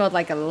probably smelled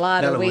like a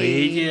lot of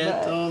weed.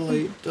 Yeah,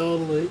 totally.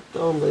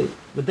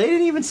 But they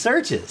didn't even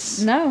search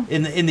us. No.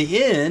 In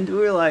the end, we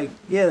were like,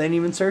 yeah, they didn't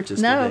even search us.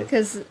 No,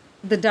 because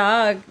the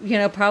dog,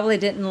 probably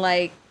didn't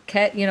like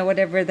cut,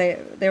 whatever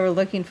they were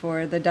looking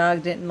for. The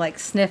dog didn't like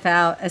sniff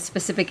out a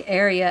specific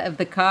area of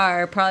the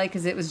car, probably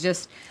because it was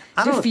just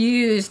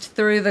diffused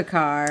through the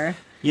car.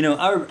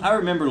 I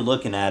remember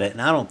looking at it,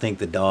 and I don't think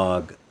the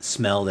dog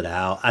smelled it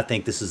out. I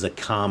think this is a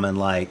common,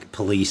 like,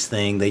 police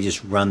thing. They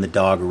just run the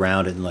dog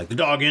around it and, like, the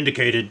dog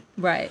indicated.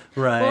 Right.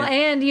 Well,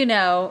 and,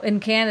 in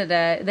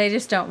Canada, they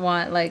just don't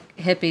want, like,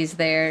 hippies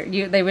there.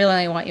 They really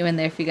only want you in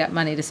there if you got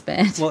money to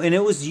spend. Well, and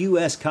it was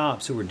U.S.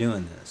 cops who were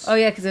doing this. Oh,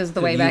 yeah, because it was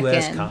the way back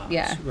US in. Cops.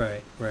 Yeah.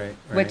 Right.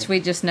 Which we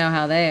just know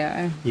how they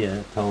are.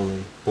 Yeah,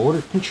 totally.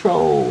 Border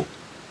control.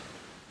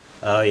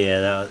 Oh,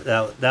 yeah,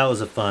 that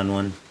was a fun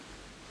one.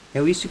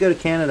 Yeah, we used to go to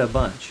Canada a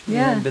bunch. Yeah. We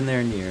haven't been there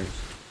in years.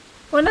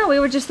 Well, no, we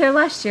were just there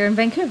last year in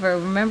Vancouver,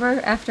 remember?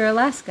 After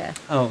Alaska.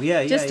 Oh,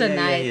 yeah. Just a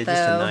night, though.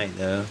 Just a night,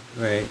 though.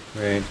 Right.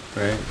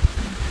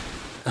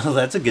 Oh,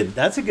 that's a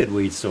good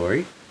weed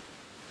story.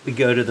 We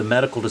go to the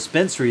medical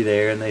dispensary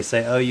there, and they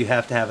say, oh, you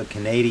have to have a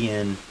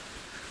Canadian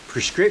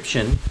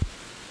prescription.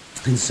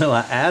 And so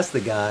I asked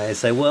the guy, I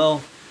say,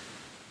 well,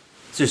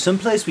 is there some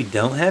place we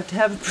don't have to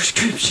have a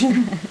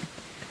prescription?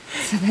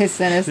 So they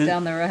sent us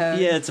down the road.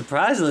 Yeah,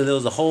 surprisingly, there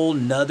was a whole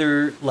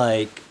nother,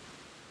 like,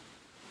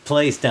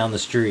 place down the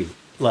street.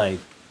 Like,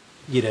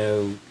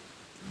 a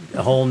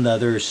whole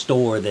nother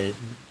store that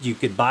you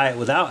could buy it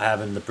without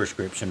having the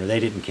prescription, or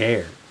they didn't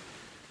care.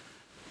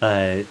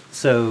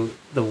 So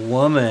the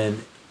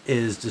woman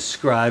is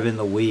describing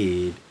the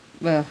weed.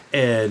 Ugh.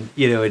 And,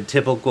 in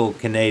typical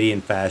Canadian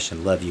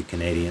fashion, love you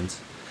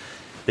Canadians,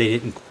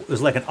 it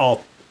was like an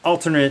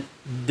alternate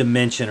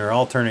dimension or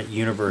alternate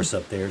universe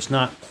up there. It's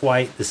not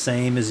quite the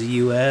same as the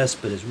U.S.,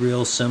 but it's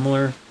real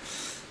similar.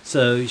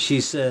 So she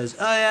says,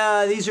 oh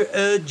yeah, these are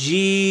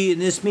OG,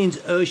 and this means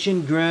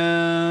ocean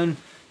grown.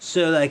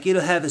 So like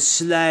it'll have a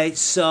slight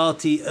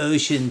salty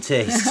ocean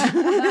taste.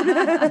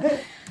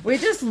 We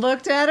just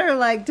looked at her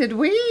like, did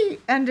we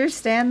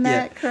understand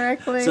that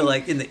correctly? So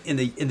like in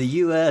the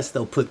U.S.,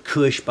 they'll put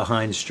Kush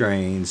behind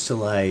strains to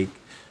like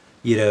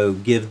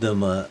give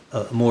them a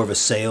more of a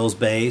sales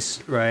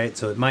base, right?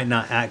 So it might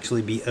not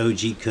actually be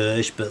OG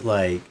Kush, but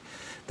like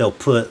they'll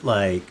put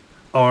like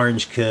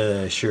Orange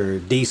Kush or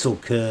Diesel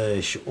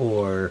Kush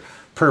or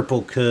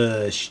Purple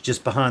Kush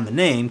just behind the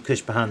name,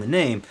 Kush behind the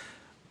name.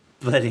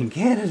 But in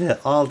Canada,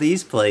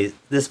 this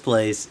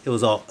place, it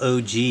was all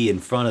OG in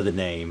front of the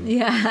name.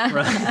 Yeah.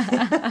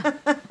 Right?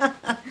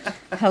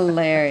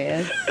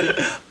 Hilarious.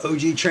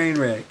 OG train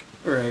wreck.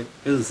 Right.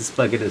 It was just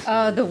fucking.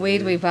 Oh, the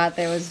weed we bought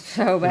there was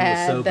so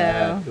bad, It was so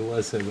bad. It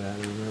was so bad.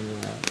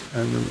 I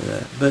remember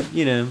that. But,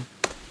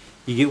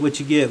 you get what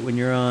you get when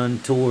you're on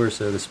tour,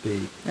 so to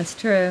speak. That's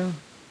true.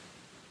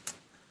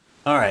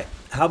 All right.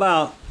 How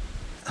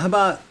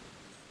about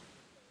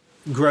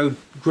grow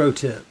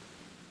tip?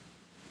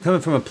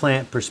 Coming from a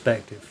plant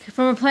perspective.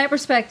 From a plant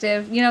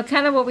perspective,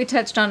 kind of what we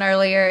touched on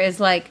earlier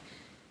is like,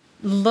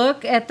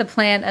 look at the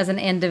plant as an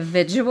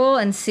individual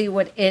and see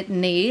what it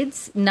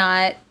needs,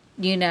 not,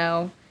 you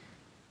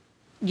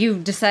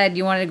decide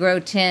you want to grow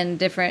 10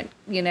 different,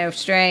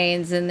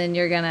 strains, and then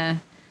you're going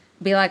to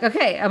be like,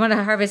 okay, I'm going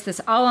to harvest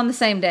this all on the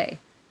same day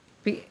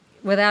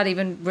without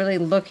even really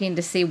looking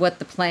to see what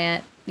the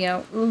plant,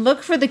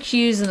 look for the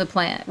cues in the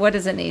plant. What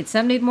does it need?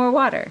 Some need more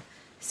water.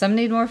 Some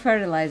need more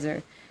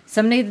fertilizer.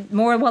 Some need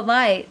more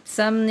light.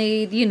 Some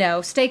need,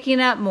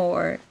 staking up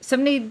more.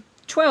 Some need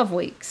 12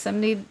 weeks. Some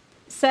need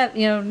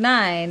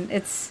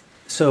 9.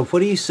 So what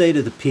do you say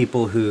to the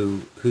people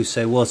who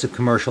say, well, it's a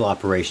commercial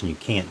operation, you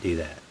can't do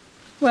that?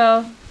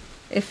 Well,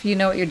 if you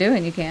know what you're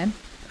doing, you can.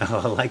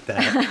 Oh, I like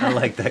that. I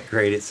like that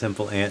great,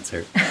 simple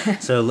answer.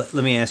 So let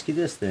me ask you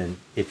this then.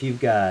 If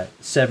you've got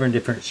 7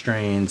 different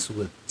strains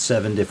with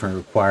 7 different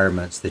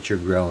requirements that you're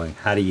growing,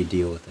 how do you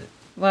deal with it?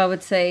 Well, I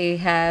would say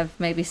have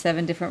maybe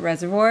 7 different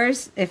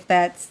reservoirs, if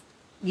that's,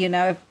 if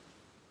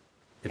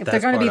they're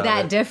going to be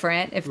that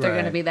different, they're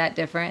going to be that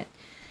different.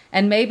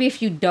 And maybe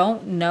if you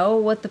don't know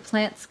what the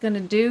plant's going to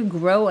do,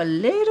 grow a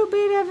little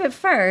bit of it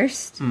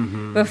first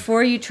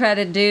before you try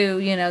to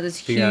do, this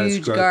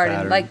huge garden.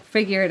 Pattern. Like,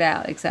 figure it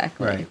out,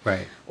 exactly.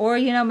 Right. Or,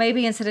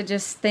 maybe instead of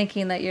just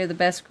thinking that you're the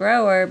best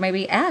grower,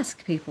 maybe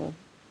ask people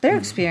their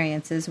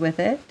experiences with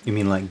it. You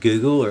mean like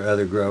Google or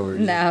other growers?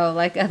 No,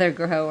 like other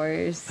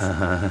growers.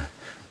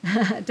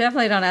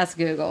 Definitely don't ask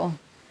Google.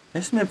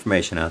 There's some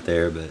information out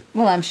there, but...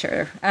 Well, I'm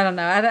sure. I don't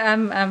know.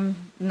 I'm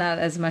not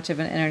as much of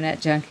an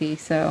internet junkie,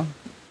 so...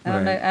 I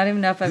don't know. I don't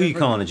even know if I've Who are you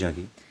calling a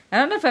junkie? I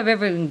don't know if I've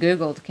ever even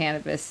Googled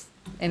cannabis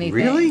anything.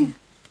 Really?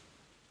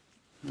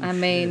 I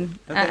mean,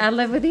 okay. I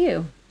live with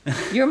you.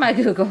 You're my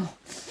Google.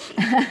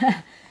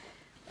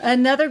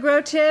 Another grow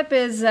tip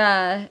is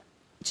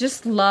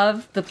just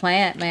love the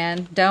plant,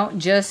 man. Don't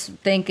just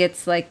think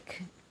it's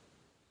like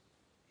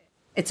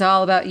it's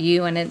all about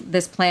you and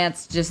this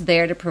plant's just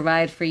there to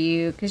provide for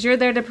you, because you're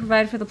there to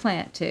provide for the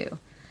plant too.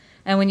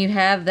 And when you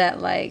have that,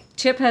 like,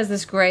 Chip has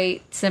this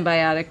great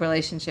symbiotic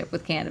relationship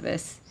with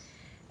cannabis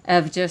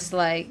of just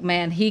like,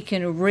 man, he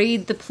can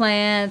read the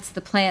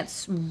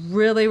plants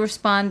really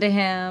respond to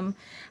him.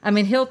 I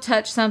mean, he'll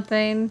touch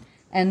something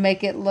and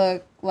make it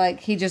look like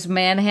he just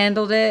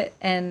manhandled it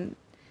and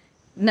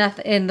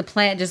nothing, and the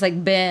plant just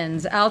like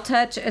bends. I'll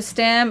touch a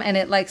stem and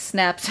it like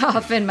snaps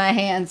off in my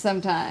hand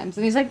sometimes.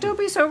 And he's like, don't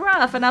be so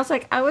rough. And I was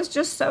like, I was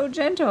just so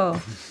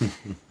gentle.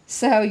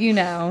 So,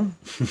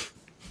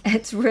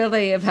 it's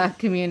really about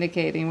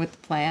communicating with the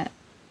plant.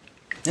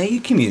 Now,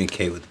 you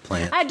communicate with the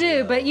plant. I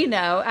do, but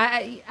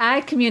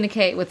I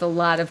communicate with a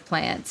lot of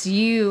plants.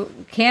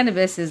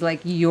 Cannabis is like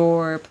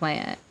your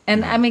plant.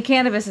 And I mean,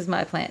 cannabis is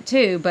my plant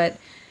too, but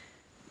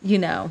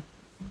I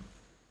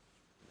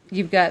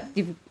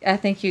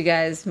think you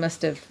guys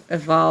must have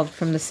evolved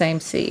from the same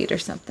seed or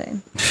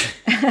something.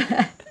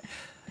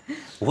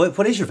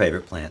 What is your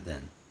favorite plant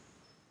then?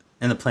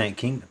 In the plant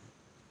kingdom?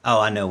 Oh,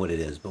 I know what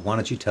it is, but why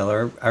don't you tell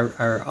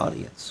our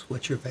audience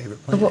what's your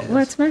favorite plant?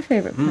 What's my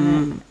favorite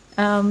plant?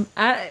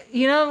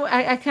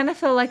 I kind of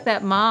feel like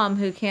that mom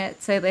who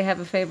can't say they have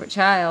a favorite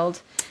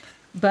child,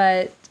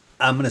 but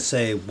I'm going to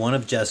say one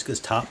of Jessica's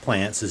top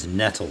plants is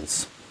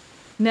nettles.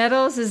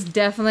 Nettles is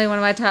definitely one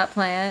of my top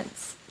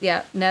plants.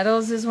 Yeah,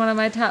 nettles is one of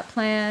my top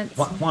plants.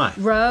 Why?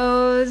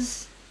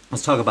 Rose.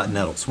 Let's talk about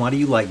nettles. Why do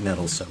you like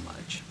nettles so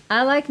much?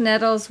 I like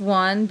nettles,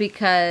 one,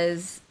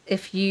 because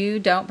if you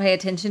don't pay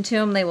attention to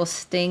them, they will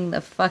sting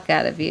the fuck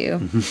out of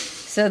you.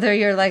 So they're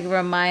your like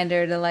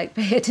reminder to like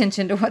pay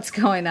attention to what's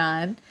going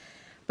on.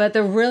 But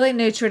they're really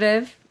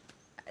nutritive,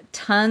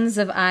 tons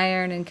of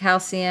iron and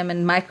calcium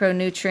and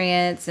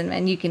micronutrients,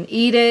 and you can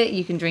eat it.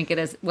 You can drink it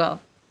as well,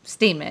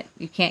 steam it.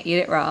 You can't eat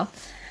it raw.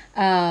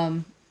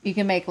 You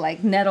can make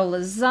like nettle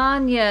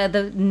lasagna.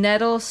 The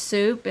nettle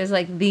soup is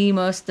like the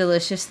most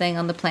delicious thing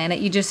on the planet.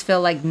 You just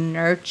feel like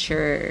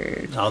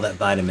nurtured. All that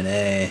vitamin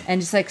A.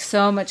 And just like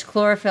so much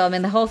chlorophyll. I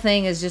mean, the whole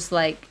thing is just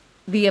like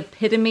the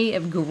epitome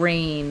of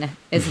green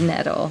is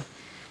nettle.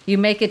 You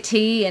make a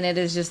tea and it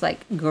is just like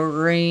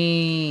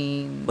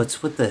green.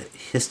 What's with the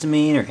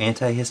histamine or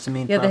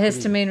antihistamine? Yeah, property?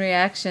 The histamine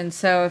reaction.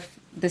 So if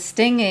the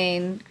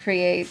stinging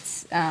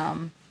creates,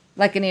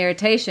 like an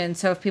irritation.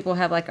 So if people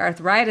have like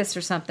arthritis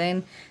or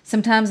something,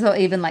 sometimes they'll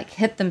even like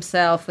hit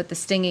themselves with the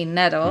stinging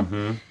nettle,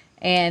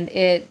 and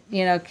it,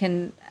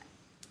 can.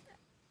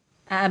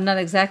 I'm not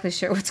exactly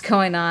sure what's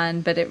going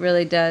on, but it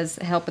really does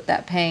help with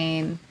that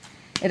pain.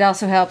 It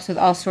also helps with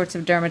all sorts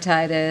of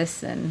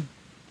dermatitis, and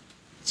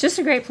it's just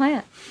a great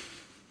plant.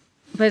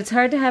 But it's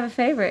hard to have a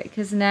favorite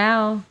because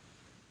now,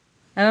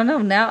 I don't know,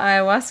 now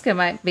ayahuasca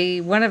might be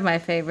one of my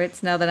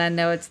favorites now that I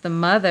know it's the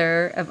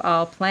mother of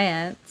all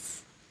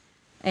plants.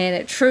 And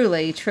it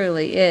truly,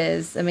 truly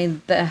is. I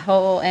mean, the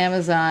whole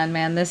Amazon,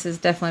 man, this is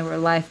definitely where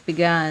life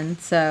begun.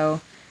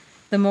 So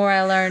the more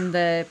I learn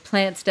the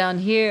plants down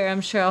here, I'm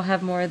sure I'll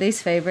have more of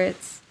these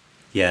favorites.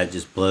 Yeah, it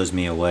just blows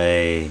me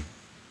away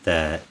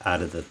that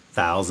out of the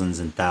thousands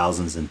and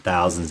thousands and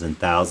thousands and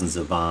thousands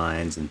of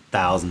vines and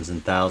thousands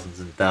and thousands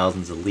and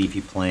thousands of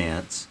leafy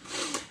plants,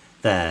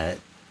 that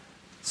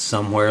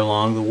somewhere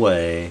along the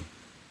way,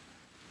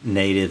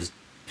 natives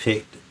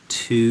picked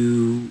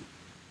 2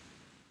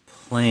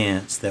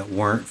 plants that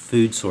weren't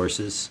food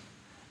sources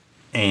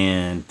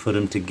and put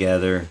them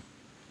together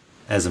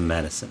as a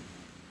medicine.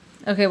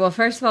 Okay, well,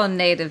 first of all,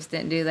 natives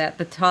didn't do that.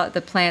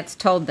 The plants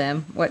told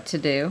them what to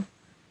do.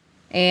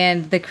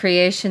 And the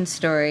creation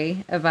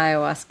story of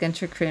ayahuasca and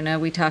chacruna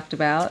we talked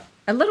about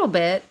a little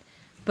bit,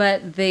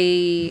 but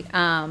there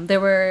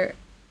were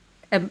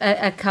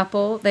a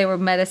couple. They were a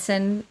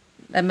medicine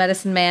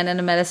man and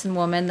a medicine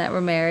woman that were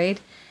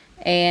married,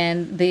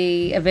 and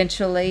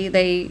eventually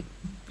they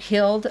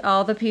healed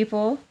all the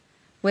people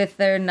with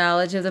their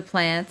knowledge of the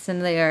plants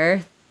and the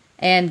earth,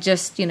 and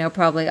just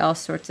probably all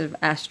sorts of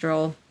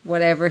astral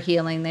whatever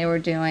healing they were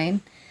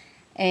doing.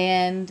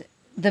 And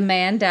the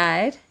man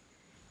died.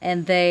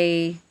 And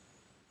they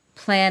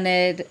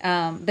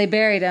they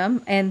buried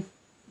him, and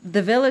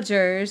the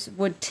villagers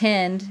would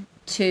tend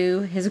to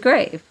his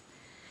grave.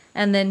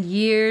 And then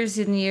years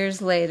and years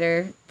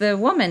later, the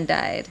woman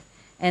died,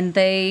 and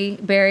they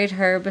buried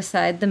her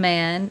beside the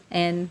man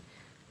and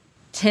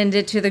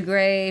tended to the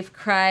grave,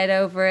 cried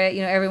over it.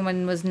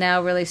 Everyone was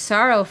now really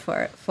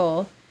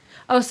sorrowful.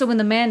 Oh, so when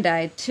the man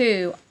died,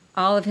 too,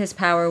 all of his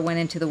power went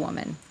into the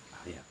woman.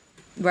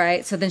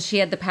 Right, so then she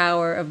had the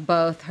power of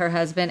both her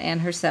husband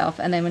and herself.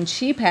 And then when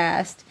she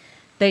passed,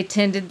 they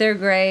tended their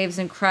graves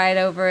and cried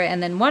over it.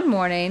 And then one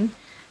morning,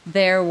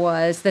 there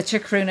was the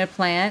chacruna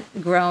plant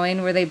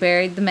growing where they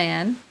buried the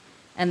man.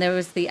 And there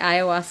was the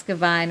ayahuasca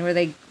vine where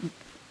they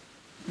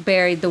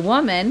buried the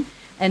woman.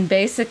 And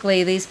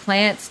basically, these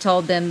plants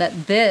told them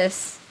that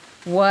this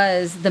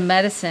was the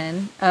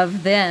medicine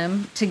of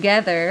them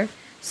together.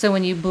 So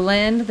when you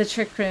blend the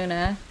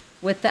chacruna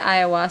with the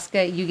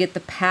ayahuasca, you get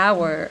the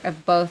power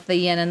of both the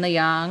yin and the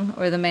yang,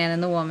 or the man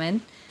and the woman.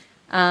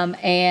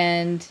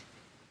 And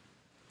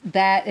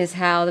that is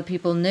how the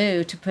people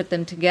knew to put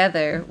them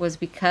together, was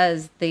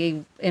because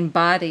they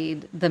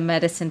embodied the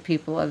medicine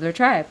people of their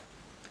tribe.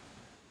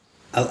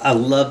 I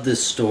love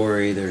this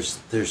story. There's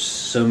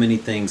so many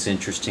things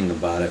interesting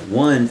about it.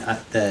 One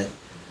that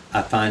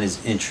I find is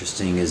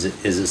interesting is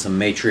it's a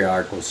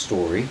matriarchal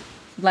story.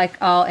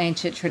 Like all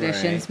ancient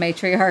traditions, right.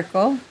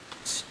 Matriarchal.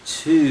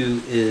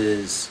 2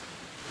 is,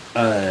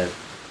 the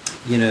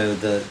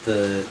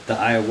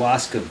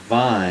ayahuasca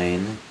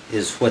vine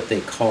is what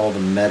they call the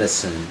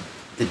medicine.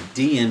 The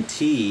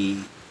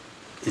DMT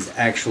is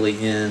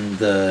actually in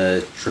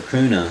the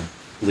chacruna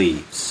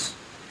leaves,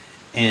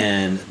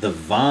 and the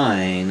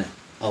vine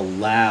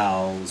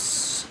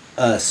allows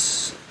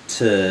us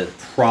to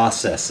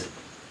process it,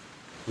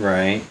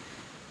 right?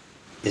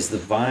 Is the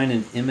vine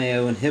an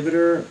MAO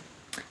inhibitor?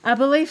 I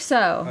believe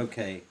so.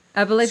 Okay.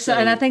 I believe so,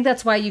 and I think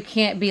that's why you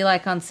can't be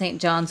like on St.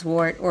 John's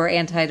wort or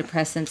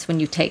antidepressants when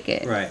you take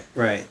it.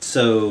 Right.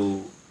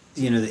 So,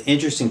 the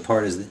interesting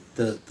part is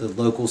that the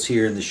locals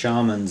here and the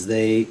shamans,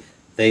 they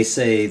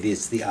say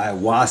it's the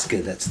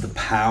ayahuasca that's the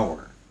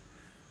power,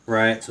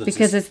 right? So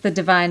because it's the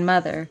divine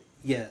mother.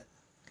 Yeah.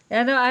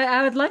 I know.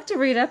 I would like to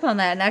read up on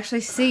that and actually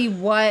see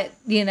what,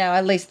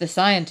 at least the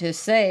scientists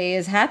say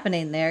is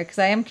happening there, because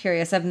I am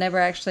curious. I've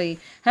never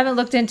haven't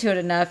looked into it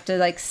enough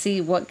to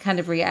see what kind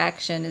of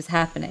reaction is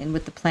happening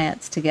with the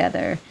plants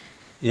together.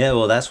 Yeah,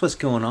 well, that's what's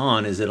going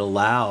on, is it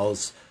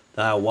allows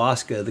the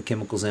ayahuasca, the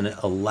chemicals in it,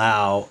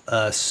 allow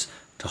us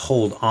to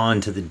hold on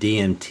to the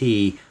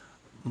DMT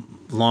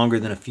longer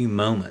than a few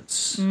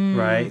moments,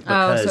 right?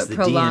 Because so the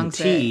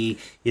DMT,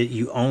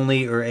 you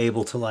only are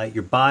able to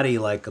your body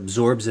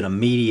absorbs it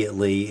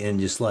immediately and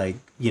just and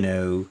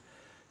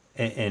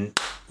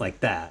like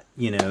that,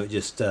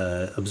 just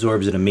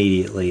absorbs it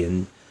immediately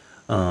and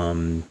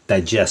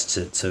digests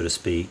it, so to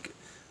speak.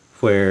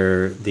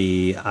 Where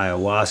the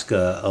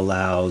ayahuasca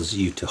allows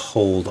you to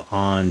hold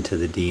on to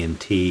the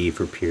DMT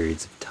for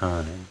periods of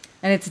time.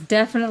 And it's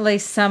definitely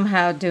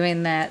somehow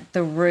doing that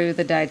through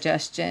the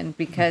digestion,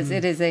 because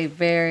it is a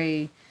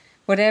very,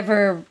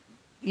 whatever,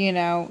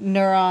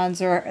 neurons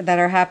that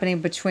are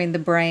happening between the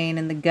brain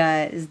and the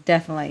gut is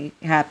definitely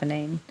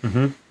happening.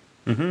 I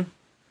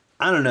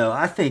don't know.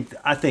 I think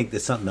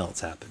that something else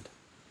happened.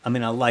 I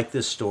mean, I like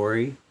this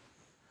story.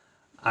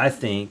 I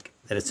think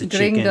that it's a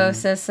Gringo chicken.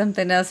 says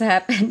something else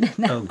happened.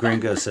 Oh,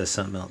 Gringo says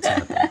something else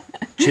happened.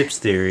 Chip's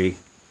theory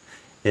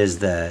is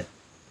that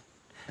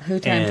Who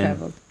time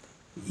traveled?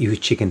 you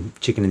chicken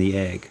and the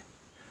egg,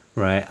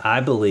 right?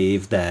 I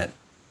believe that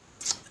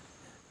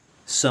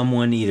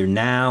someone either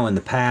now, in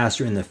the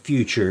past, or in the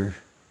future,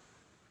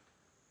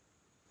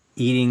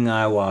 eating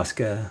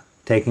ayahuasca,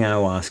 taking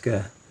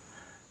ayahuasca,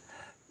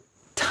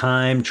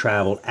 time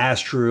traveled,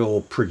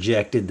 astral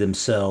projected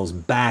themselves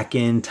back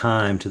in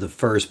time to the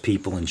first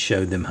people and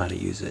showed them how to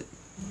use it.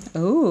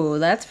 Ooh,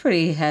 that's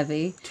pretty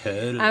heavy.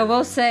 Totally. I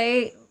will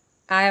say,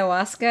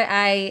 ayahuasca,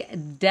 I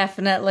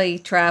definitely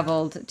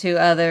traveled to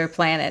other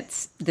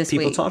planets this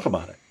week. People talk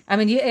about it. I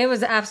mean, it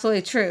was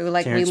absolutely true.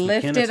 Like, Terrence we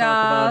McKenna lifted talked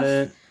off, about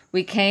it.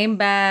 we came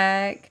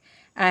back.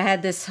 I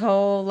had this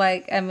whole,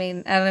 like, I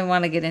mean, I don't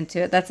want to get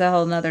into it. That's a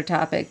whole nother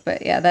topic.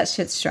 But yeah, that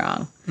shit's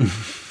strong.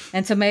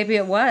 And so maybe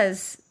it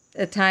was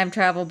a time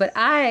travel. But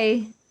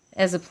I,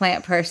 as a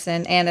plant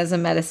person and as a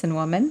medicine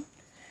woman,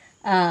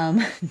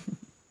 I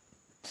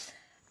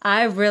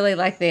really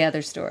like the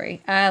other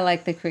story. I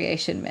like the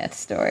creation myth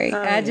story.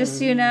 I just,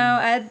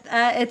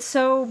 it's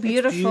so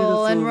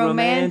beautiful and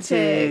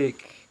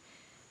romantic.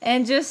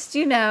 And just,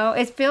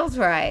 it feels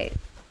right.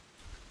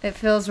 It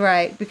feels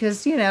right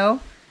because,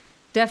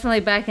 definitely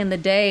back in the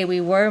day,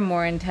 we were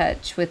more in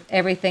touch with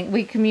everything.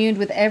 We communed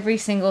with every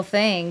single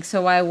thing.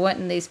 So why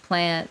wouldn't these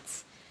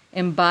plants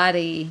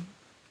embody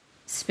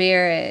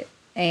spirit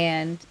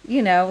and,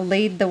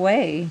 lead the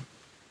way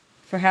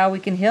for how we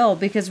can heal?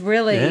 Because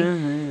really,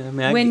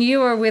 when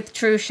you are with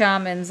true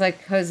shamans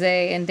like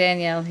Jose and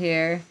Danielle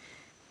here,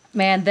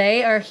 man,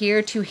 they are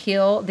here to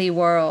heal the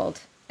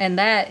world. And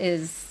that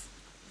is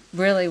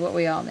really what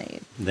we all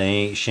need. They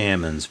ain't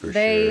shamans for sure.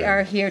 They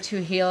are here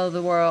to heal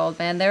the world,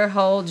 man. Their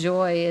whole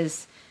joy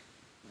is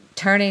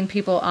turning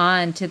people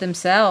on to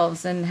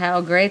themselves and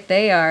how great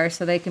they are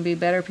so they can be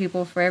better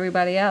people for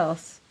everybody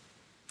else.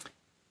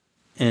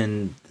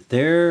 And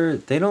they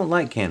don't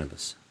like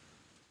cannabis.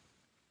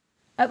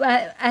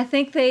 I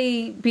think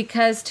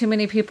because too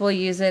many people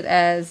use it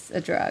as a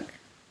drug.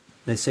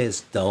 They say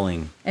it's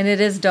dulling. And it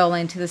is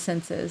dulling to the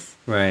senses.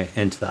 Right,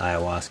 and to the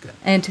ayahuasca.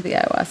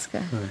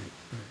 Right.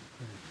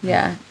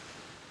 Yeah.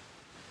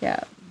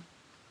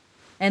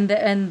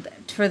 And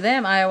for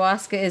them,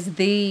 ayahuasca is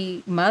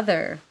the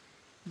mother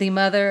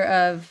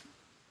of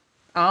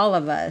all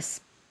of us,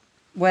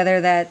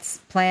 whether that's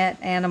plant,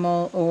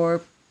 animal,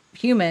 or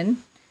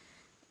human.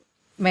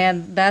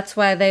 Man, that's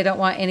why they don't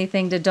want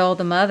anything to dull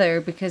the mother,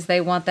 because they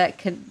want that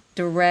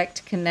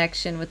direct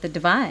connection with the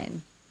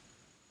divine.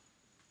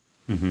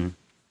 Mm-hmm.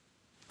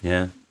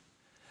 Yeah.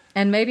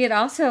 And maybe it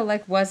also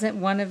wasn't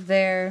one of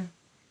their...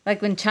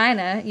 Like in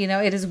China,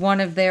 it is one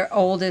of their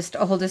oldest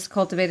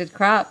cultivated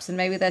crops, and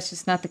maybe that's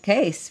just not the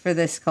case for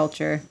this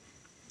culture.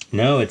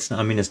 No, it's not.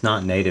 I mean, it's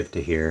not native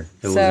to here.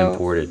 It was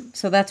imported.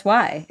 So that's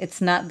why.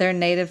 It's not their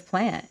native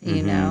plant,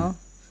 you know?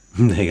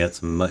 They got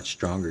some much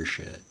stronger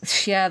shit.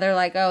 Yeah, they're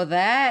like, oh,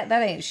 that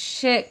ain't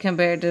shit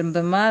compared to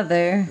the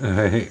mother.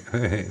 Right.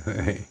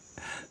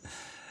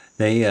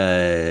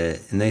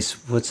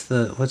 What's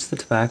the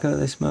tobacco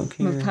they smoke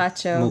here?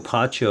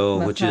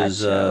 Mopacho, which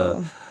is...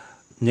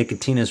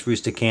 Nicotinus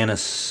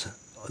rusticanus,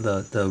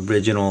 the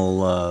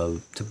original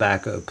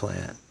tobacco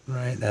plant,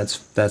 right?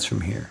 That's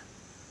from here,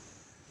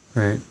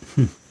 right?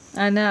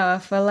 I know. I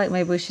feel like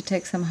maybe we should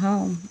take some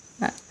home.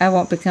 I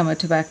won't become a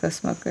tobacco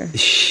smoker.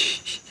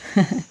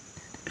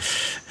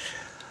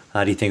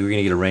 How do you think we're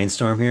gonna get a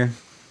rainstorm here?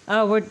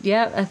 Oh, I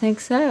think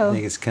so. I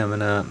think it's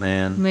coming up,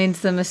 man. Means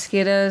the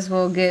mosquitoes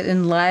will get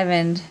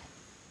enlivened.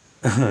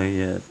 Oh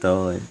yeah,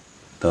 totally.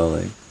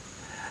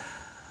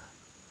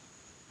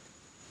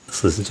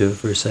 Let's listen to it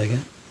for a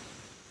second.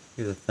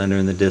 Hear the thunder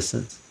in the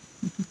distance.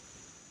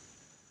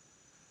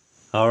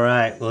 All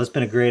right. Well, it's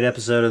been a great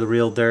episode of The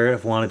Real Dirt.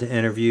 I've wanted to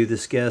interview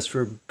this guest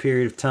for a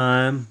period of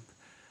time.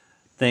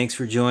 Thanks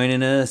for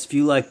joining us. If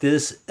you like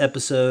this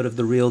episode of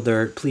The Real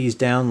Dirt, please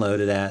download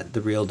it at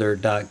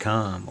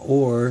therealdirt.com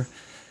or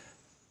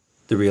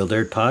The Real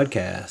Dirt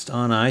Podcast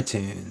on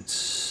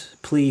iTunes.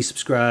 Please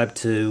subscribe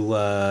to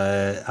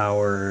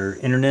our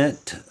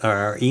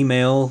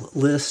email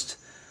list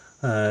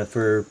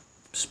for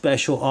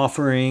special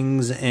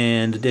offerings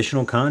and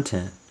additional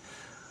content.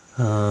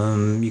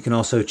 You can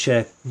also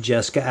check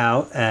Jessica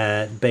out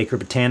at Baker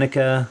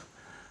Botanica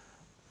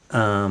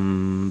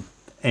and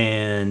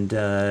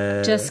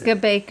Jessica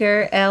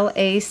Baker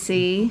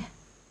LAC.com.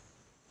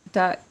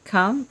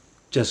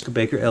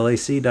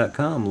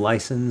 JessicaBakerLAC.com,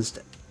 licensed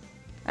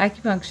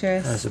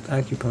acupuncturist. As an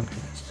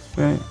acupuncturist.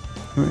 Right.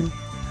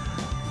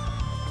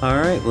 All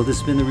right. Well, this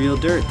has been The Real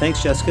Dirt.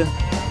 Thanks, Jessica.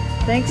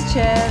 Thanks,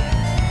 Chad.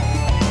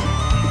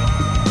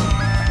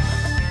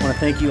 I want to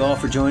thank you all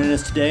for joining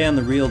us today on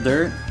The Real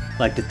Dirt. I'd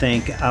like to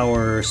thank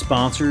our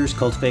sponsors,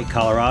 Cultivate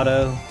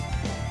Colorado,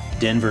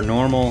 Denver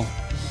Normal,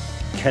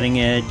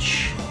 Cutting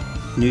Edge,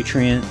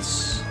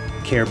 Nutrients,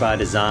 Care by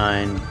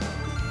Design,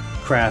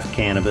 Craft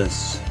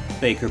Cannabis,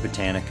 Baker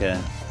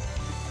Botanica,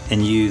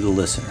 and you, the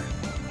listener.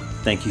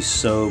 Thank you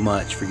so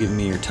much for giving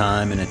me your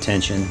time and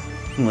attention.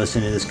 and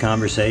listen to this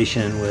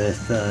conversation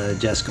with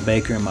Jessica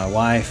Baker and my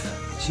wife.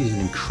 She's an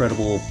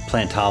incredible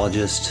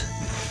plantologist.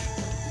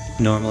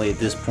 Normally at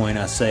this point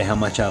I say how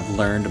much I've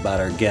learned about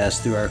our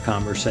guests through our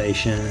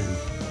conversation.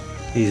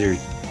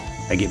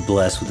 I get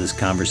blessed with this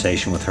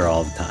conversation with her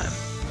all the time.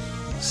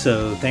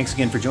 So thanks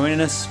again for joining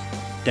us.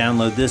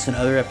 Download this and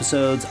other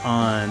episodes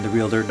on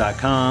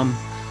therealdirt.com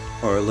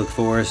or look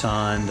for us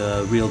on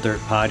the Real Dirt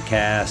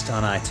Podcast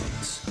on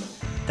iTunes.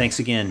 Thanks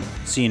again.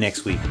 See you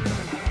next week.